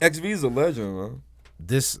he's in. XV is a legend, man.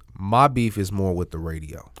 My beef is more with the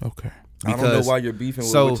radio. Okay. I don't know why you're beefing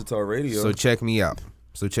with Wichita Radio. So check me out.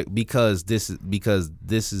 Because this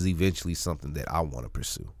is eventually something that I want to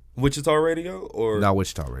pursue. Wichita Radio or not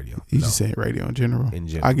Wichita Radio? You just saying radio in general. In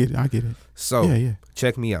general, I get it. So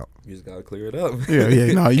check me out. You just gotta clear it up.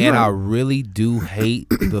 Yeah. No, and I really do hate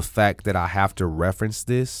the fact that I have to reference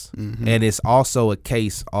this, and it's also a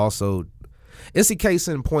case. It's a case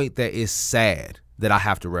in point that it's sad that I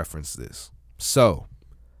have to reference this. So,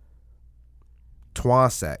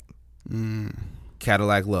 Twansack,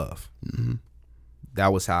 Cadillac Love.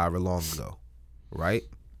 That was however long ago, right?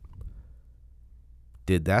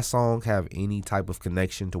 Did that song have any type of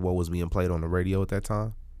connection to what was being played on the radio at that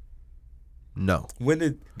time? No. When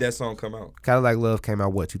did that song come out? Cadillac Love came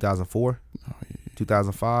out, 2004?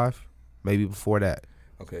 2005? Maybe before that.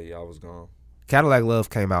 Okay, yeah, I was gone. Cadillac Love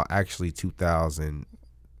came out actually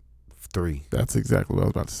 2003. That's exactly what I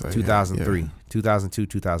was about to say. 2003. 2002,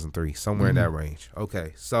 2003. Somewhere in that range.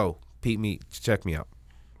 Okay, so, check me out.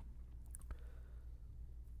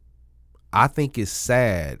 I think it's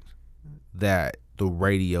sad that the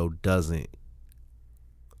radio doesn't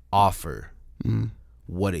offer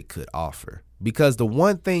what it could offer. Because the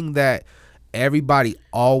one thing that everybody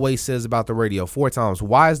always says about the radio 4 times,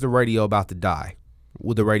 why is the radio about to die?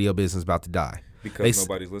 Well, the radio business about to die? Because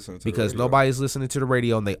nobody's listening to the radio. Nobody's listening to the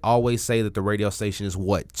radio, and they always say that the radio station is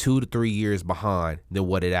 2 to 3 years behind than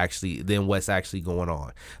what's actually going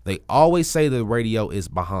on. They always say the radio is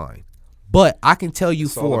behind. But I can tell you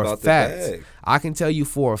for a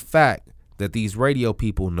fact, that these radio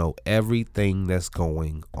people know everything that's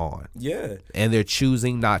going on. Yeah. And they're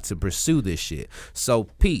choosing not to pursue this shit. So,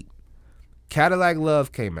 Pete, Cadillac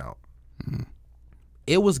Love came out.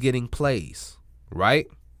 It was getting plays, right?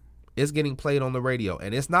 It's getting played on the radio.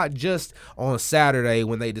 And it's not just on Saturday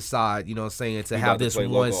when they decide, you know what I'm saying, to have this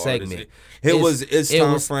one segment. It's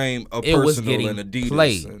time frame of Personal and Adidas.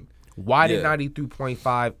 Played. Why did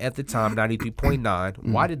 93.5 at the time, 93.9,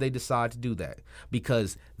 why did they decide to do that?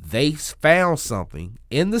 Because they found something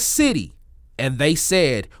in the city and they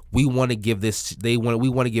said, we want to give this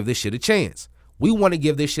shit a chance. We want to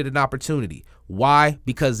give this shit an opportunity. Why?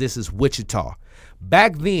 Because this is Wichita.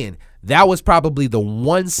 Back then, that was probably the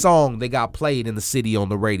one song that got played in the city on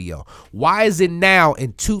the radio. Why is it now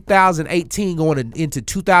in 2018 going into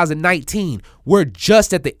 2019, we're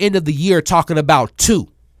just at the end of the year talking about 2?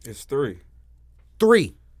 It's 3.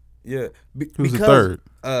 3. Yeah. Who's the third?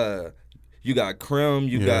 You got Krim,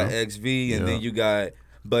 you got XV, and then you got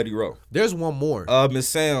Buddy Rowe. There's one more. Miss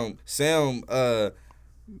Sam,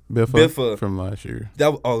 Biffa from last year.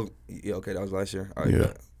 That was last year. All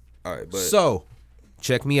right, but so,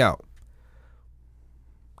 check me out.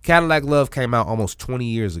 Cadillac Love came out almost 20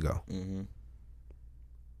 years ago.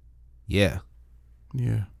 Yeah.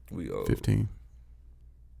 Yeah. We owe 15.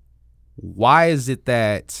 Why is it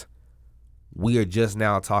that we are just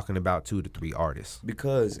now talking about 2 to 3 artists?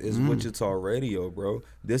 Because it's Wichita Radio, bro.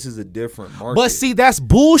 This is a different market. But see, that's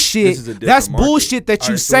bullshit. That's bullshit that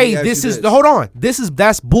you say.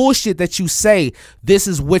 That's bullshit that you say. This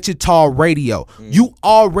is Wichita Radio. You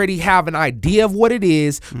already have an idea of what it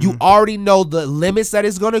is. You already know the limits that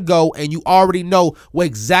it's gonna go, and you already know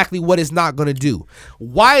exactly what it's not gonna do.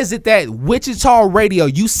 Why is it that Wichita Radio?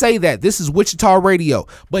 You say that this is Wichita Radio,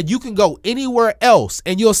 but you can go anywhere else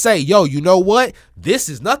and you'll say, "Yo, you know what? This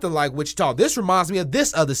is nothing like Wichita. This reminds me of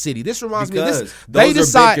this other city. This reminds me of this."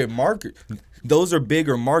 Those are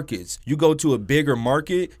bigger markets. You go to a bigger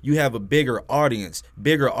market, you have a bigger audience.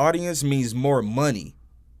 Bigger audience means more money.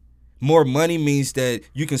 more money means that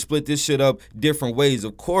you can split this shit up different ways.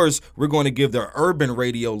 Of course, we're going to give the urban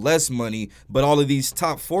radio less money, but all of these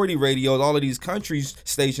top 40 radios, all of these country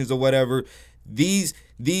stations or whatever, these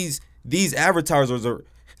advertisers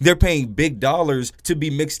they're paying big dollars to be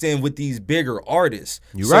mixed in with these bigger artists.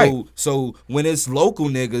 You're right. So when it's local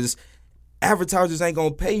niggas, advertisers ain't gonna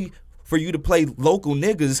pay for you to play local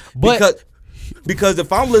niggas because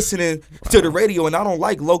if I'm listening to the radio and I don't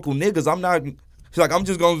like local niggas, I'm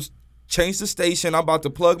just gonna change the station. I'm about to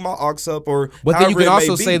plug my aux up But then you can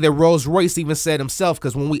also say that Rolls Royce even said himself,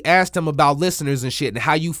 because when we asked him about listeners and shit and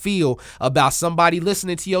how you feel about somebody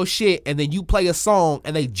listening to your shit and then you play a song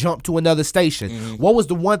and they jump to another station, what was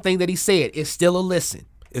the one thing that he said? It's still a listen.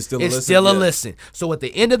 It's still a listen. So at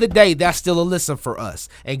the end of the day, that's still a listen for us.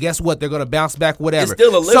 And guess what? They're gonna bounce back whatever. It's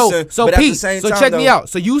still a listen. So but Pete, at the same time, check me out.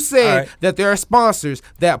 So you said right. that there are sponsors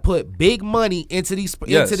that put big money into this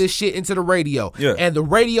shit, into the radio. Yeah. And the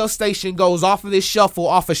radio station goes off of this shuffle,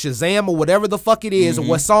 off of Shazam or whatever the fuck it is, or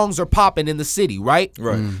what songs are popping in the city, right?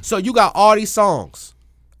 Right. So you got all these songs.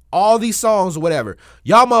 All these songs or whatever,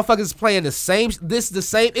 y'all motherfuckers playing the same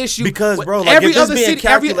issue because bro, like every if other being city,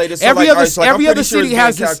 calculated, every other sure city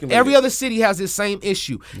has this. Every other city has this same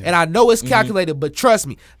issue, and I know it's calculated, but trust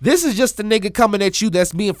me, this is just a nigga coming at you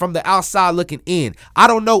that's being from the outside looking in. I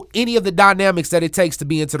don't know any of the dynamics that it takes to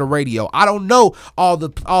be into the radio. I don't know all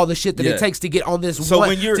the shit that it takes to get on this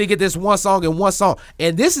to get this one song and one song.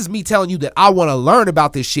 And this is me telling you that I want to learn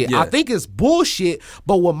about this shit. I think it's bullshit,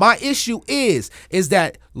 but what my issue is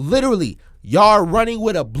that literally, y'all are running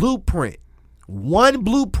with a blueprint, one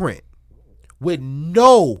blueprint, with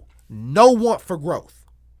no want for growth.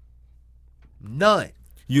 None.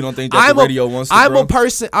 You don't think that the radio wants to grow?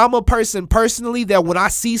 I'm a person personally that when I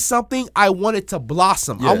see something, I want it to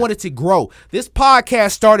blossom. Yeah. I want it to grow. This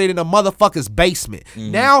podcast started in a motherfucker's basement.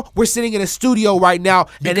 Now we're sitting in a studio right now,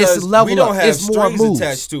 and it's level we don't up. Have it's more strings moves.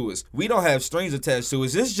 attached to us. We don't have strings attached to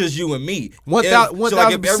us. It's just you and me. 1,000%. So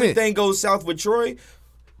like if everything goes south with Troy,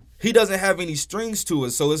 he doesn't have any strings to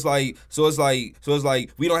it, so it's like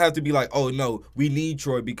we don't have to be like, oh no, we need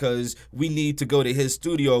Troy because we need to go to his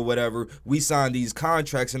studio or whatever. We signed these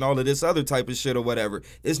contracts and all of this other type of shit or whatever.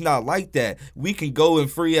 It's not like that. We can go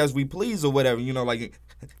and free as we please or whatever. You know, like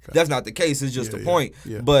that's not the case. It's just the point.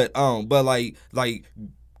 Yeah. But like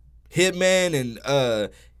Hitman,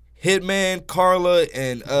 Carla,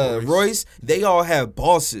 and Royce, they all have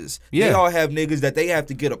bosses. Yeah. They all have niggas that they have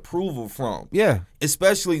to get approval from. Yeah.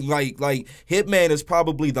 Especially like Hitman is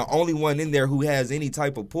probably the only one in there who has any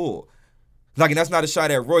type of pull. Like, and that's not a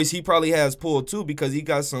shot at Royce. He probably has pull too because he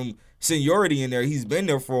got some seniority in there. He's been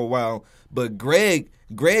there for a while. But Greg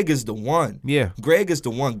is the one. Yeah. Greg is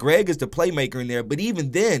the one. Greg is the playmaker in there. But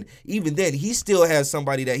even then, he still has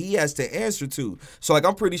somebody that he has to answer to. So, like,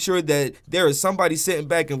 I'm pretty sure that there is somebody sitting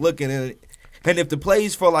back and looking at it. And if the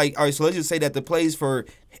plays for, like, all right, so let's just say that the plays for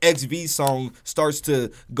XV song starts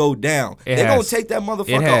to go down. They're going to take that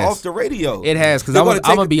motherfucker off the radio. It has, because I'm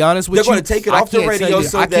going to be honest with you. They're going to take it off the radio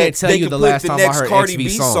so that they can put the next Cardi B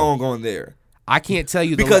song on there. I can't tell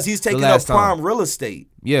you because he's taking up prime real estate.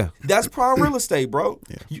 Yeah, that's prime real estate, bro.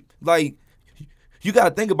 Yeah. You got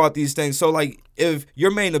to think about these things. So, like, if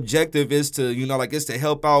your main objective is to, is to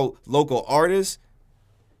help out local artists,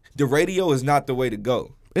 the radio is not the way to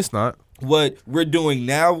go. It's not. What we're doing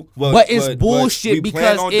now, but it's bullshit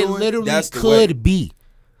because it literally could be.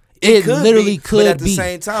 It literally could be. But at the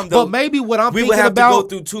same time, though, but maybe what I'm thinking about, we would have to go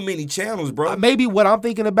through too many channels, bro. Maybe what I'm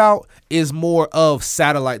thinking about is more of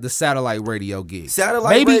the satellite radio gig.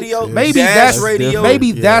 Radio, maybe that's radio.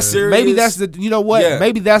 Maybe that's the you know what? Yeah.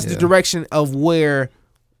 Maybe that's the direction of where.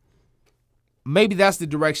 Maybe that's the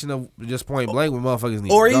direction of just point blank where motherfuckers need to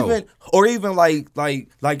go. Or even like,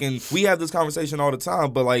 and we have this conversation all the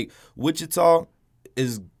time. But like Wichita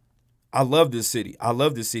is. I love this city.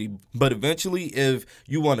 But eventually, if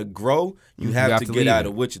you want to grow, you have to get out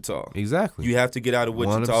of Wichita. Exactly. You have to get out of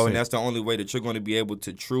Wichita, 100%. And that's the only way that you're going to be able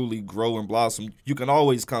to truly grow and blossom. You can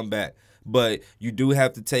always come back, but you do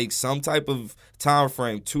have to take some type of time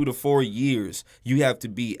frame, 2 to 4 years. You have to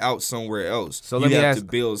be out somewhere else. So you have to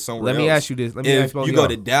build somewhere else. Let me ask you this. If you go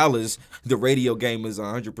to Dallas, the radio game is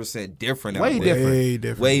 100% different out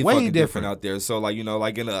there. Way fucking different out there. So like,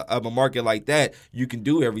 like in a market like that, you can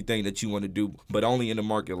do everything that you want to do, but only in a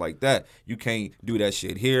market like that. You can't do that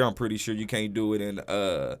shit here. I'm pretty sure you can't do it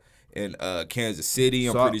in Kansas City.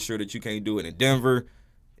 I'm pretty sure that you can't do it in Denver.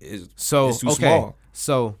 It's too small.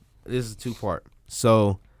 So this is 2-part.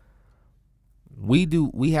 So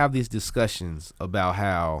we have these discussions about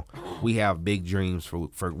how we have big dreams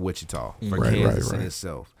for Wichita, for Kansas in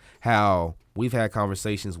itself. How we've had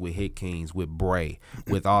conversations with Hit Kings, with Bray,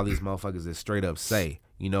 with all these motherfuckers that straight up say,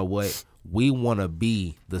 you know what? We want to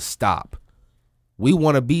be the stop. We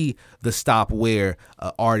want to be the stop where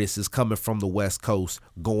an artist is coming from the West Coast,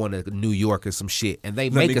 going to New York or some shit, and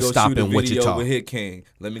they make a stop in Wichita. With Hit King.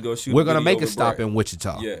 Let me go shoot. We're gonna make a stop in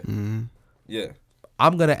Wichita. Yeah, yeah.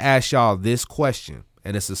 I'm gonna ask y'all this question,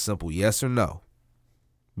 and it's a simple yes or no,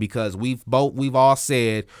 because we've all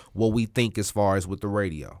said what we think as far as with the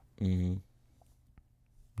radio. Mm-hmm.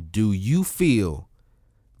 Do you feel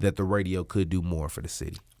that the radio could do more for the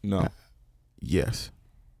city? No. Yes.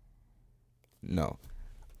 No.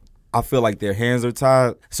 I feel like their hands are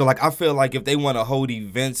tied. So, like, I feel like if they want to hold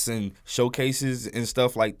events and showcases and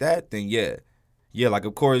stuff like that, then yeah. Yeah, like,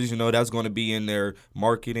 of course, you know, that's going to be in their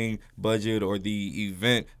marketing budget or the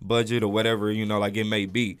event budget or whatever, you know, like it may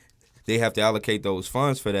be. They have to allocate those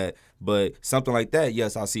funds for that. But something like that,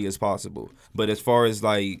 yes, I see as possible. But as far as,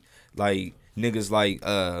 like niggas like,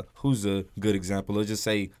 who's a good example? Let's just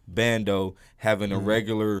say Bando having a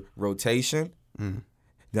regular rotation, then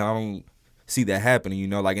I don't see that happening, you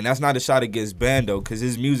know, like, and that's not a shot against Bando because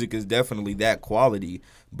his music is definitely that quality,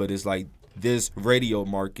 but it's like this radio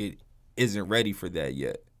market isn't ready for that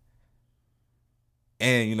yet.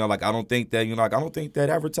 And, you know, like, I don't think that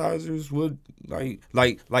advertisers would like.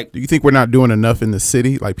 Do you think we're not doing enough in the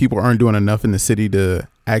city? Like, people aren't doing enough in the city to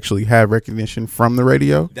actually have recognition from the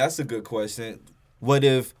radio? That's a good question. What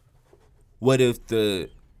if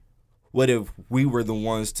we were the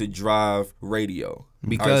ones to drive radio?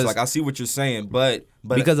 Because like, I see what you're saying, but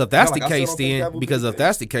because if that's the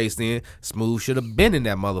case, then Smooth should have been in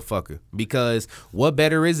that motherfucker. Because what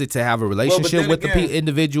better is it to have a relationship with the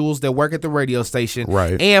individuals that work at the radio station,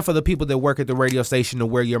 right, and for the people that work at the radio station to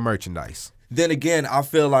wear your merchandise? Then again, I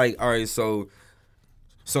feel like, all right, so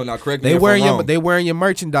now correct me if I'm wrong. They wearing your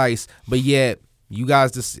merchandise, but yet you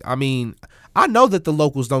guys just, I mean, I know that the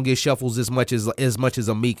locals don't get shuffles as much as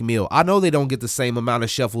a Meek Mill. I know they don't get the same amount of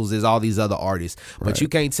shuffles as all these other artists. But you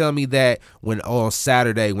can't tell me that when on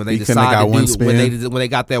Saturday when they decided when they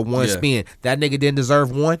got that one spin, that nigga didn't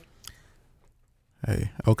deserve one.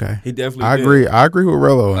 Hey, okay. He definitely I did. agree. I agree with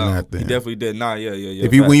Rello on that. Then he definitely did. Nah, yeah.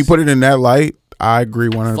 If when you put it in that light, I agree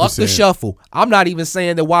 100%. Fuck the shuffle. I'm not even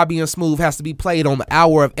saying that YBN Smooth has to be played on the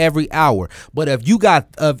hour of every hour. But if you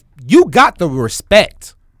got the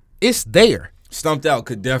respect, it's there. Stumped Out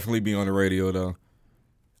could definitely be on the radio, though.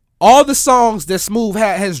 All the songs that Smooth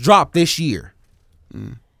has dropped this year,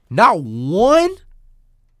 not one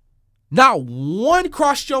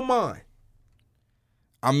crossed your mind.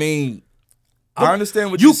 I mean, I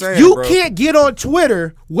understand what you're saying, You bro. can't get on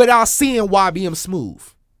Twitter without seeing YBM Smooth.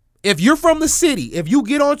 If you're from the city, if you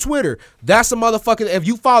get on Twitter, that's a motherfucker. If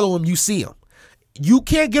you follow him, you see him. You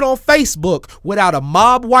can't get on Facebook without a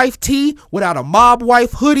Mob Wife tee, without a Mob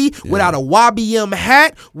Wife hoodie, without a YBM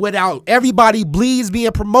hat, without Everybody Bleeds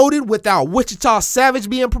being promoted, without Wichita Savage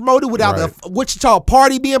being promoted, without the Wichita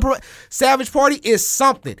Party being promoted. Savage Party is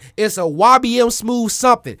something. It's a YBM Smooth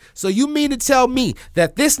something. So you mean to tell me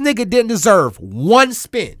that this nigga didn't deserve one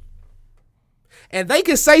spin? And they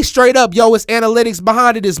can say straight up, yo, it's analytics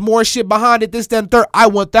behind it, there's more shit behind it, this, that, and third. I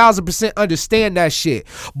 1000% understand that shit.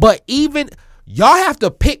 But even y'all have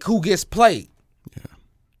to pick who gets played. Yeah.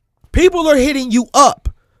 People are hitting you up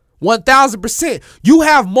 1000%. You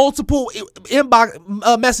have multiple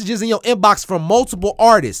inbox messages in your inbox from multiple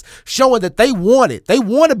artists showing that they want it. They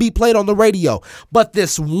want to be played on the radio. But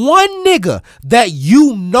this one nigga that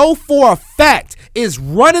you know for a fact is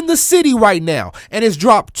running the city right now and has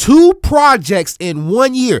dropped 2 projects in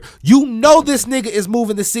 1 year. You know this nigga is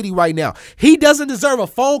moving the city right now. He doesn't deserve a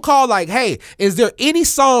phone call like, hey, is there any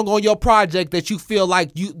song on your project that you feel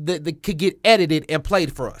like that could get edited and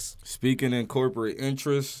played for us? Speaking in corporate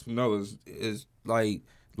interest, no, is like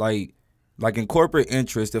in corporate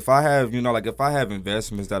interest, if I have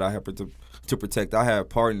investments that I have to protect, I have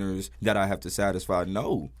partners that I have to satisfy.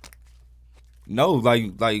 No,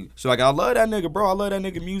 like I love that nigga, bro. I love that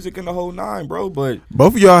nigga music and the whole nine, bro. But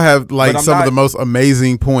both of y'all have some of the most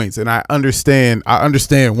amazing points, and I understand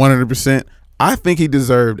 100%. I think he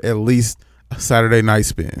deserved at least a Saturday night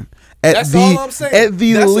spin. That's all I'm saying. At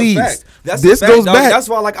the least. This goes back. That's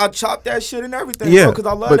why I chopped that shit and everything, bro, because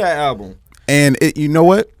I love that album. And you know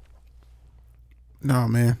what? No,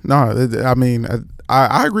 man. No, I mean,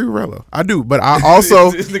 I agree with Rello. I do, but I also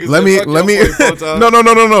let me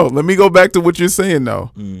no. Let me go back to what you're saying though,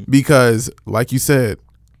 because like you said,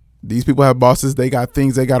 these people have bosses. They got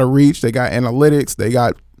things they got to reach. They got analytics. They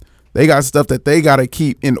got stuff that they got to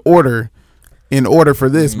keep in order for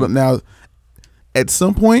this. But now, at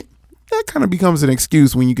some point, that kind of becomes an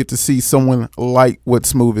excuse when you get to see someone like what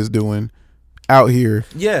Smooth is doing out here.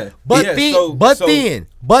 Yeah, but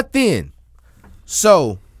then.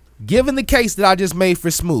 So given the case that I just made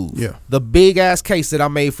for Smooth, Yeah. the big ass case that I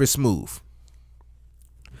made for Smooth,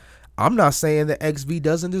 I'm not saying that XV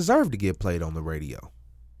doesn't deserve to get played on the radio.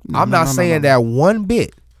 I'm not saying that one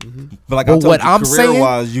bit. But like But I told what you, I'm saying-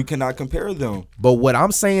 career-wise, you cannot compare them. But what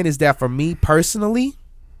I'm saying is that for me personally,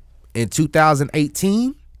 in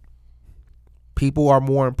 2018, people are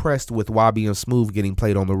more impressed with YB and Smooth getting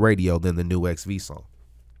played on the radio than the new XV song.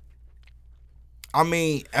 I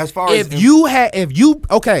mean, as far as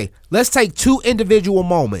Okay, let's take two individual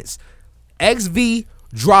moments. XV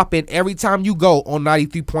dropping every time you go on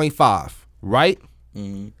 93.5, right?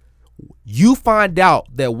 You find out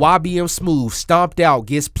that YBM Smooth Stomped Out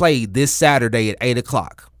gets played this Saturday at 8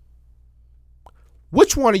 o'clock.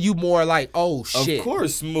 Which one are you more like, oh shit? Of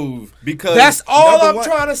course, Smooth. Because That's all number I'm one-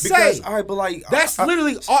 trying to say. All right, but like That's I-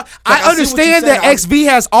 literally all. I I see what understand you're that saying. XV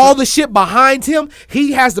has all the shit behind him.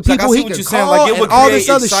 He has the like, I people see he what can you're saying. call Like it would and all create this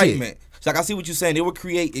other excitement. shit. It's like I see what you're saying. It would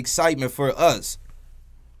create excitement for us,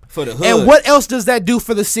 for the hood. And what else does that do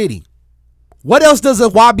for the city? What else does a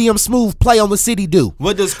YBM Smooth play on the city do?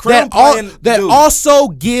 What does Crim that do? also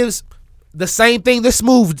gives the same thing that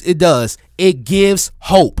Smooth it does. It gives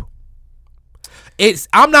hope.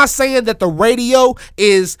 I'm not saying that the radio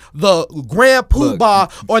is the grand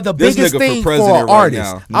poobah or the this biggest nigga for thing for president an right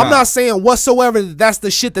artist. now. I'm Nah. not saying whatsoever that that's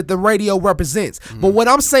the shit that the radio represents. But what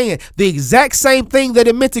I'm saying, the exact same thing that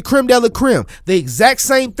it meant to Creme de la Creme, the exact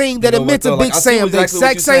same thing that You it know meant what, to though? Big Like, I see Sam, the exactly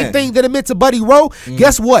what exact you're same saying. thing that it meant to Buddy Rowe.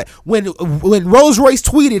 Guess what? When Rose Royce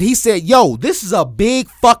tweeted, he said, yo, this is a big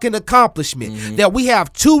fucking accomplishment that we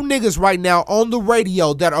have two niggas right now on the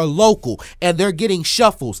radio that are local and they're getting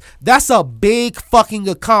shuffles. That's a big fucking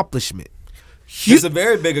accomplishment. It's a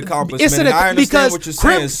very big accomplishment. It's and I understand because what you're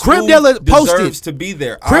saying. Creme de la Smooth posted deserves to be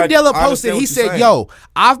there. Creme de la I understand posted. what He you're said, saying. "Yo,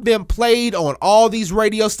 I've been played on all these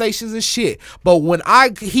radio stations and shit, but when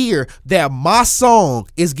I hear that my song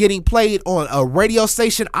is getting played on a radio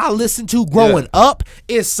station I listened to growing up,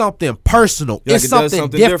 it's something personal. Yeah, it's like it does something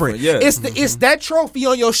something different. different, yeah. It's that trophy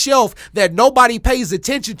on your shelf that nobody pays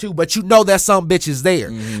attention to, but you know that some bitch is there.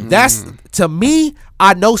 That's to me."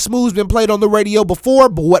 I know Smooth's been played on the radio before,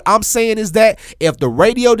 but what I'm saying is that if the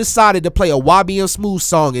radio decided to play a YBM Smooth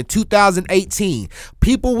song in 2018,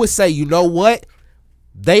 people would say, you know what?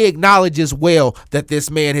 They acknowledge as well that this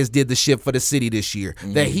man has did the shit for the city this year.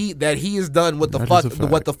 That he has done what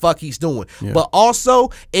the fuck he's doing. Yeah. But also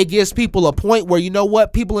it gives people a point where, you know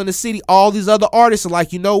what, people in the city, all these other artists are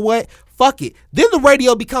like, you know what? Fuck it. Then the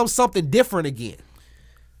radio becomes something different again.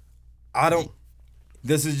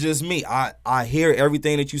 This is just me. I hear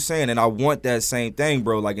everything that you're saying, and I want that same thing,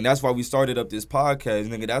 bro. Like, and that's why we started up this podcast,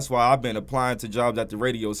 nigga. That's why I've been applying to jobs at the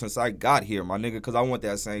radio since I got here, my nigga, because I want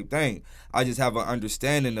that same thing. I just have an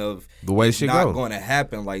understanding of The way it's shit not go. going to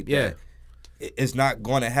happen like that. It's not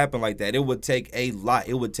going to happen like that. It would take a lot.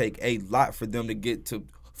 It would take a lot for them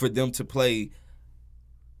to play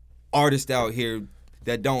artists out here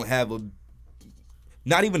that don't have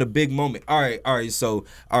not even a big moment. All right. So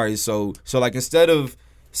like instead of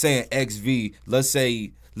saying XV, let's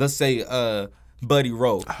say Buddy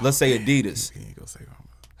Rowe, let's say Adidas. You ain't gonna say that.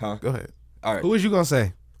 Huh? Go ahead. All right. Who was you gonna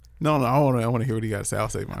say? No, I want to hear what he got to say. I'll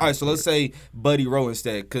say mine. All right, so let's say Buddy Rowe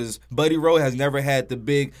instead, because Buddy Rowe has never had the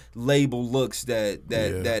big label looks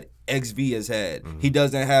that XV has had. He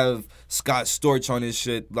doesn't have Scott Storch on his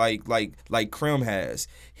shit like Creme has.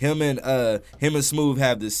 Him and Smooth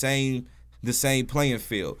have the same playing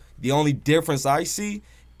field. The only difference I see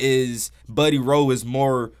is Buddy Rowe is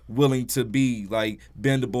more willing to be like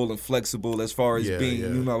bendable and flexible as far as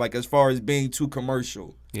being, like as far as being too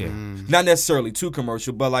commercial. Yeah. Not necessarily too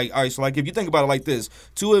commercial, but like, all right, so like if you think about it like this,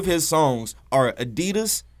 two of his songs are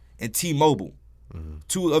Adidas and T-Mobile.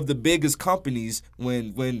 Two of the biggest companies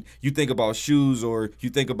when you think about shoes or you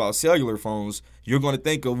think about cellular phones, you're going to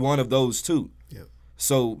think of one of those two. Yep.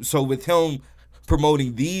 So with him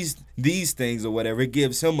promoting these things or whatever, it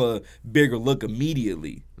gives him a bigger look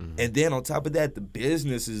immediately. And then on top of that, the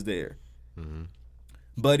business is there.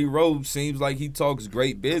 Buddy Rowe seems like he talks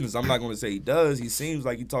great business. I'm not going to say he does. He seems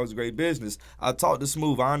like he talks great business. I talk to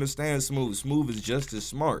Smooth. I understand Smooth. Smooth is just as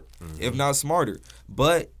smart, if not smarter.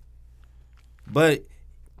 But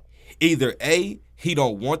either A, he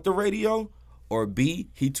don't want the radio, or B,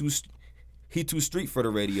 he too street for the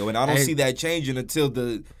radio. And I don't see that changing until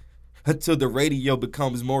the radio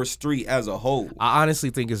becomes more street as a whole. I honestly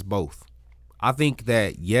think it's both. I think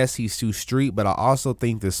that yes, he's too street, but I also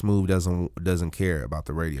think that Smooth doesn't care about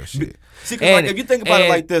the radio shit. See, 'cause like if you think about it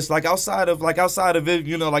like this, like outside of it,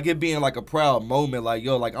 you know, like it being like a proud moment, like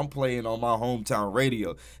yo, like I'm playing on my hometown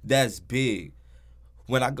radio. That's big.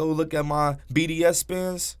 When I go look at my BDS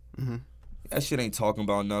spins, that shit ain't talking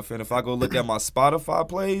about nothing. If I go look at my Spotify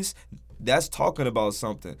plays, that's talking about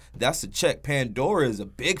something. That's a check. Pandora is a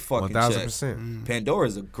big fucking 1000%. check. Pandora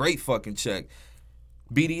is a great fucking check.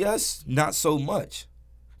 BDS, not so much.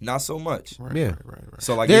 Not so much. Yeah. Right.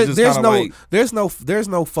 So like it's just kinda like there's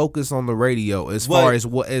no focus on the radio as What- far as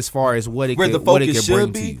what it where can, the what it focus can bring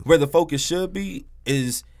should to be. you. Where the focus should be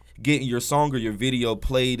is getting your song or your video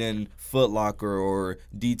played in Foot Locker or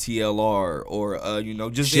DTLR or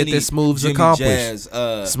just Shit any that Smooth's Jimmy accomplished.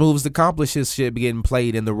 Jazz, Smooth's accomplishes shit be getting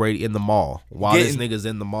played in the radio in the mall while this nigga's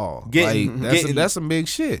in the mall. That's some big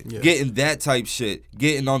shit. Yeah. getting that type shit,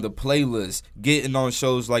 getting on the playlist, getting on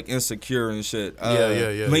shows like Insecure and shit.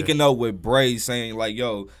 Linking up with Bray saying like,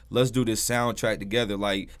 yo, let's do this soundtrack together.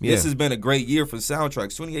 Like this has been a great year for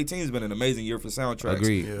soundtracks. 2018 has been an amazing year for soundtracks.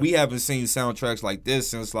 Agreed. Yeah. We haven't seen soundtracks like this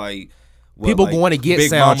since like People going to get Big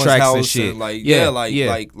Mama's soundtracks House and shit. I'm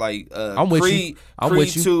with Creed, you. I'm Creed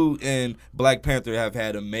with you. 2 and Black Panther have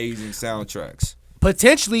had amazing soundtracks.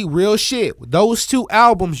 Potentially real shit. Those two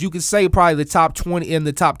albums you could say probably the top 20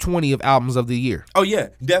 of albums of the year. Oh yeah,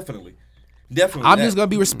 definitely. I'm just gonna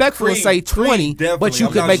be respectful and say 20, but you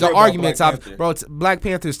could make an argument Black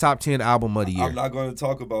Panther's top 10 album of the year. I'm not going to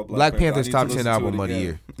talk about Black Panther. Panther's top 10 album of the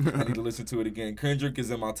year. I need to listen to it again. Kendrick is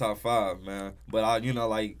in my top 5, man. But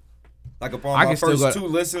upon I my can still first go. 2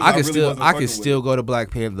 listens, I can really still. wasn't I fucking can with still it. go to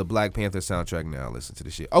the Black Panther soundtrack now. And listen to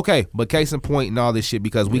the shit. Okay, but case in point and all this shit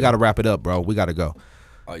because we got to wrap it up, bro. We got to go.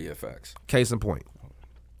 Oh yeah, facts. Case in point.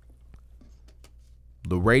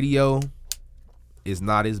 The radio is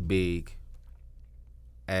not as big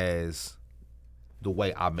as the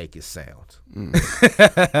way I make it sound.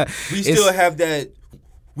 We still have that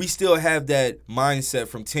mindset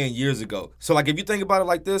from 10 years ago. So like if you think about it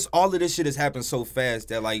like this, all of this shit has happened so fast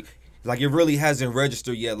that like it really hasn't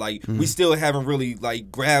registered yet. Like we still haven't really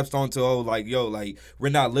like grasped onto we're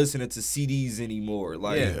not listening to CDs anymore.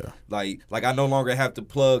 Like I no longer have to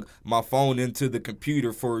plug my phone into the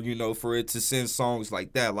computer for it to send songs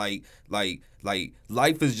like that. Like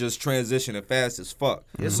life is just transitioning fast as fuck.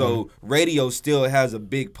 So radio still has a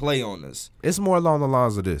big play on this. It's more along the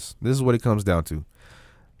lines of this. This is what it comes down to.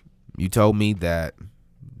 You told me that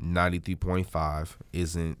 93.5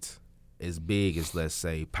 isn't as big as, let's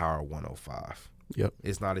say, Power 105. Yep.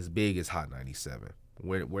 It's not as big as Hot 97.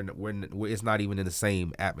 It's not even in the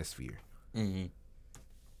same atmosphere. Mm-hmm.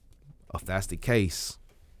 If that's the case,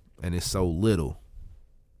 and it's so little,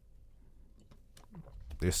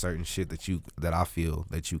 there's certain shit that I feel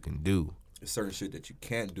that you can do. There's certain shit that you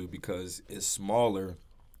can't do because it's smaller,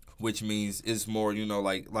 which means it's more,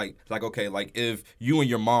 if you and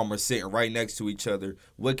your mom are sitting right next to each other,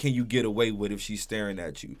 what can you get away with if she's staring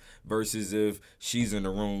at you? Versus if she's in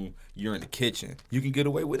the room, you're in the kitchen. You can get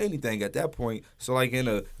away with anything at that point. So like in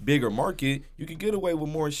a bigger market, you can get away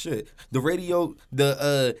with more shit. The radio,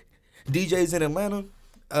 the DJs in Atlanta,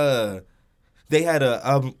 they had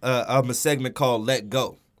a segment called Let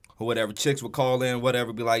Go. Or whatever, chicks would call in,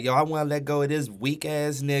 whatever, be like, yo, I want to let go of this weak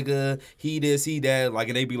ass nigga. He this, he that. Like,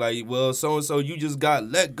 and they be like, well, so and so, you just got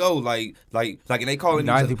let go. Like, and they calling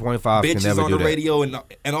 90.5 bitches can never on do the that. radio and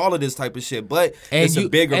all of this type of shit. But it's a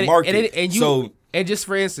bigger market. And just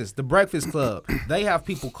for instance, the Breakfast Club, they have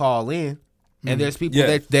people call in. And there's people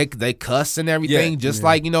that they cuss and everything,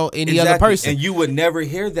 like any other person. And you would never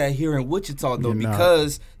hear that here in Wichita though, You're not.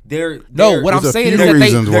 because what I'm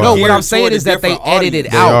saying is that they edit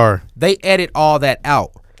it out. They edit all that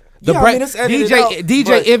out. It's edited out,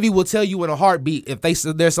 DJ Envy will tell you in a heartbeat if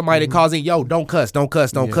there's somebody that calls in, yo, don't cuss,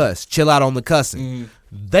 chill out on the cussing.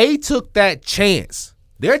 They took that chance.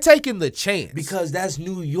 They're taking the chance because that's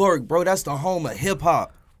New York, bro. That's the home of hip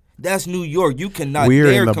hop. That's New York. You cannot.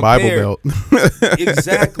 We're dare in the compare. Bible Belt.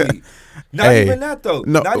 Exactly. Not even that though.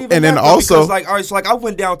 No, not even and that then though, also, because, like, all right, so like I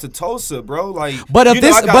went down to Tulsa, bro. Like, but if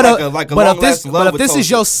this, but if this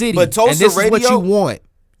is your city, and this is what you want,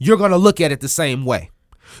 you're gonna look at it the same way.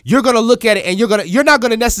 You're gonna look at it, and you're not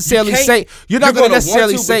gonna necessarily say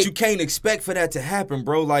but you can't expect for that to happen,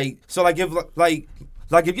 bro. Like, so like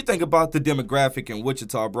if you think about the demographic in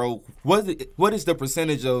Wichita, bro, what is the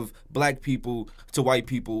percentage of black people to white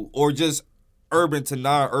people, or just urban to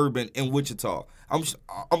non-urban in Wichita?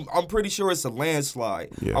 I'm pretty sure it's a landslide.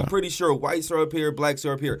 Yeah. I'm pretty sure whites are up here, blacks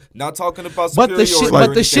are up here. Not talking about superiority.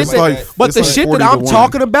 The shit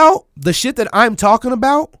that I'm talking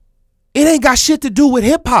about, it ain't got shit to do with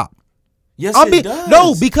hip hop. Yes, it does.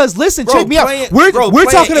 No, because listen, bro, check me out. We're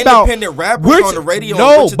talking about independent rappers on the radio.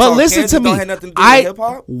 No, but listen to me.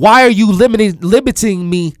 Why are you limiting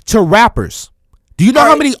me to rappers? Do you know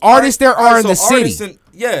how many artists there are in the city?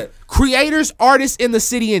 Yeah. Creators, artists in the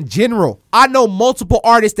city in general. I know multiple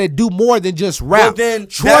artists that do more than just rap. Well, then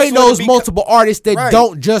Troy that's when knows it multiple artists that Right.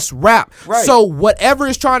 don't just rap. Right. So whatever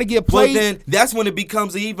is trying to get played. Well, then that's when it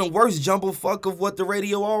becomes an even worse jumble fuck of what the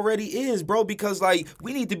radio already is, bro. Because like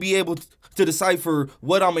we need to be able to decipher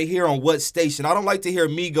what I'm gonna hear on what station. I don't like to hear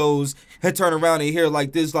Migos and turn around and hear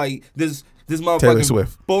like this motherfucking Taylor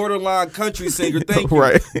Swift. borderline country singer. Thank you.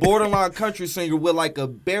 Right. Borderline country singer with like a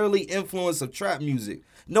barely influence of trap music.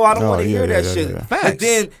 No, I don't want to hear that shit. yeah. Facts.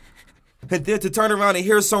 And then to turn around and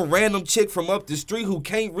hear some random chick from up the street who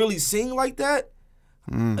can't really sing like that.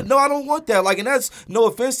 No, I don't want that. Like, and that's no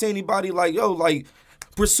offense to anybody. Like, yo, like,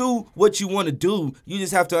 pursue what you want to do. You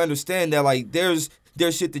just have to understand that, like, there's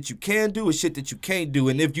shit that you can do and shit that you can't do.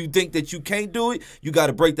 And if you think that you can't do it, you got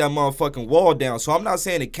to break that motherfucking wall down. So I'm not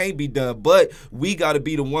saying it can't be done, but we got to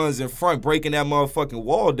be the ones in front breaking that motherfucking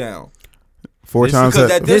wall down. 4 It's times because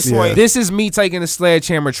that, at this yeah. point- This is me taking a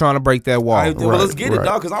sledgehammer trying to break that wall. All right, well, let's get it, right,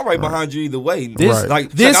 dog, because I'm right behind you either way. This, Right.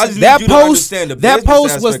 Like, this, I just need that you to post, understand the that business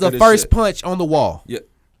post was aspect the of this first shit. punch on the wall. Yeah.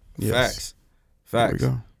 Yes. Facts. There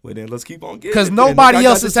we go. Well, then let's keep on getting Because it, then. nobody I got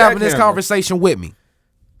else the is having this jackhammer. conversation with me.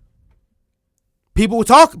 People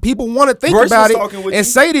want to think Royce about was it talking with and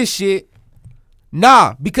you. say this shit.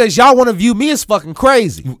 Nah, because y'all want to view me as fucking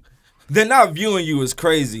crazy. They're not viewing you as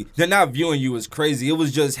crazy. They're not viewing you as crazy. It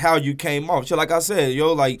was just how you came off. So like I said,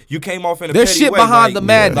 yo, like you came off in a There's petty shit way, behind like, the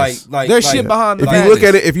madness. Like, There's shit behind the If madness. you look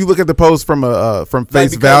at it, if you look at the post from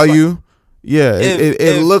face because, value, yeah, it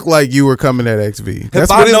if- looked like you were coming at XV. If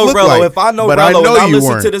That's I what it know looked Rello, like. if I know but Rello, I know and I you listen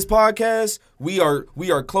weren't. to this podcast, we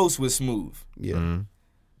are close with Smooth. Yeah.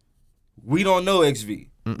 We don't know XV.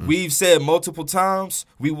 We've said multiple times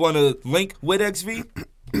we want to link with XV.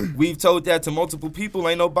 We've told that to multiple people.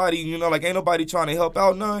 Ain't nobody trying to help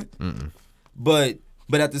out none. But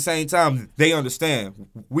at the same time, they understand.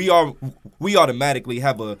 We automatically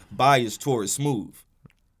have a bias towards Smooth.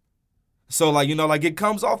 So like it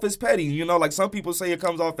comes off as petty. Like some people say it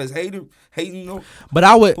comes off as hating. But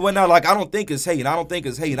I would. Well, no, like I don't think it's hating. I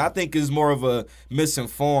think it's more of a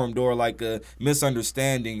misinformed or like a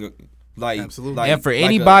misunderstanding. Like, Absolutely. like, And for like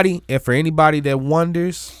anybody that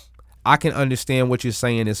wonders, I can understand what you're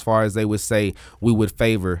saying as far as they would say we would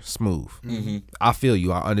favor Smooth. I feel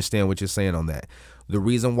you. I understand what you're saying on that. The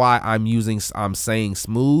reason why I'm saying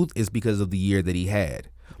Smooth is because of the year that he had.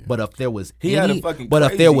 But if there was had a fucking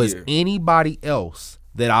if there was crazy year. anybody else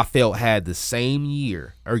that I felt had the same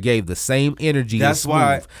year or gave the same energy That's as Smooth,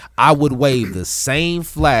 why- I would wave the same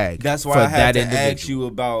flag. That's why for I had that to ask individual. you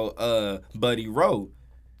about Buddy Rowe,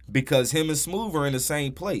 because him and Smooth are in the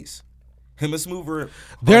same place. Him and Smooth are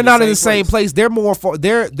They're not in the same place. They're more for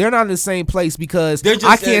they're not in the same place because They're just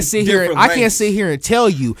I can't in sit here. different I can't lanes. sit here and tell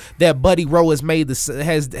you that Buddy Rowe has made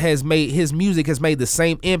has made his music has made the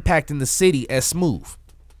same impact in the city as Smooth.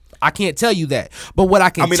 I can't tell you that. But what I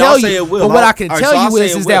can mean, tell I'll say you, it will. but what I can All right, tell so I'll you say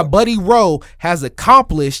is it that will. Buddy Rowe has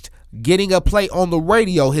accomplished getting a play on the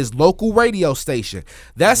radio, his local radio station.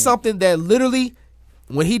 That's Mm-hmm. something that literally.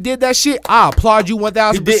 When he did that shit, I applaud you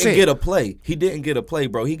 1,000%. He didn't get a play. He didn't get a play,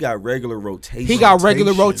 bro. He got regular rotation. He got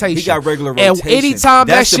regular rotation. He got regular And rotation. anytime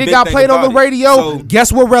That's that the shit big got thing played on the about it. radio, So-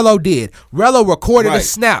 guess what Rello did? Rello recorded a Right.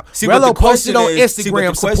 snap. See, but Rello the posted question on is- see, but Instagram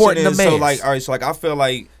the question supporting the is, man. So like, all right, so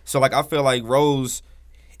I feel like Rose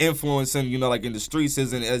influencing, like in the streets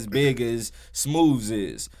isn't as big as Smooth's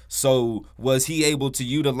is. So was he able to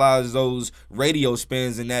utilize those radio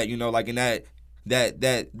spins and that, like in that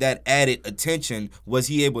added attention, was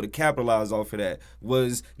he able to capitalize off of that?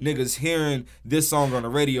 Was niggas hearing this song on the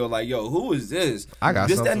radio like, yo, who is this? I got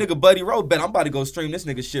this something. that nigga Buddy Rowe. Bet I'm about to go stream this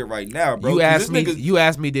nigga shit right now, bro. you 'Cause asked this me. nigga- You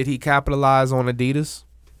asked me, did he capitalize on Adidas?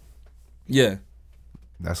 Yeah.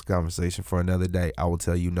 That's a conversation for another day. I will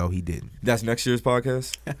tell you, no, he didn't. That's next year's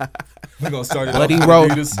podcast. We're gonna start it. Buddy off Rowe,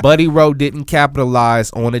 with Adidas. Buddy Rowe didn't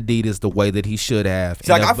capitalize on Adidas the way that he should have.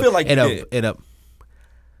 See, like, I feel like he did.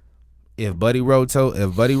 If Buddy Rowe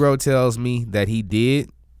tells me that he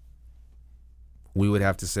did, we would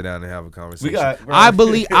have to sit down and have a conversation. I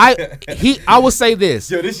believe I will say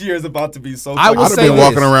this. Yo, this year is about to be so. I will I'd have say been this.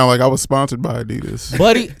 walking around like I was sponsored by Adidas.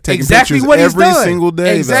 Buddy, Taking exactly pictures what he's every done. single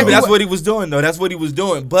day, Exactly. though. That's what he was doing, though. That's what he was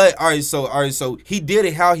doing. But all right, so he did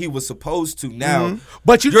it how he was supposed to. Now,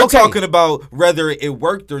 But you're okay, talking about whether it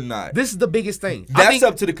worked or not. This is the biggest thing. That's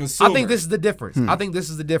up to the consumer. I think this is the difference. I think this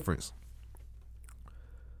is the difference.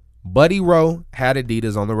 Buddy Rowe had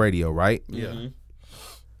Adidas on the radio, right? Yeah.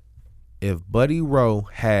 If Buddy Rowe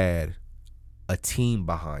had a team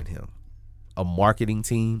behind him, a marketing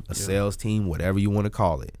team, a sales team, whatever you want to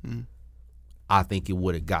call it, I think it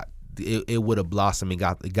would have got it would have blossomed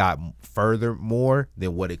and got further more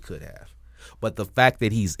than what it could have. But the fact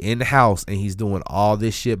that he's in house and he's doing all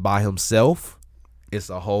this shit by himself, it's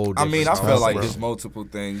a whole different I feel like bro. there's multiple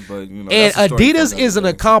things, but you know. And that's a story Adidas for is an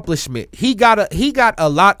another day. accomplishment. He got a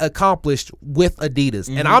lot accomplished with Adidas.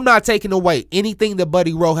 And I'm not taking away anything that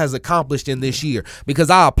Buddy Rowe has accomplished in this year, because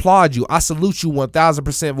I applaud you. I salute you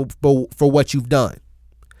 1,000% for what you've done.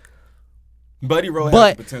 Buddy Rowe has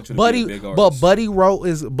But the potential to Buddy, be a big artist.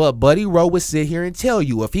 Buddy Rowe would sit here and tell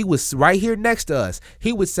you, if he was right here next to us,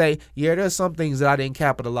 he would say, "Yeah, there's some things that I didn't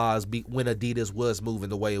capitalize when Adidas was moving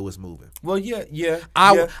the way it was moving. Well, yeah.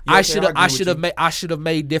 I should have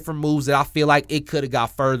made different moves that I feel like it could have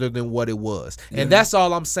got further than what it was." And that's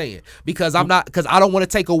all I'm saying, because I don't want to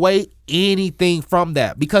take away anything from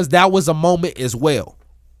that, because that was a moment as well.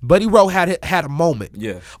 Buddy Rowe had a moment.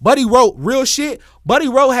 Yeah. Buddy Rowe, real shit. Buddy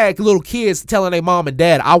Rowe had little kids telling their mom and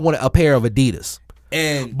dad, "I want a pair of Adidas."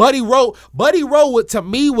 And Buddy Rowe, to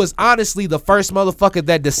me, was honestly the first motherfucker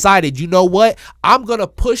that decided, you know what? I'm gonna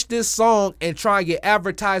push this song and try and get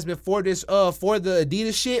advertisement for this, for the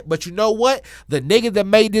Adidas shit. But you know what? The nigga that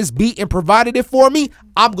made this beat and provided it for me,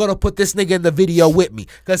 I'm gonna put this nigga in the video with me,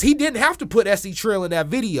 because he didn't have to put S.E. Trill in that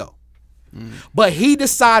video, but he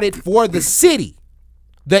decided for the city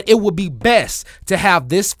that it would be best to have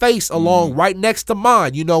this face along right next to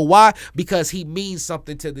mine. You know why? Because he means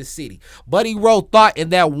something to the city. Buddy Rowe thought in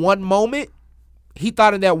that one moment,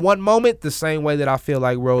 the same way that I feel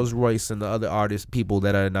like Rolls Royce and the other artists, people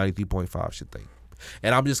that are at 93.5 should think.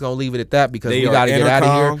 And I'm just gonna leave it at that, because we gotta get out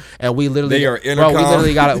of here. And we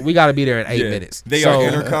literally gotta be there in 8 minutes. They are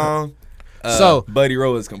Intercom. So Buddy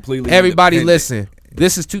Rowe is completely everybody independent. listen.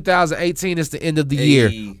 This is 2018. It's the end of the year.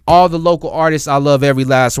 All the local artists, I love every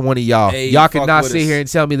last one of y'all. Y'all cannot sit here and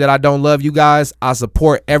tell me that I don't love you guys. I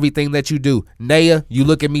support everything that you do. Naya, you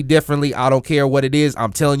look at me differently. I don't care what it is.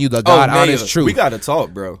 I'm telling you the God honest truth. We gotta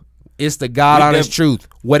talk, bro. It's the God honest truth.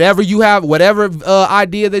 Whatever you have, whatever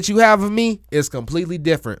idea that you have of me is completely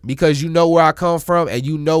different, because you know where I come from and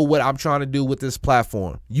you know what I'm trying to do with this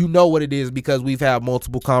platform. You know what it is, because we've had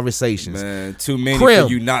multiple conversations. Man, too many for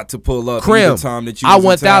you not to pull up Krim, the time that you I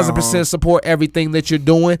was in town, 1,000% support everything that you're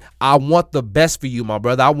doing. I want the best for you, my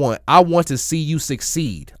brother. I want to see you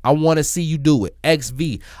succeed. I want to see you do it.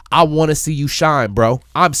 XV, I want to see you shine, bro.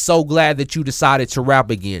 I'm so glad that you decided to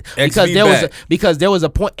rap again, because there was a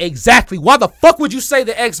point. Exactly. Why the fuck would you say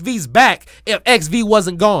that XV's back if XV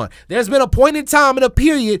wasn't gone? There's been a point in time in a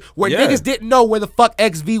period where niggas didn't know where the fuck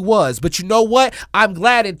XV was. But you know what? I'm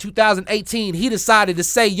glad in 2018 he decided to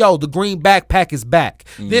say, yo, the green backpack is back.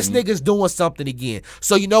 This nigga's doing something again.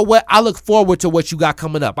 So you know what? I look forward to what you got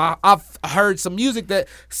coming up. I've heard some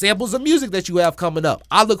samples of music that you have coming up.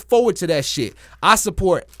 I look forward to that shit. I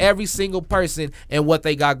support every single person and what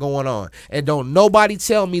they got going on. And don't nobody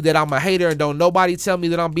tell me that I'm a hater, and don't nobody tell me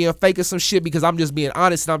that I'm being fake or some shit, because I'm just being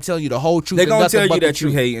honest and I'm telling you the whole truth. They gonna tell you that you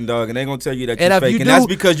hating, dog, and they gonna tell you that and you fake, and that's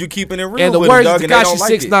because you keeping it real. And the with words them, of dog, and they don't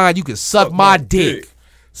Tekashi like 6ix9ine, you can suck my dick.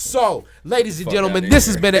 So, ladies and gentlemen, this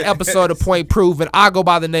has been an episode of Point Proven. I go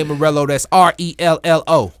by the name of Rello. That's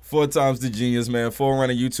RELLO. 4 times the genius, man.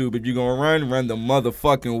 4runner YouTube. If you gonna run the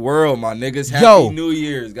motherfucking world, my niggas. Happy New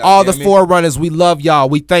Year's, all the 4runners. We love y'all.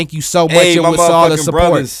 We thank you so much, and with all the support.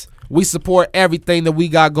 Brothers. We support everything that we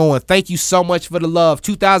got going. Thank you so much for the love.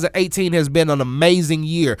 2018 has been an amazing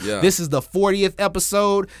year. Yeah. This is the 40th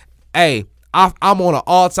episode. Hey, I'm on an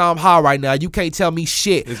all-time high right now. You can't tell me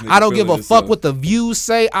shit. I don't give a fuck what the views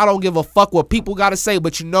say. I don't give a fuck what people got to say.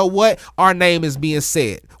 But you know what? Our name is being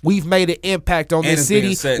said. We've made an impact on this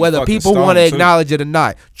city, whether people want to acknowledge it or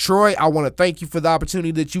not. Troy, I want to thank you for the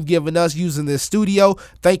opportunity that you've given us using this studio.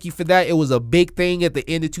 Thank you for that. It was a big thing at the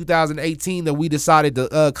end of 2018 that we decided to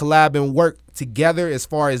collab and work together as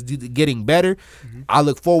far as getting better. I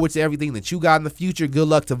look forward to everything that you got in the future. Good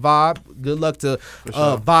luck to Vibe. Good luck to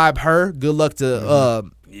Vibe her. Good luck to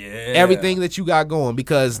everything that you got going,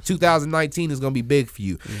 because 2019 is going to be big for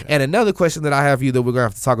you. And another question that I have for you that we're going to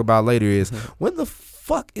have to talk about later is, when the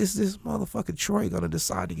fuck is this motherfucking Troy going to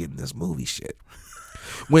decide to get in this movie shit?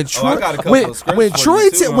 When Troy, when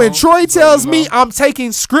Troy tells me I'm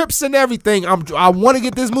taking scripts and everything, I want to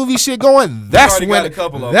get this movie shit going. That's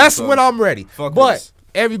when I'm ready. But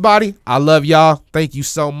everybody, I love y'all. Thank you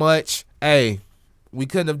so much. Hey, we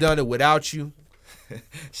couldn't have done it without you.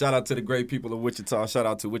 Shout out to the great people of Wichita. Shout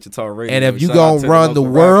out to Wichita Radio. And if you gonna run the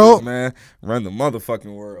world, man, run the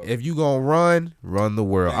motherfucking world. If you gonna run the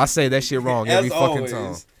world. I say that shit wrong every fucking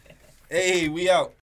time. Hey, we out.